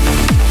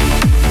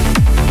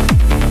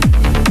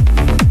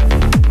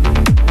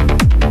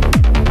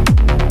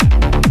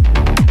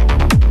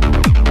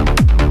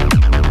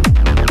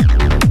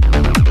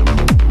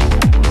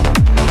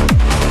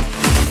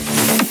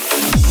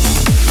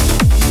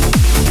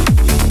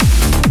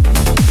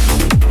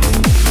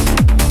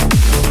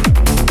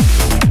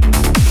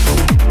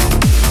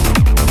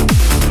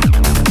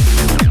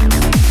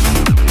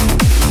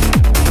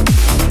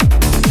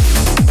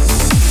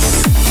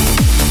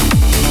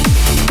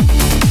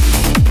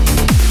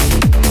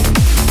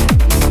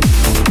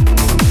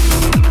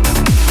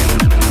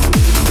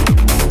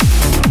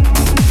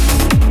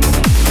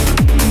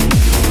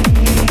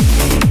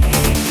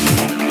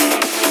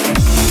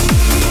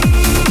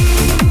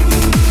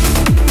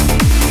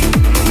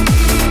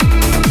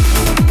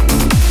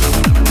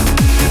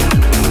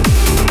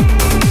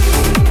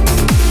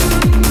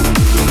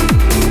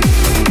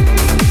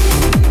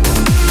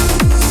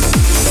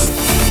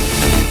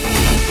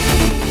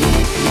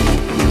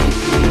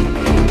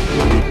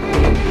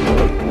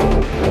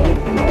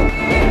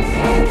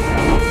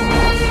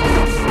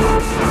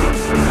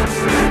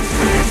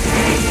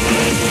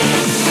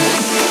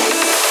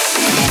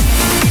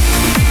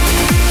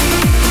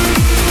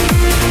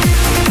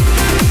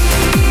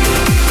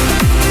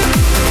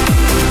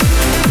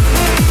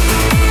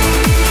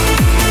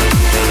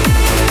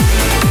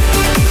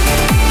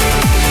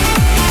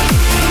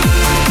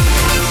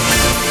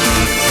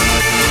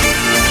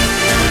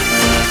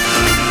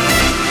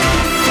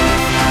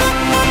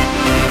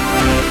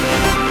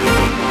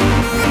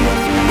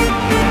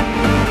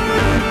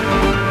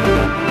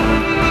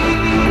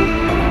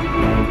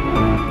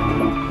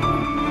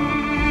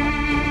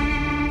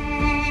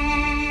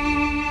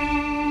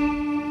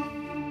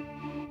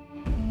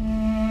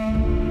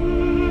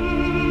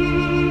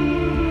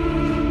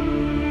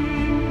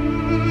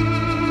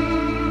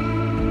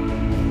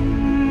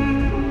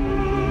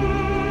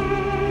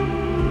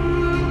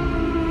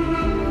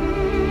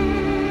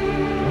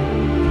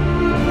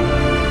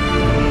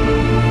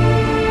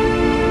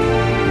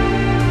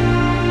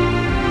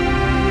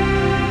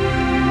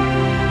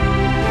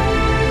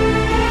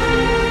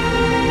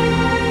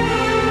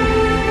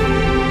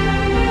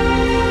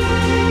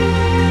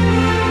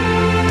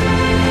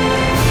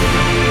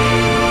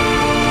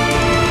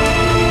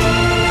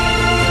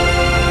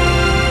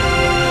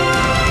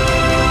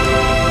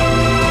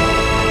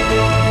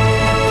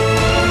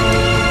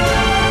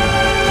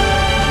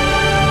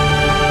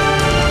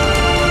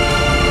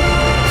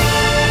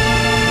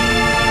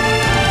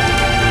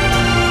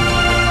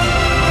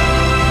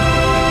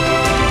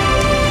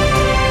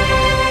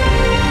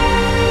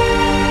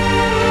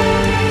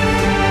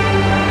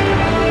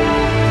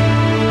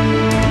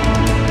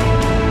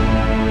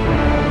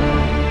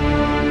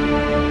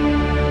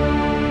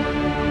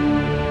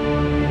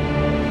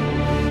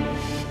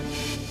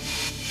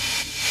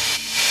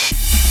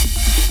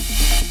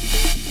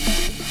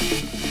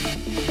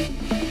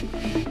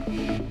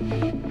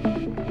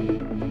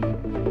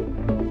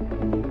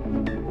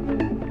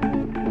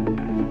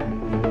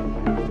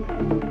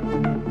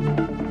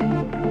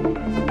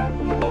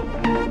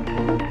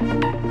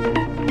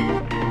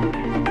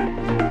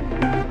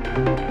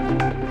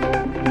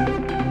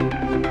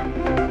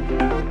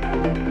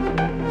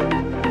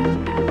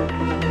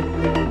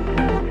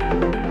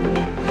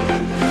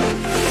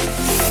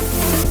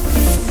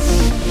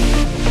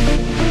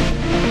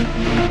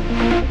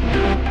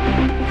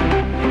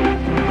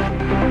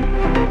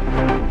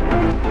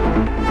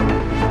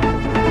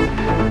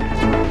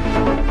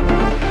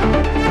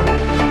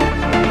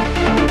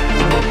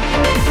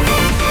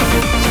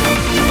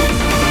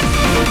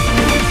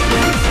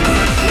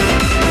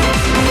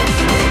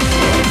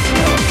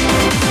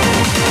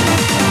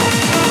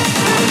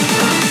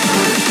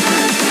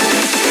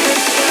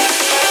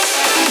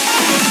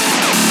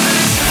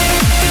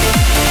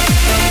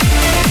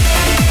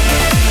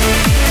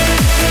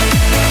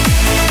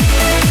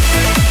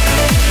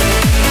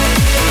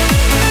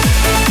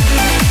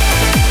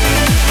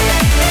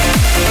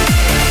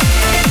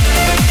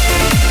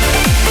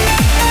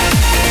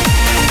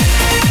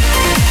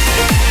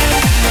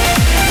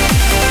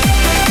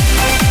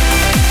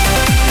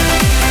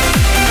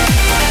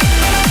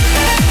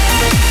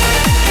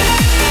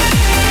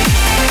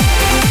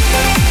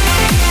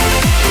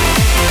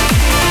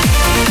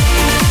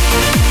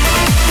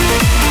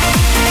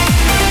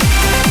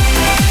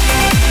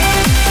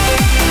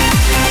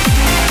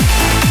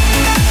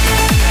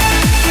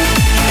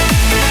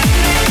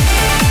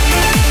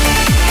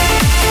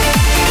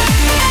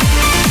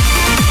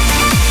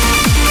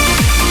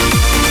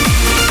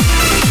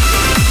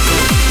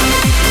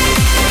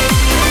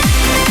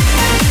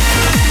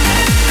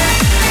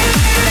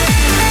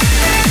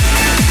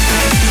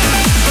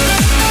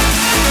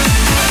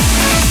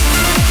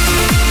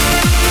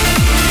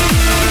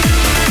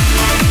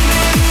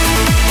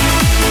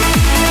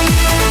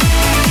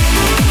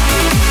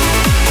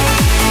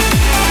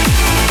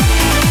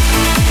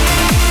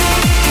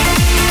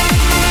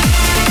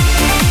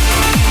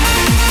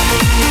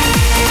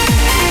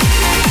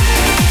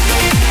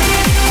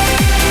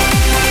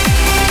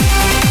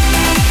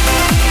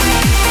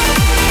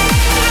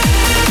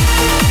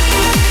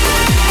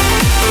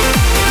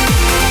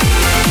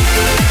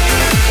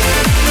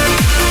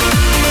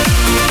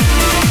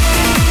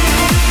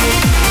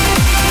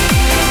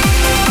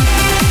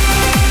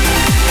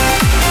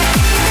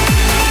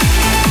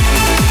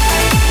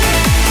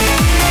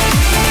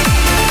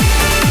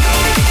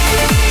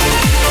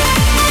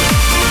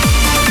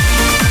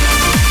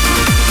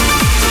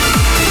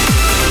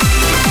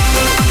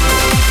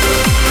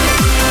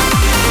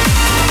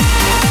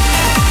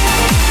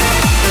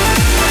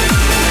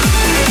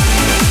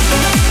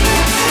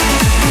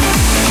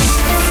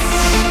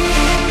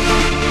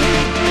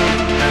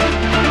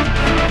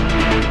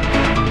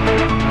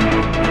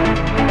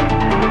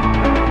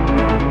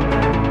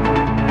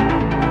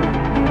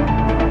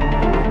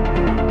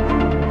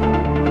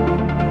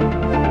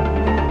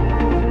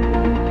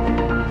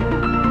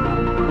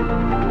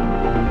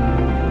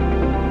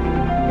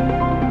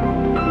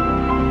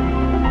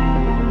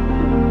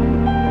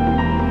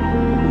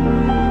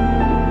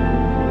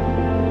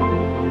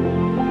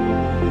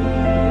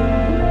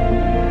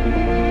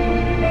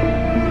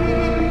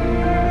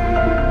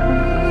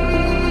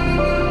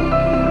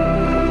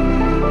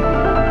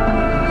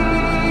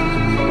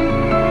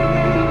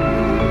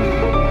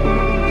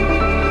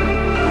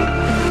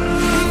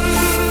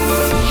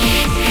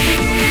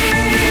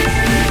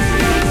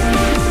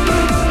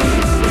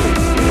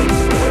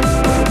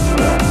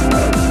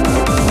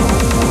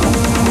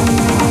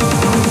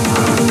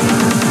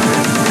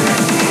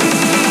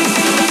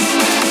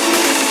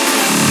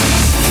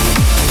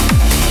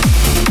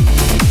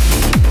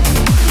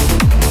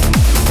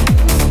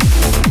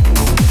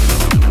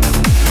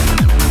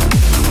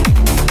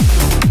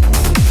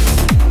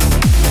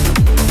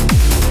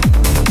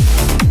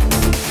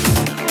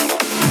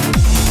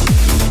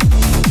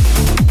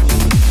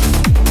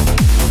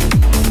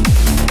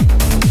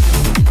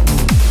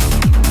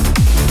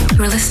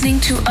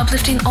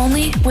 Uplifting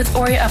Only with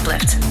Ori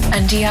Uplift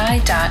on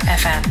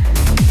DI.FM.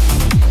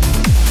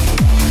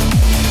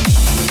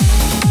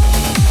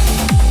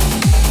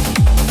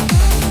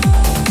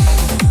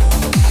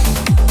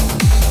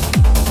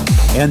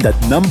 And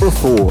at number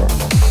 4,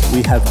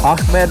 we have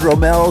Ahmed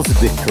Romel's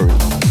Victory.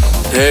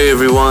 Hey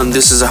everyone,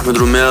 this is Ahmed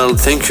Romel.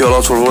 Thank you a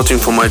lot for voting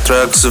for my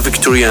tracks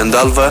Victory and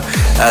Alva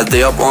at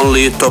the Up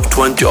Only Top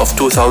 20 of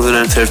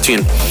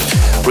 2013.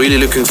 Really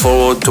looking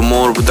forward to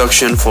more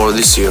production for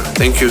this year.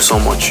 Thank you so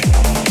much.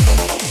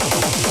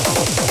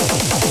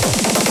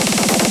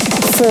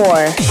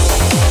 4.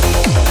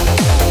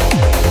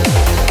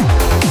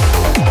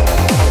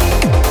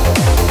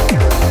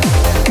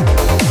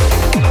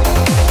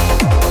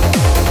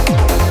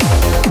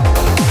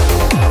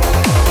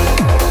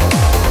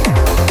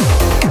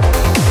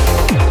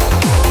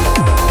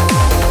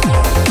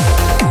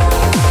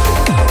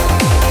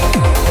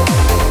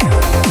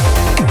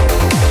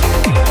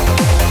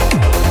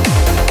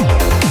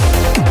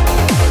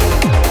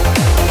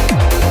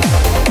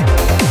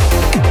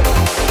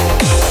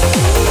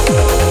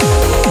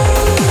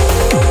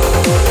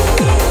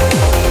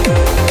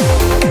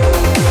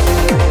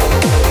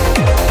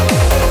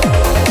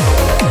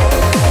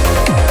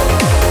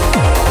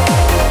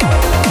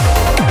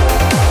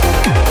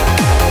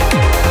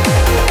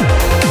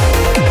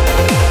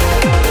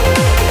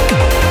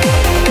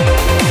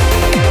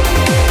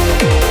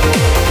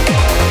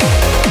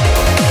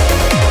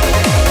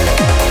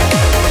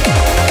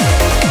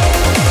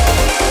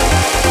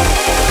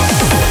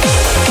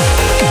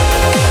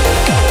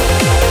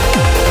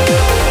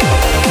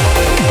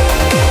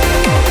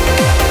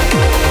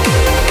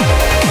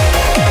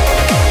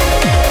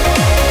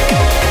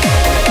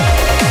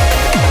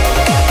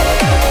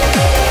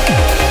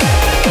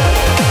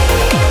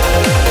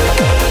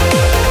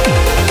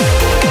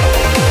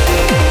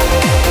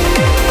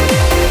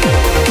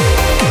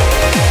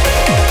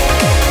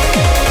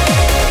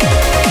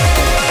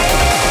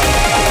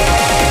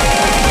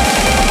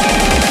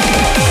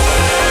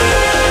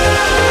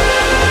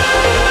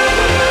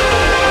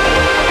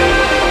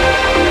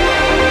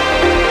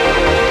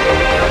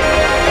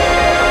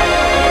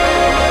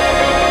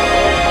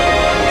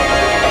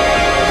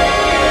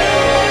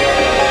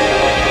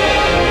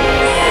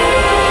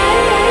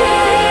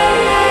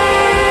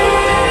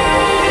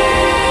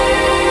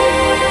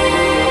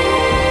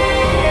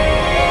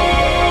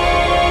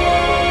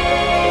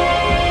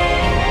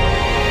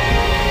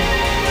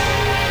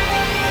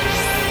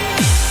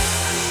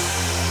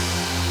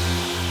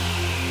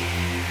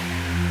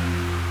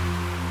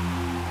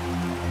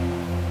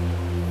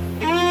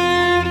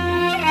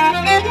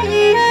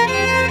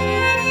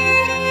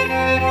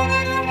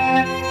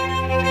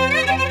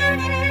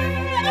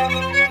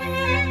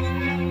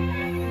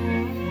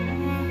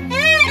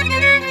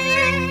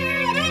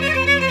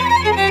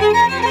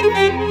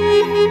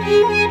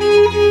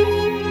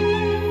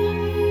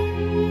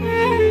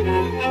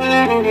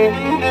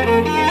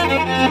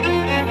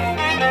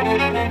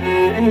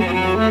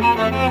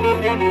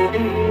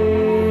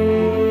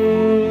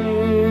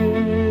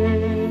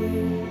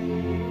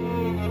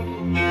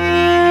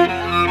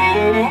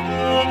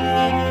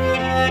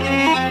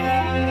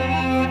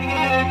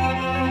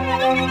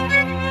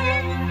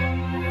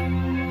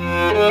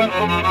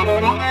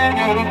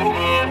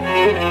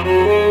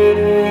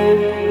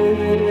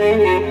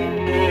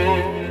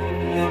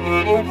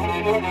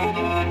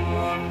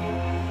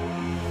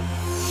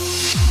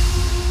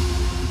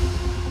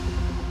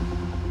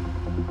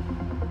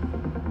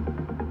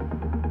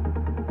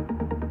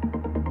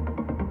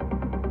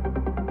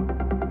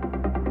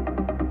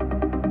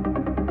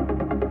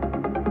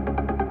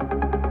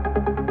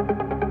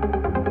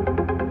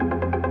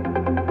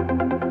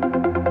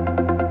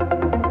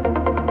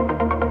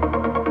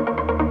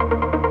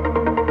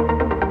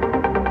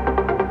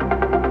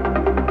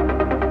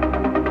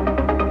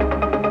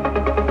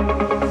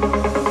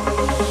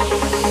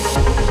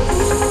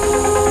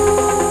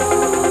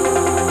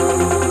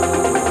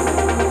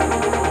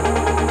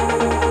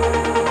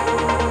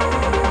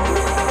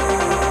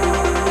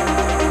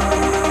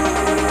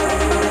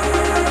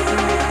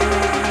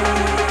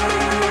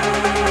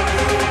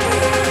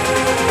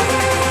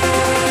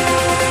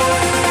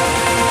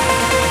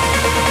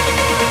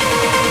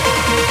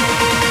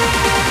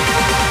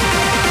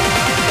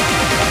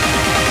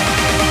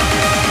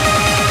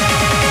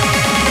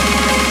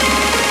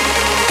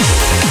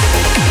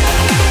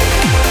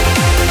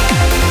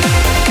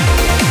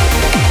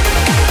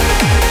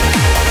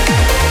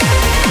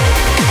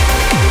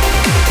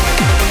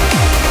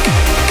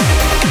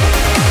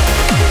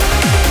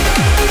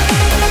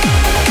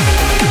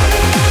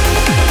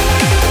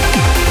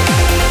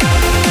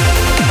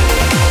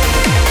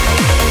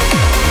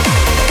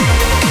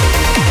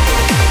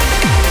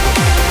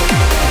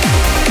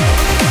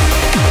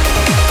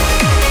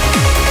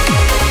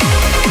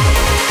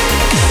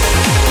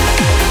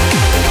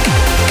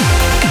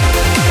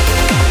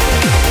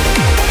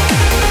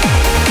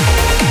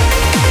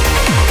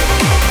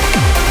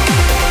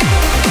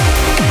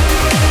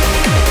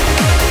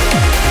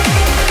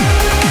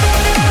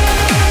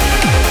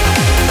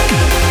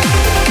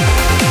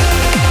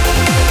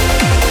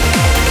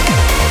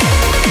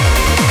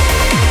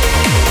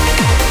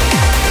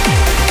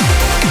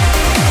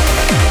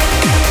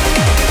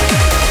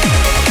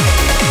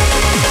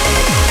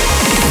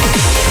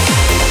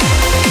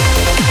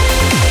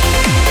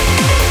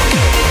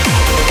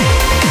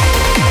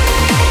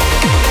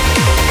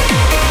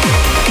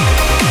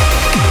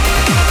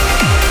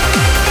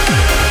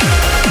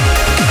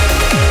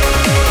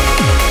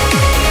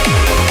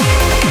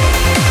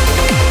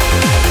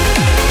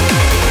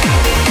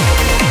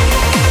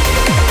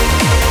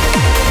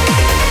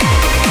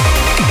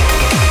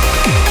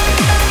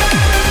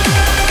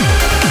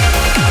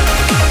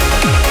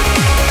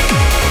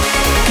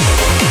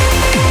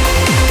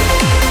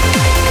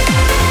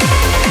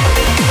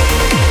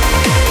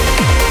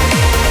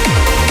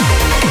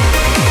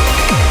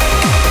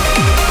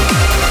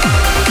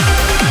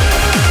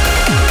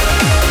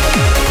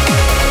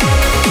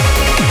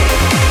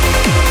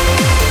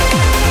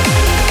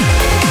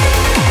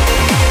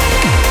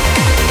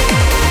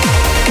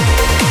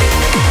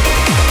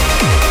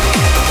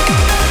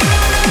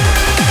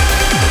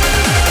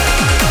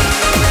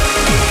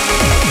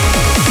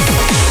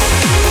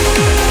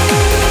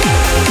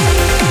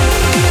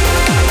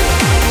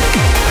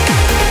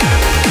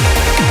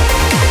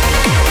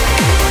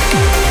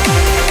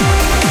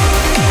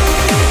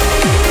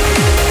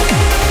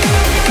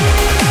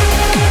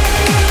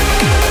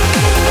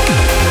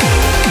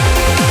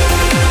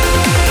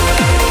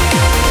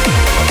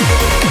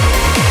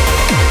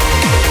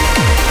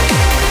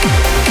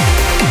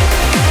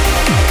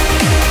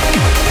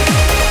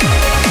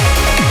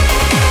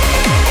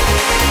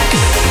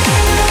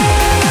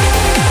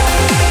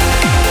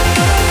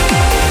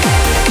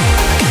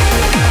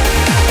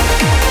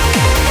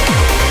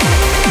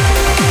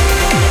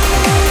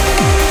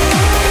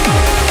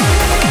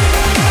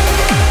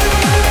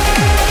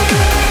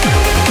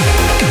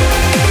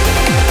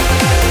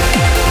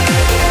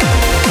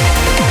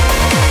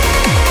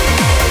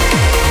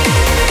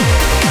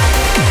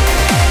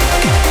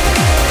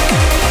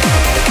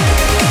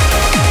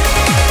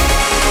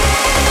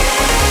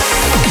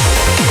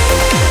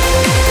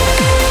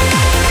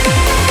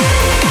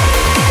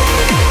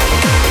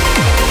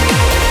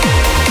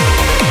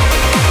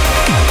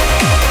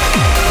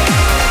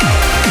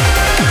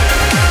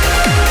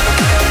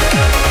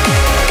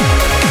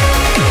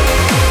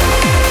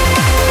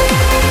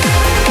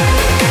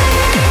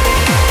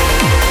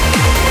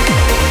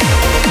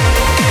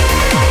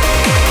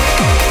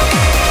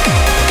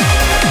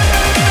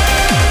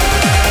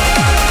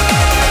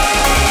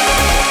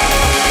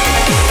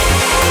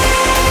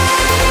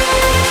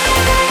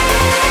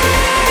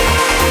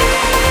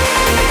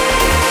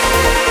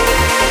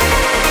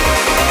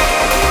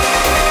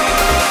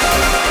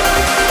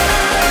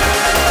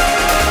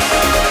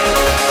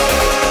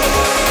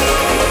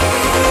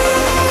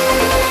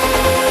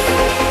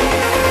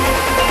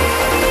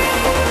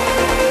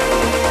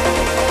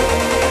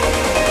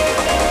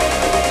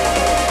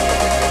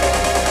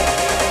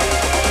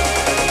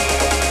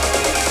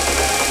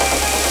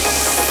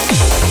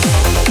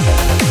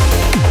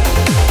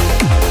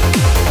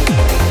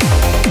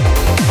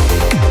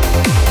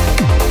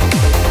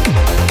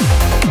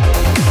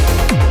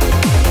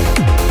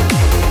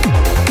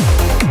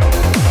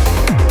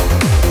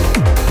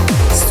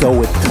 So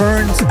it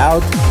turns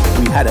out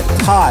we had a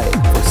tie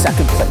for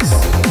second place.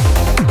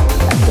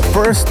 And the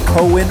first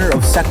co-winner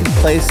of second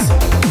place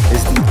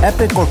is the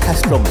epic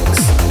orchestral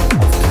mix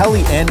of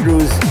Kelly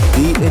Andrews'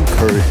 The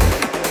Incursion.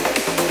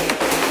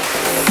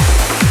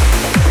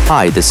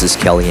 Hi, this is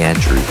Kelly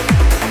Andrew.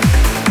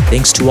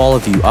 Thanks to all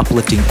of you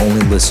uplifting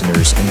only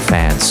listeners and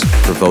fans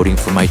for voting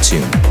for my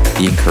tune,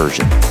 The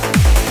Incursion.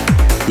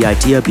 The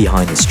idea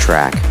behind this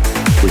track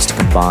was to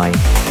combine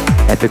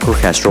epic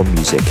orchestral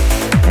music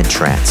and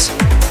trance,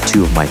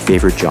 two of my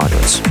favorite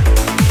genres.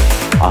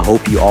 I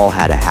hope you all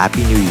had a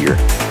happy new year,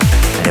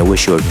 and I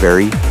wish you a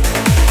very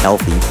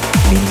healthy,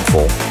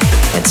 meaningful,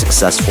 and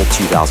successful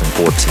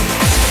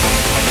 2014.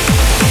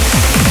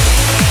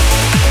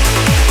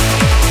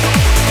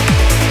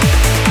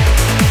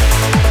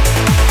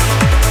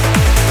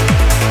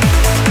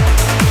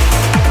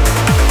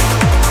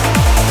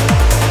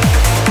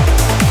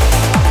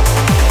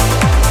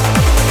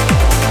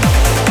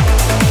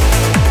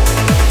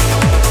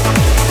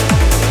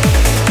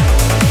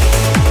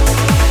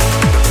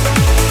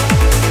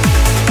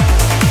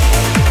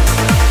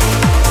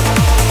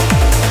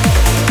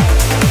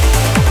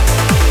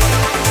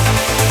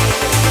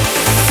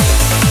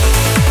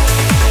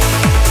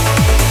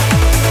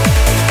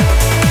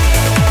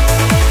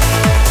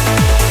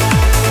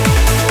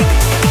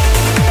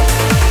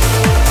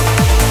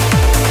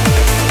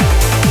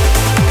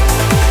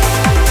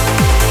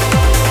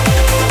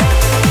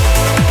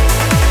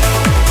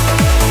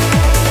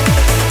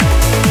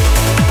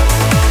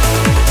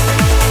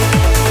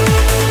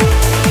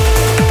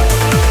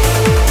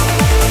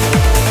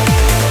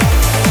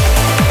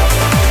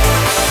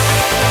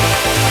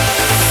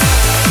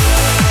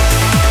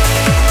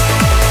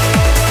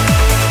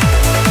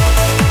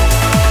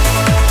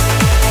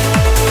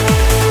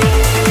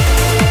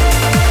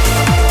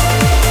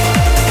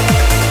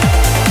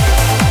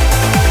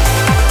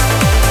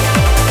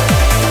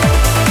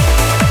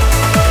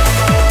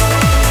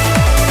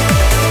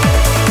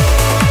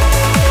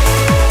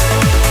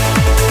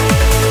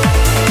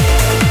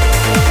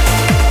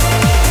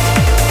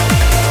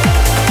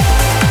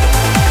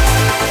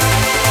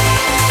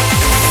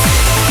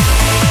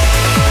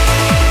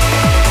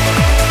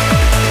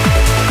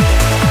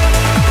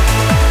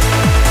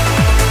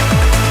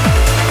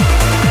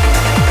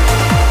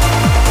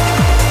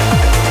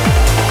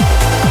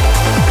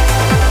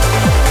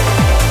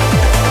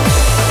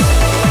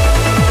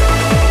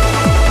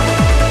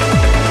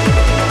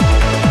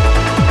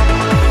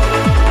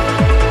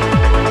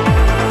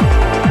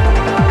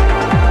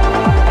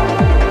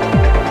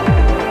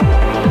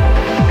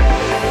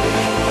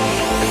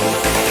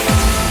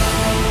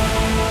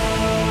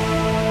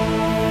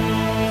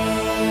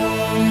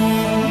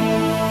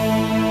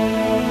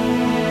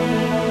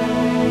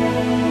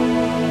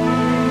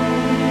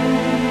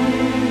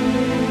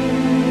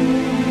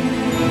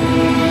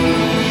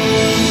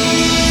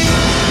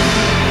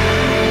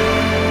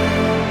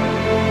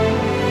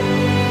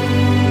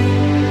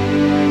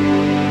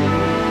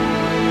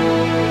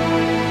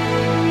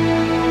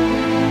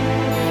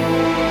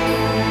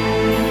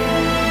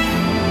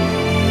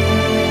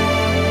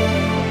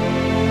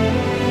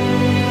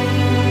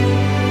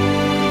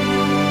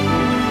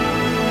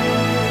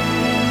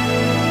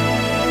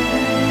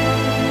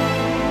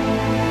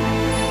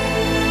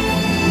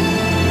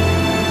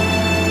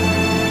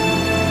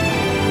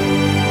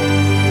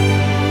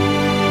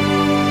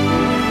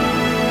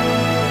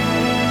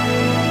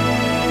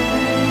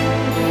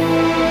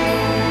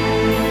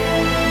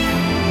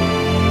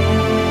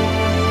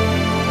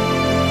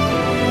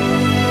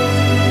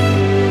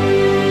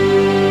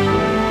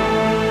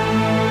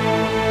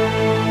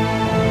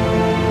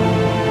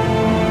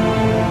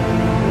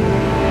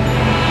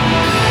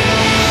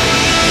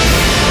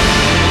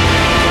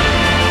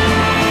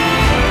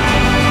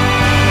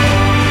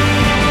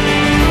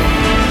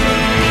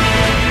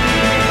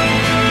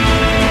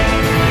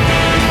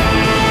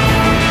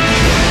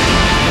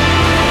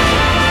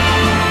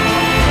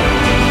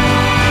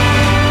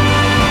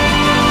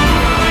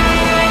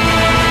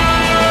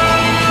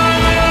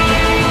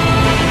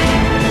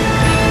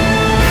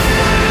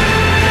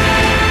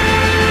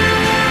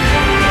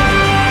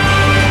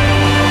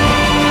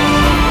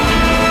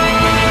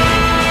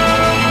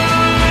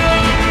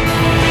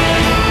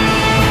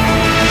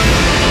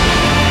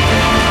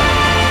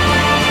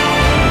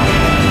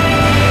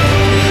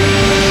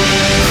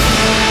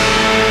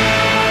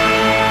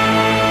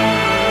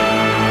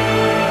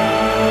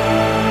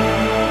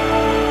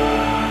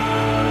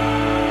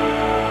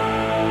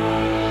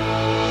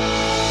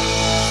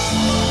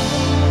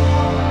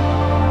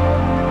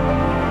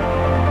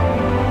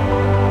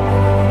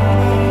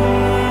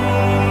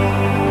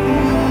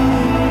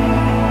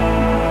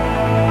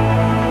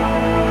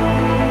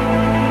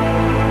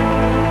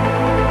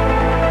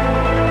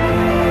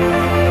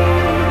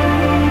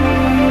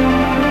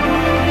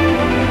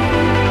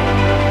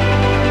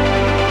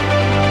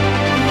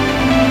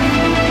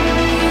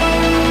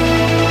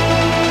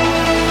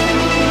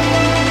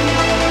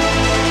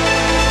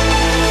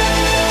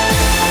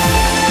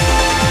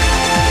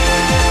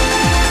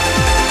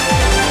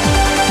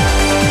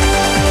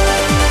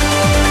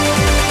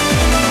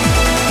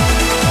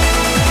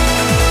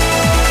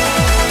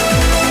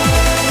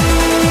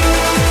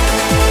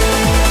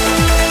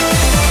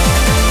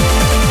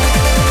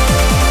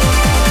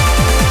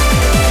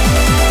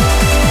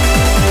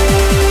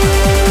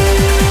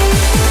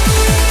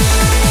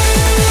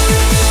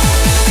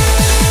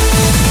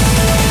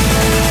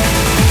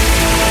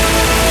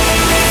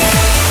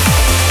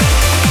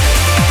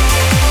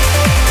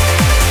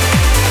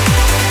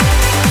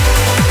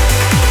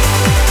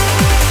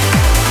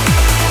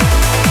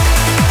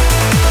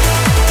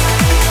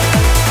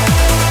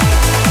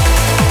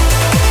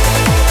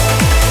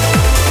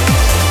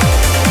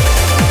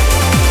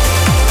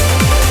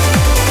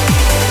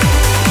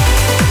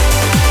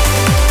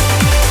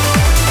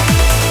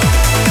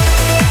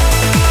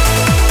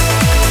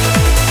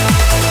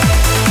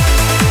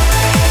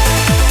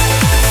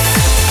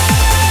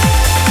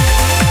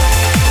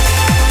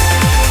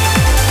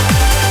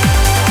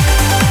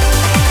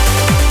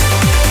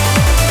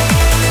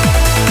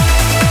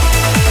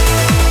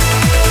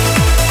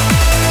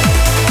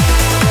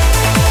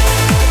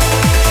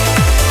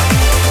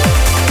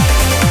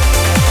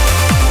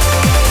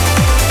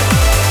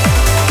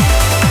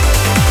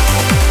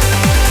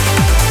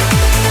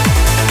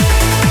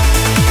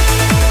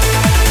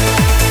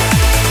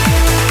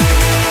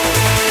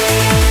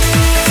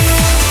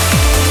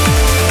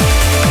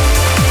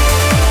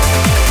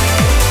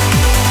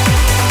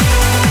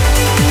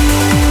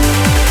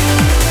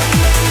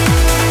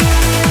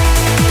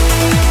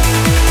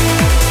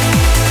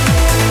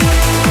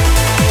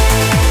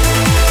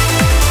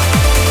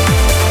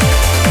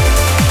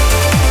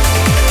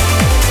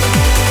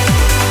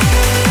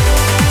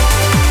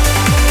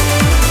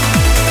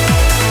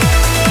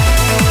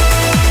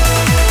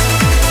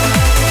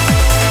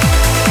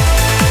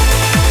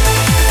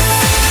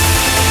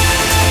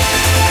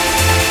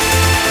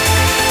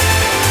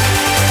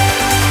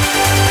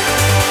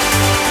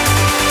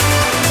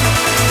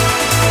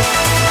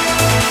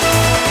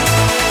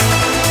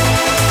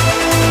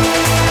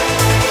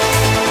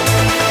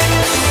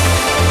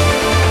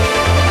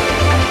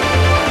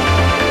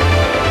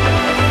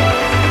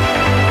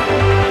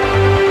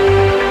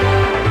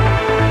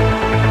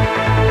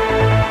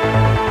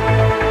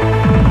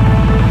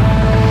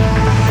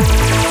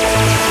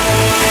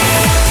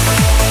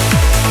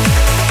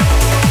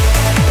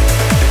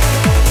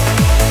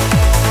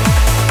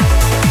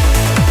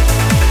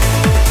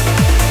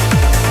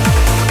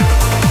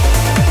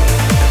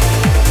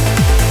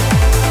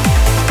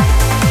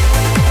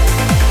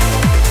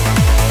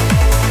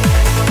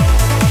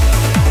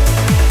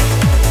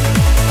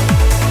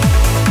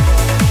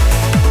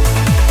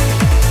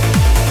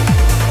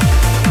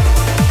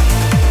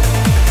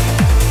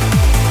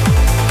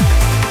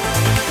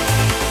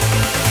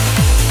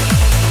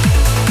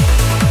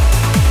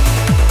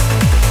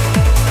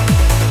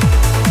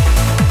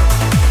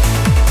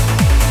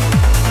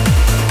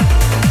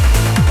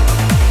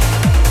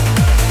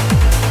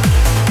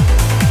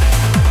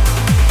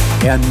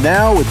 And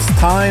now it's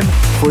time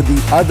for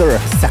the other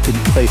second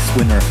place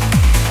winner.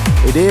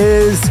 It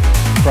is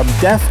from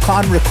DEF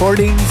CON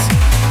Recordings,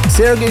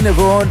 Sergey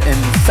Navon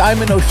and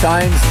Simon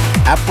O'Shine's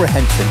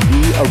Apprehension,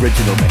 the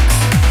original mix.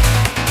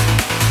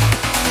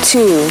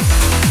 2.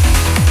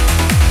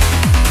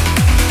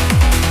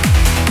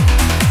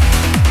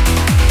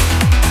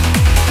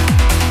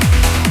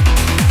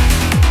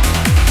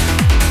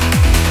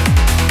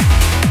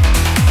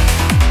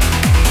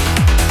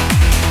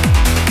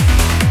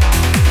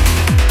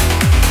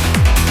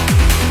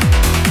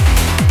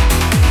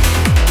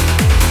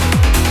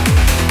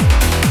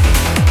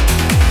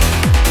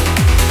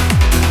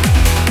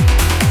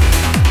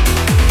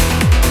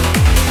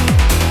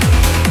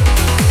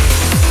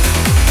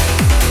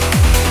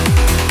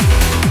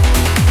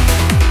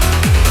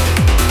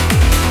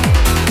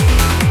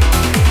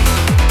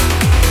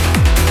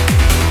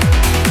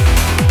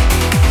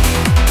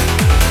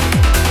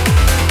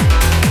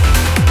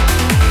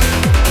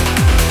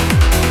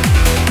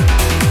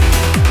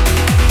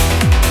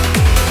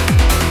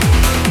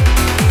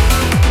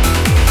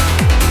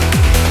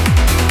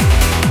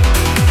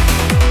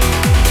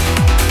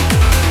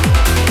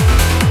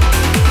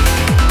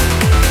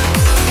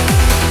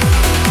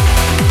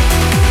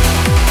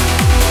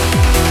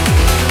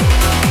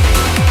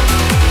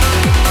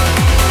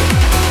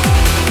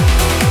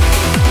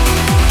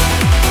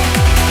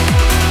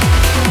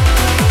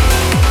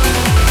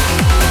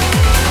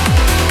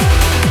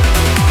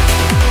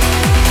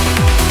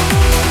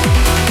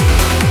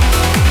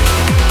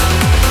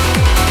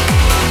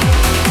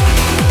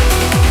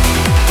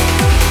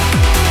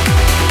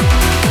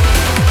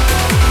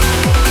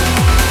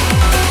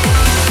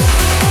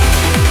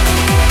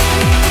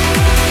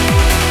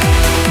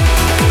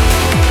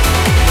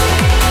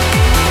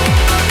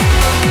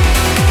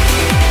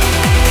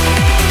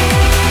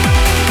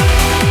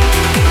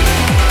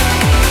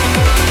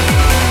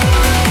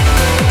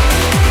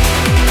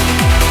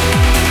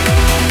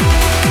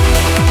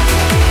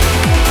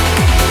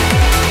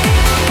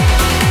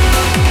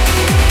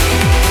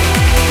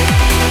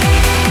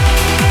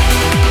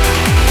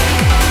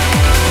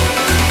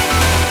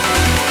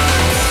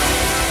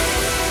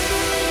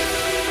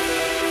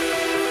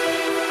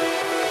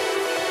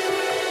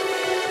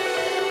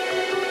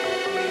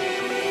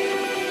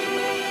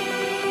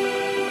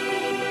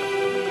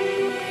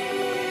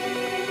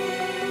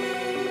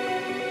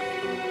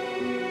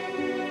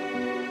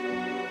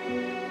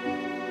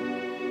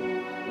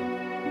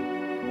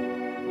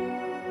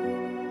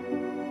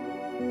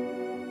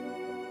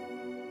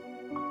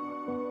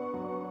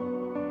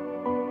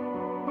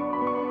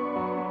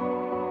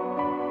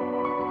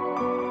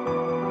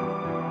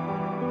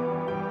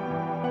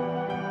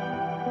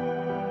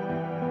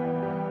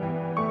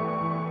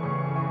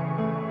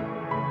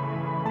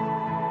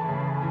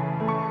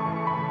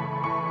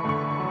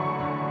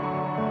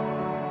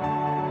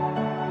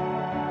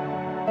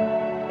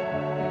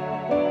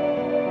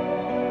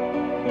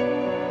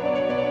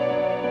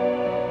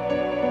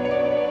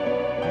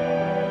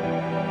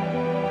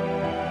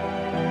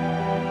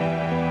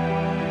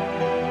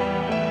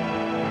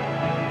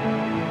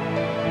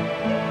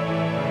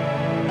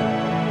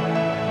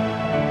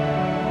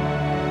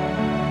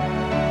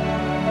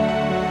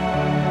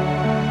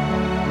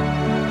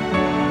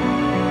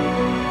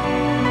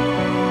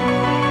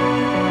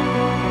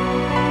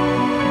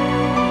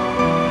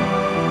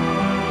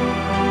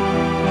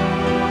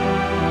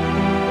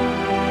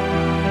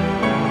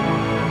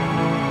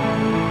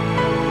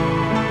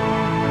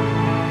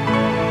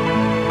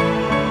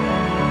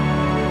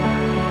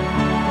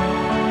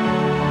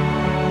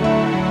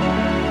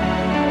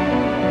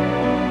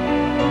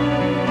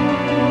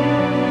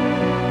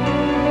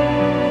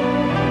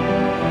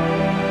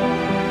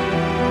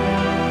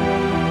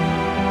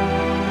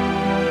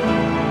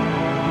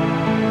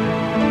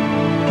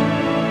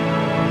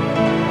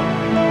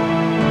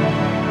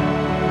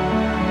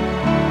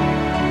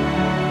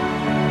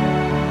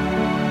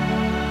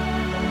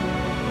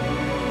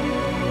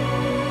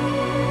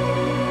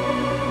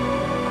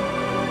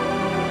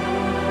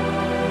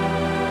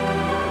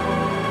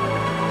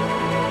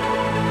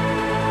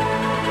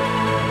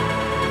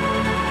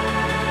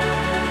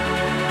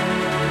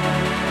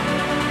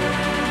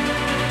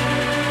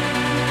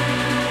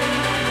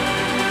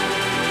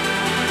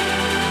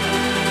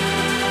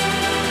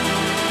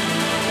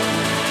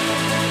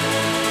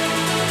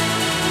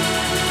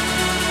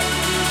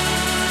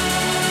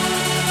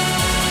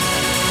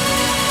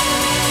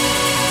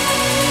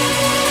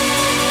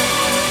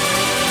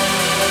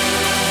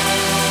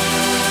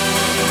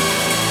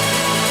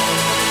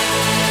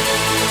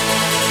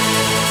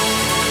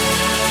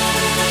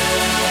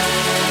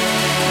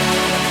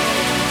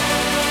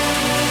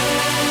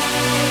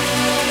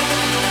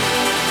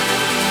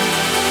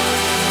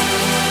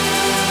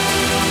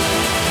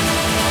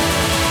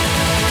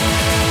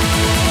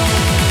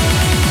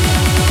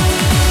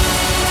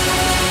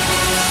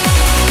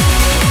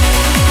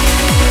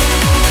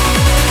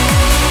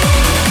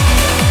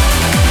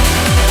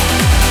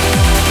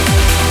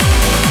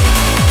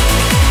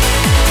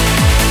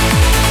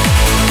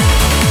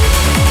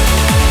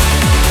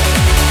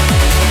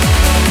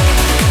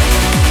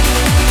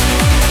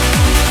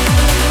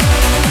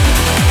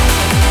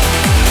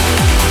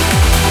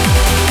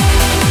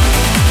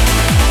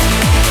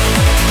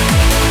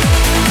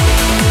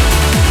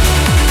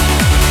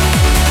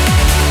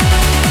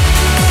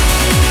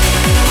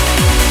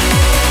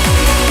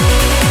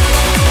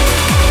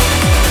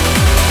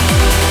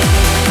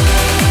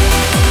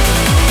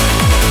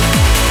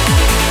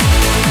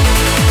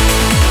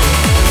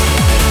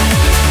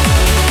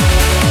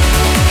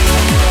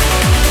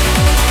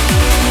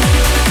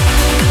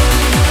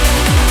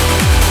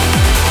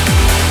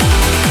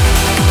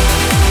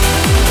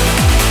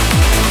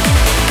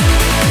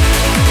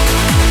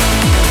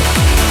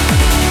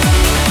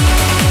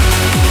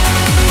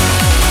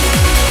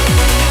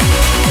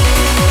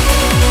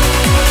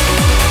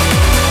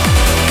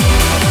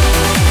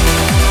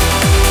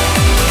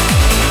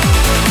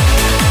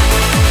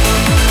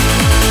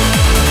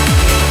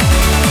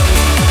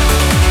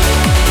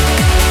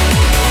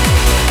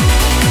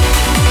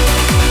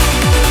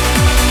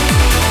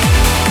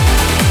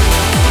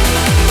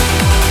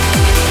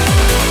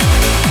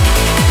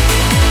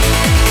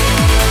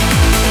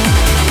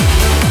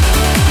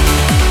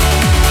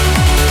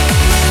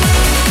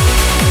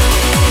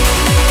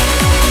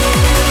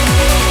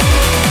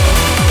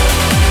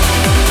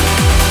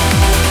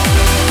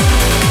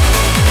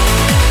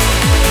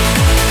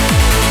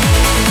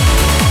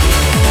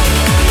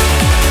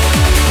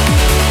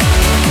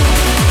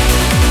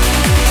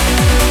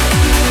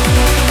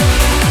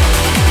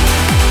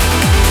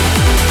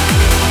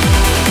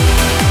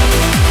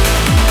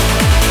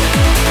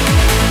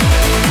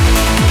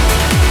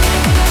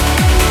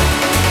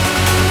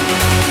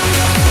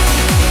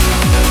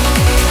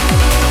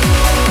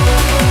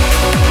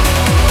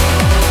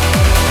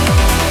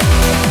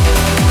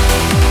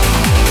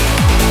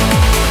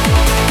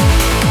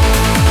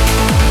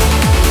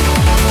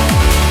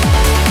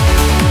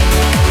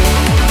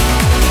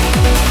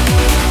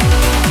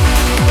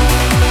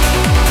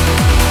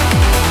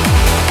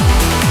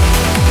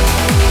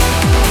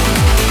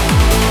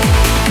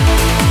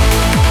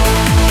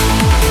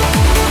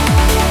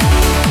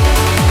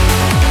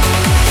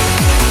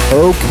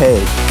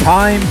 Okay,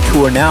 time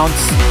to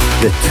announce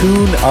the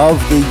tune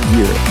of the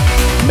year.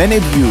 Many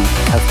of you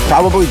have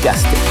probably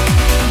guessed it.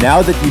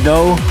 Now that you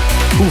know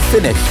who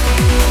finished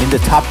in the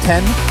top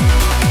 10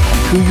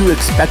 and who you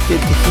expected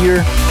to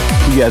hear,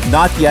 who you have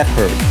not yet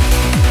heard.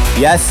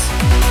 Yes,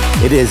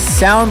 it is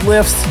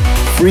Soundlift's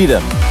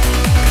Freedom.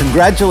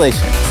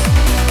 Congratulations.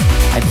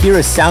 And here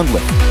is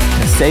Soundlift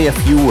to say a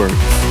few words.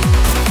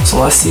 So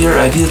last year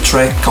I did a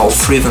track called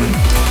Freedom,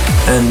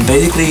 and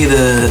basically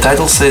the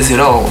title says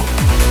it all.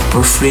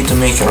 We're free to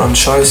make our own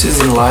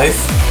choices in life,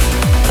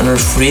 and we're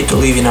free to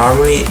live in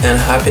harmony and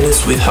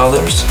happiness with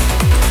others.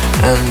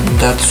 And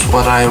that's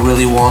what I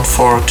really want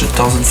for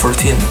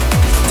 2014.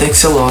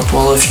 Thanks a lot to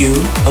all of you,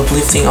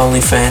 Uplifting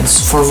Only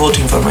fans, for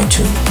voting for my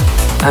tune.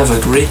 Have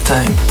a great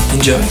time.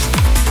 Enjoy.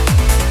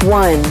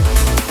 1.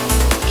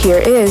 Here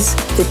is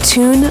the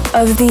tune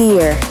of the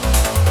year.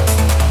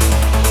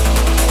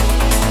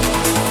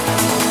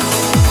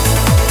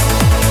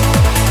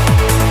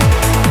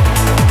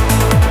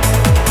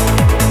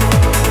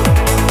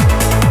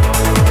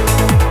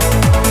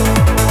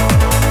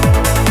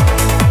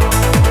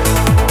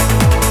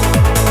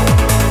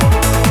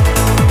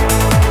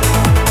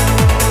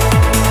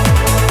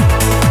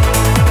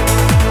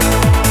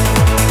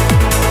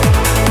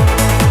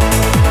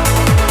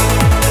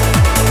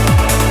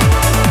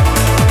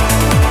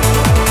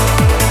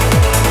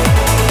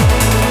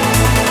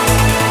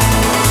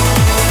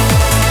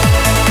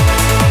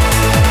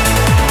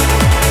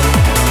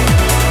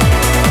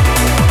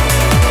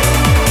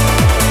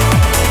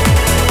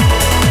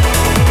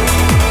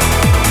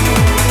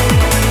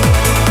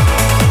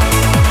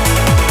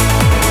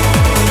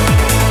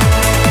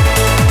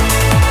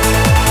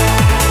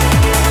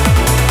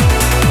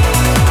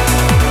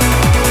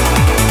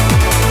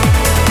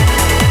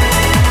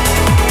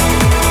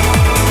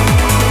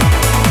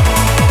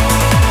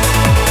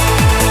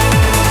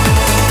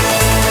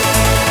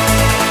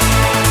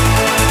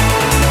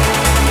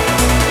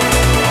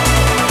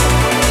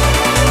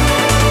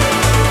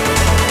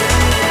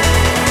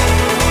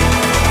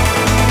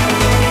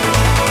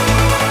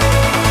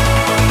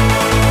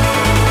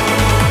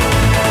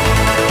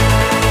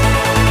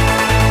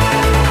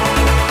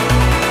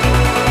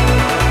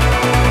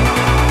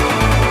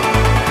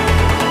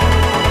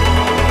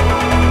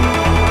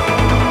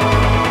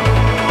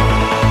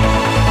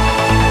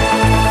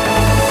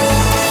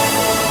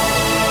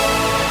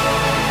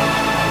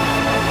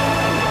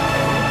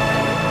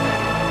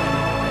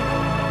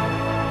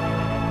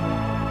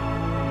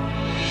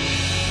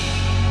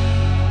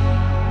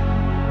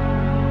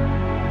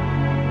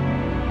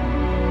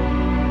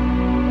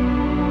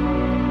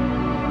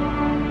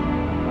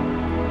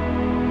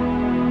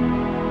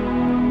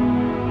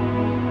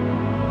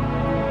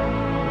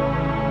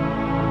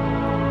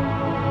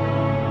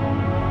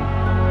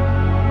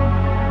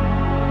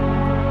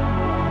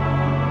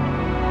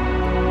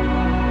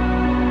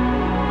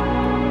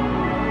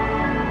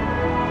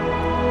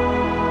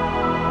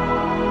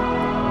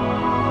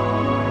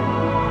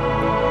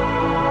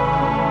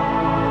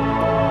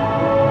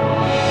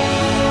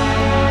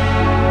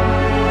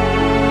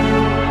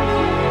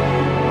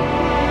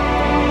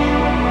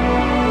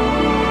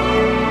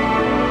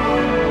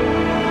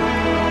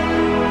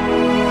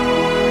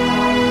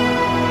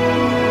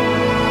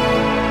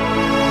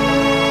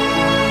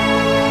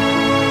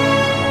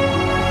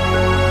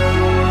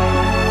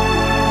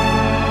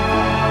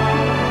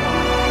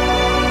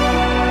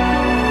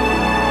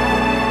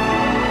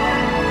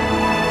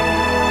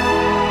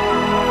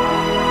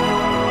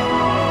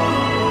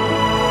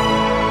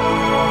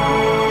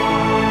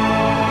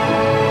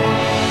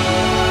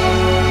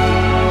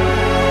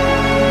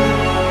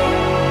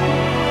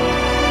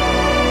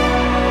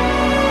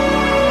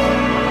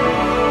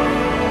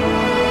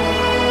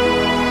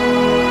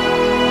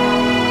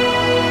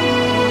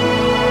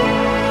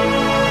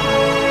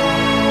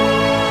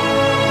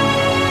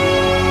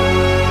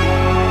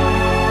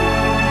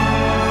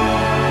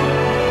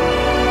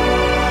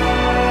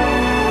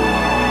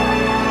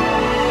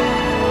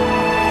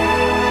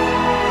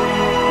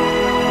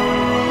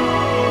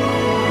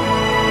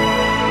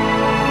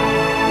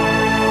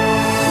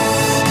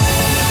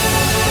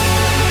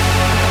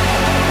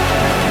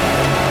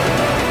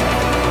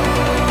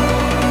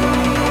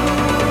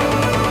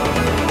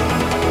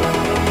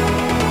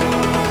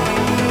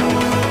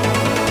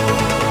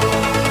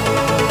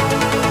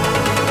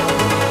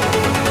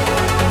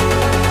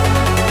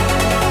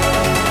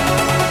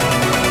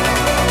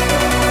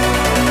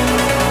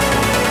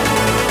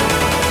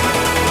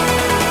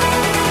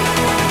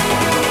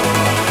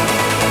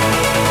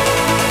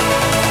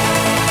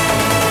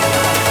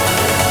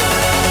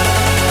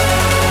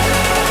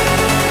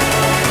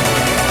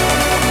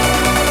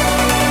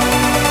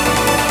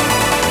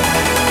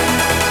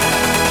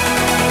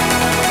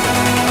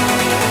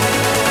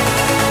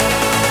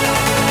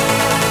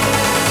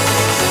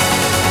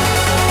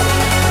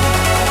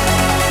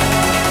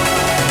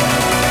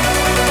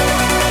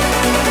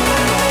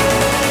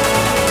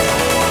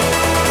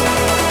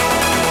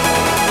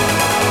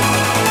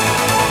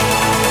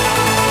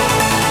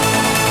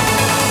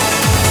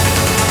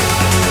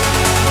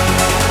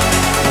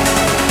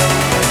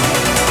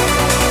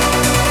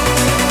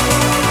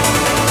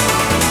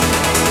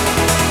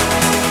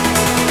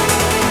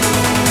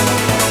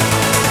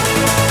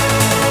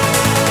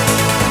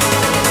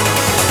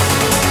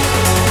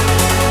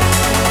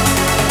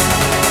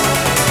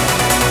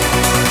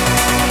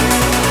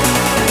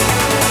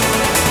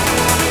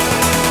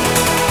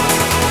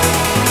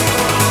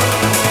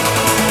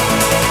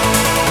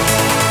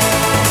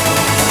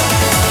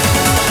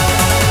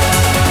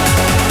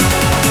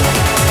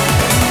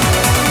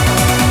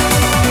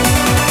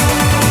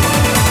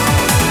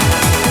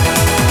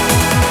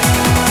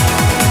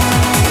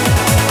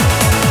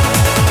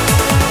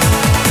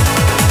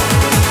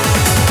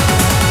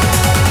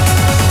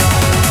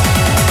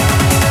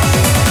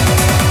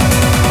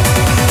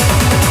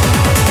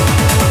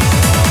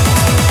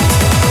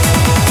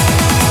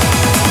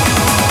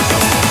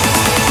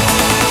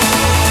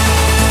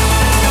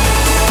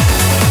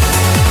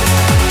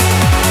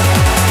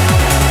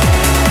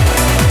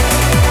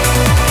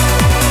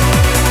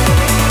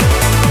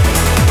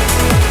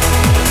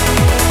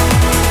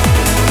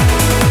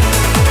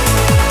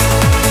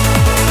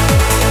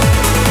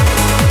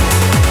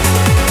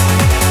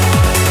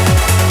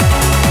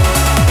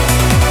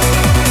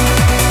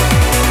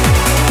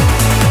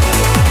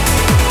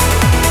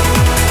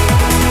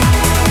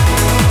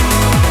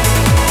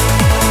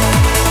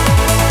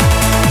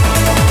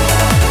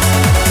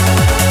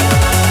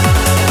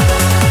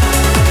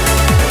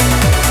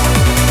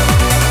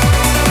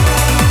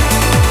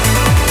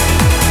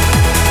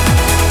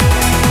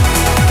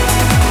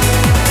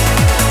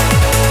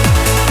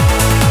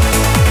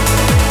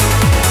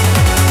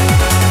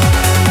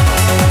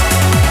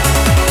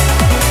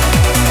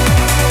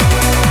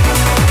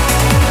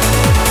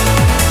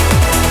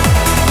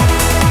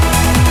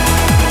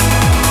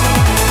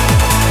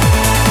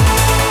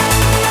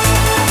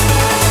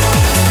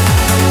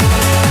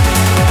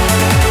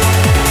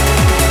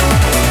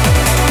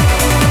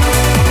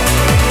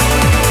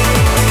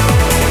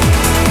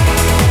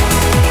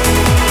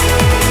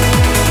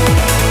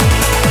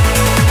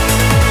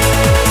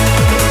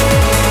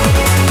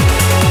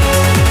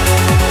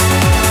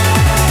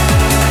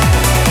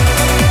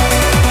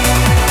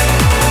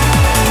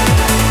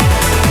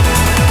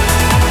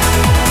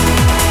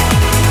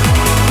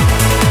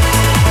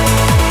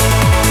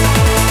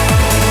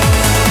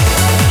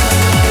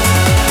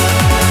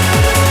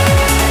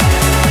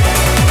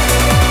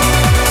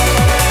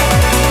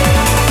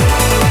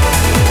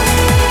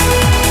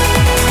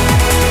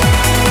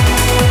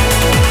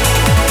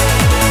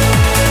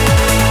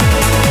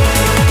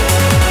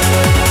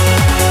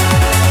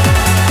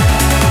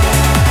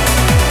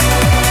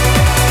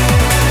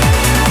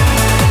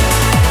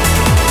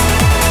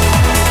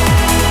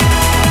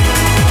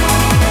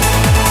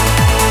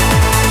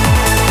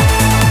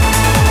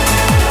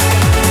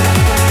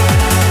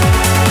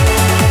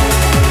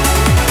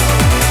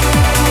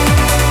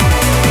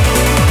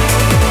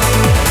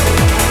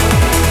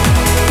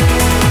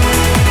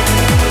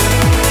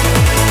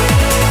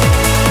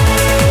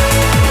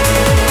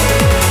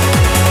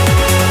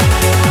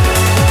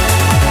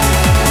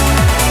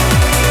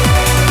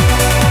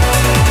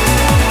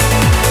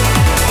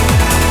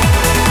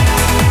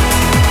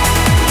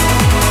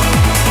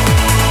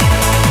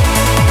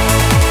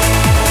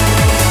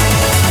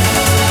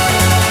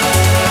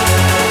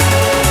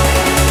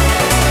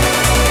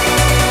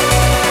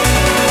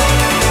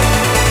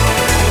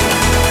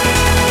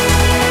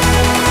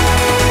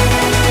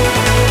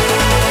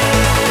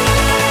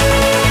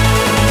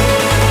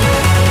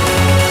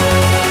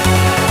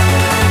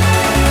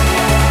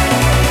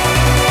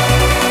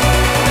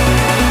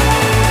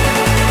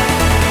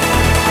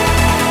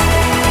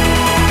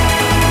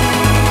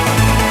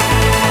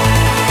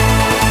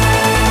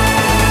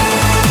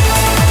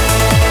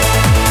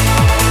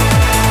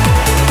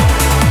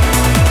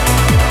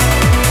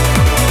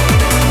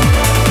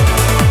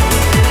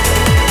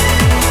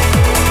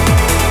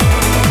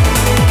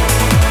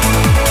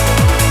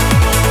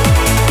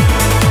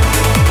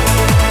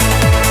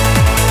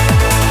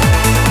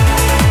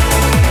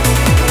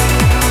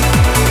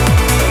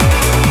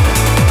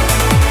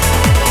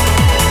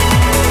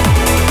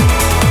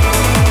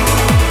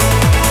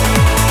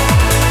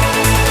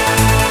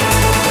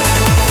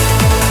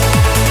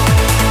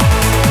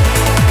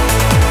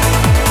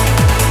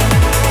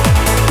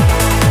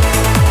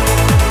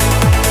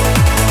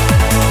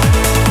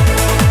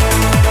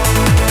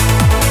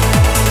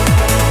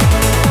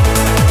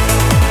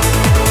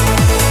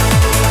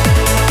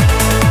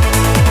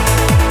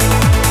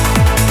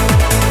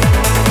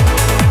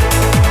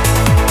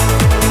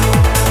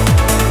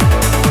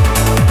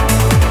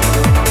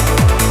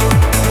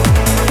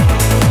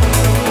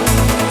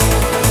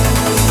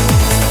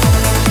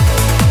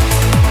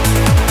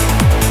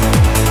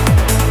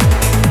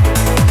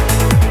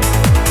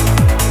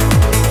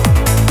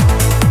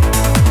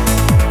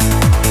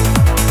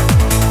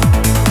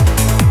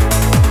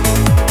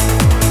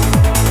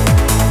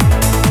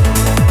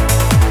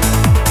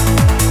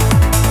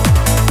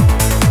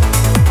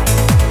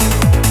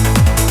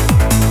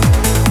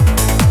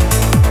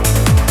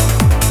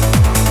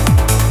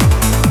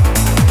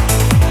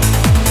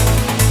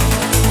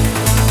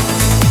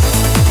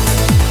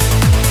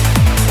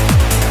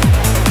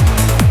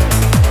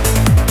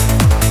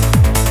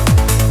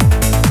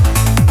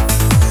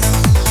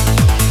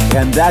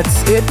 And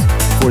that's it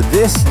for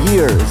this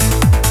year's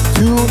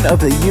Tune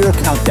of the Year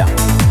Countdown.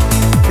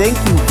 Thank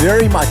you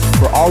very much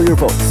for all your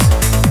votes.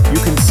 You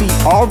can see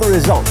all the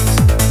results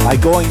by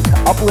going to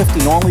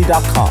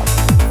upliftingonly.com.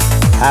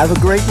 Have a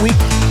great week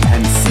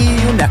and see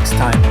you next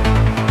time.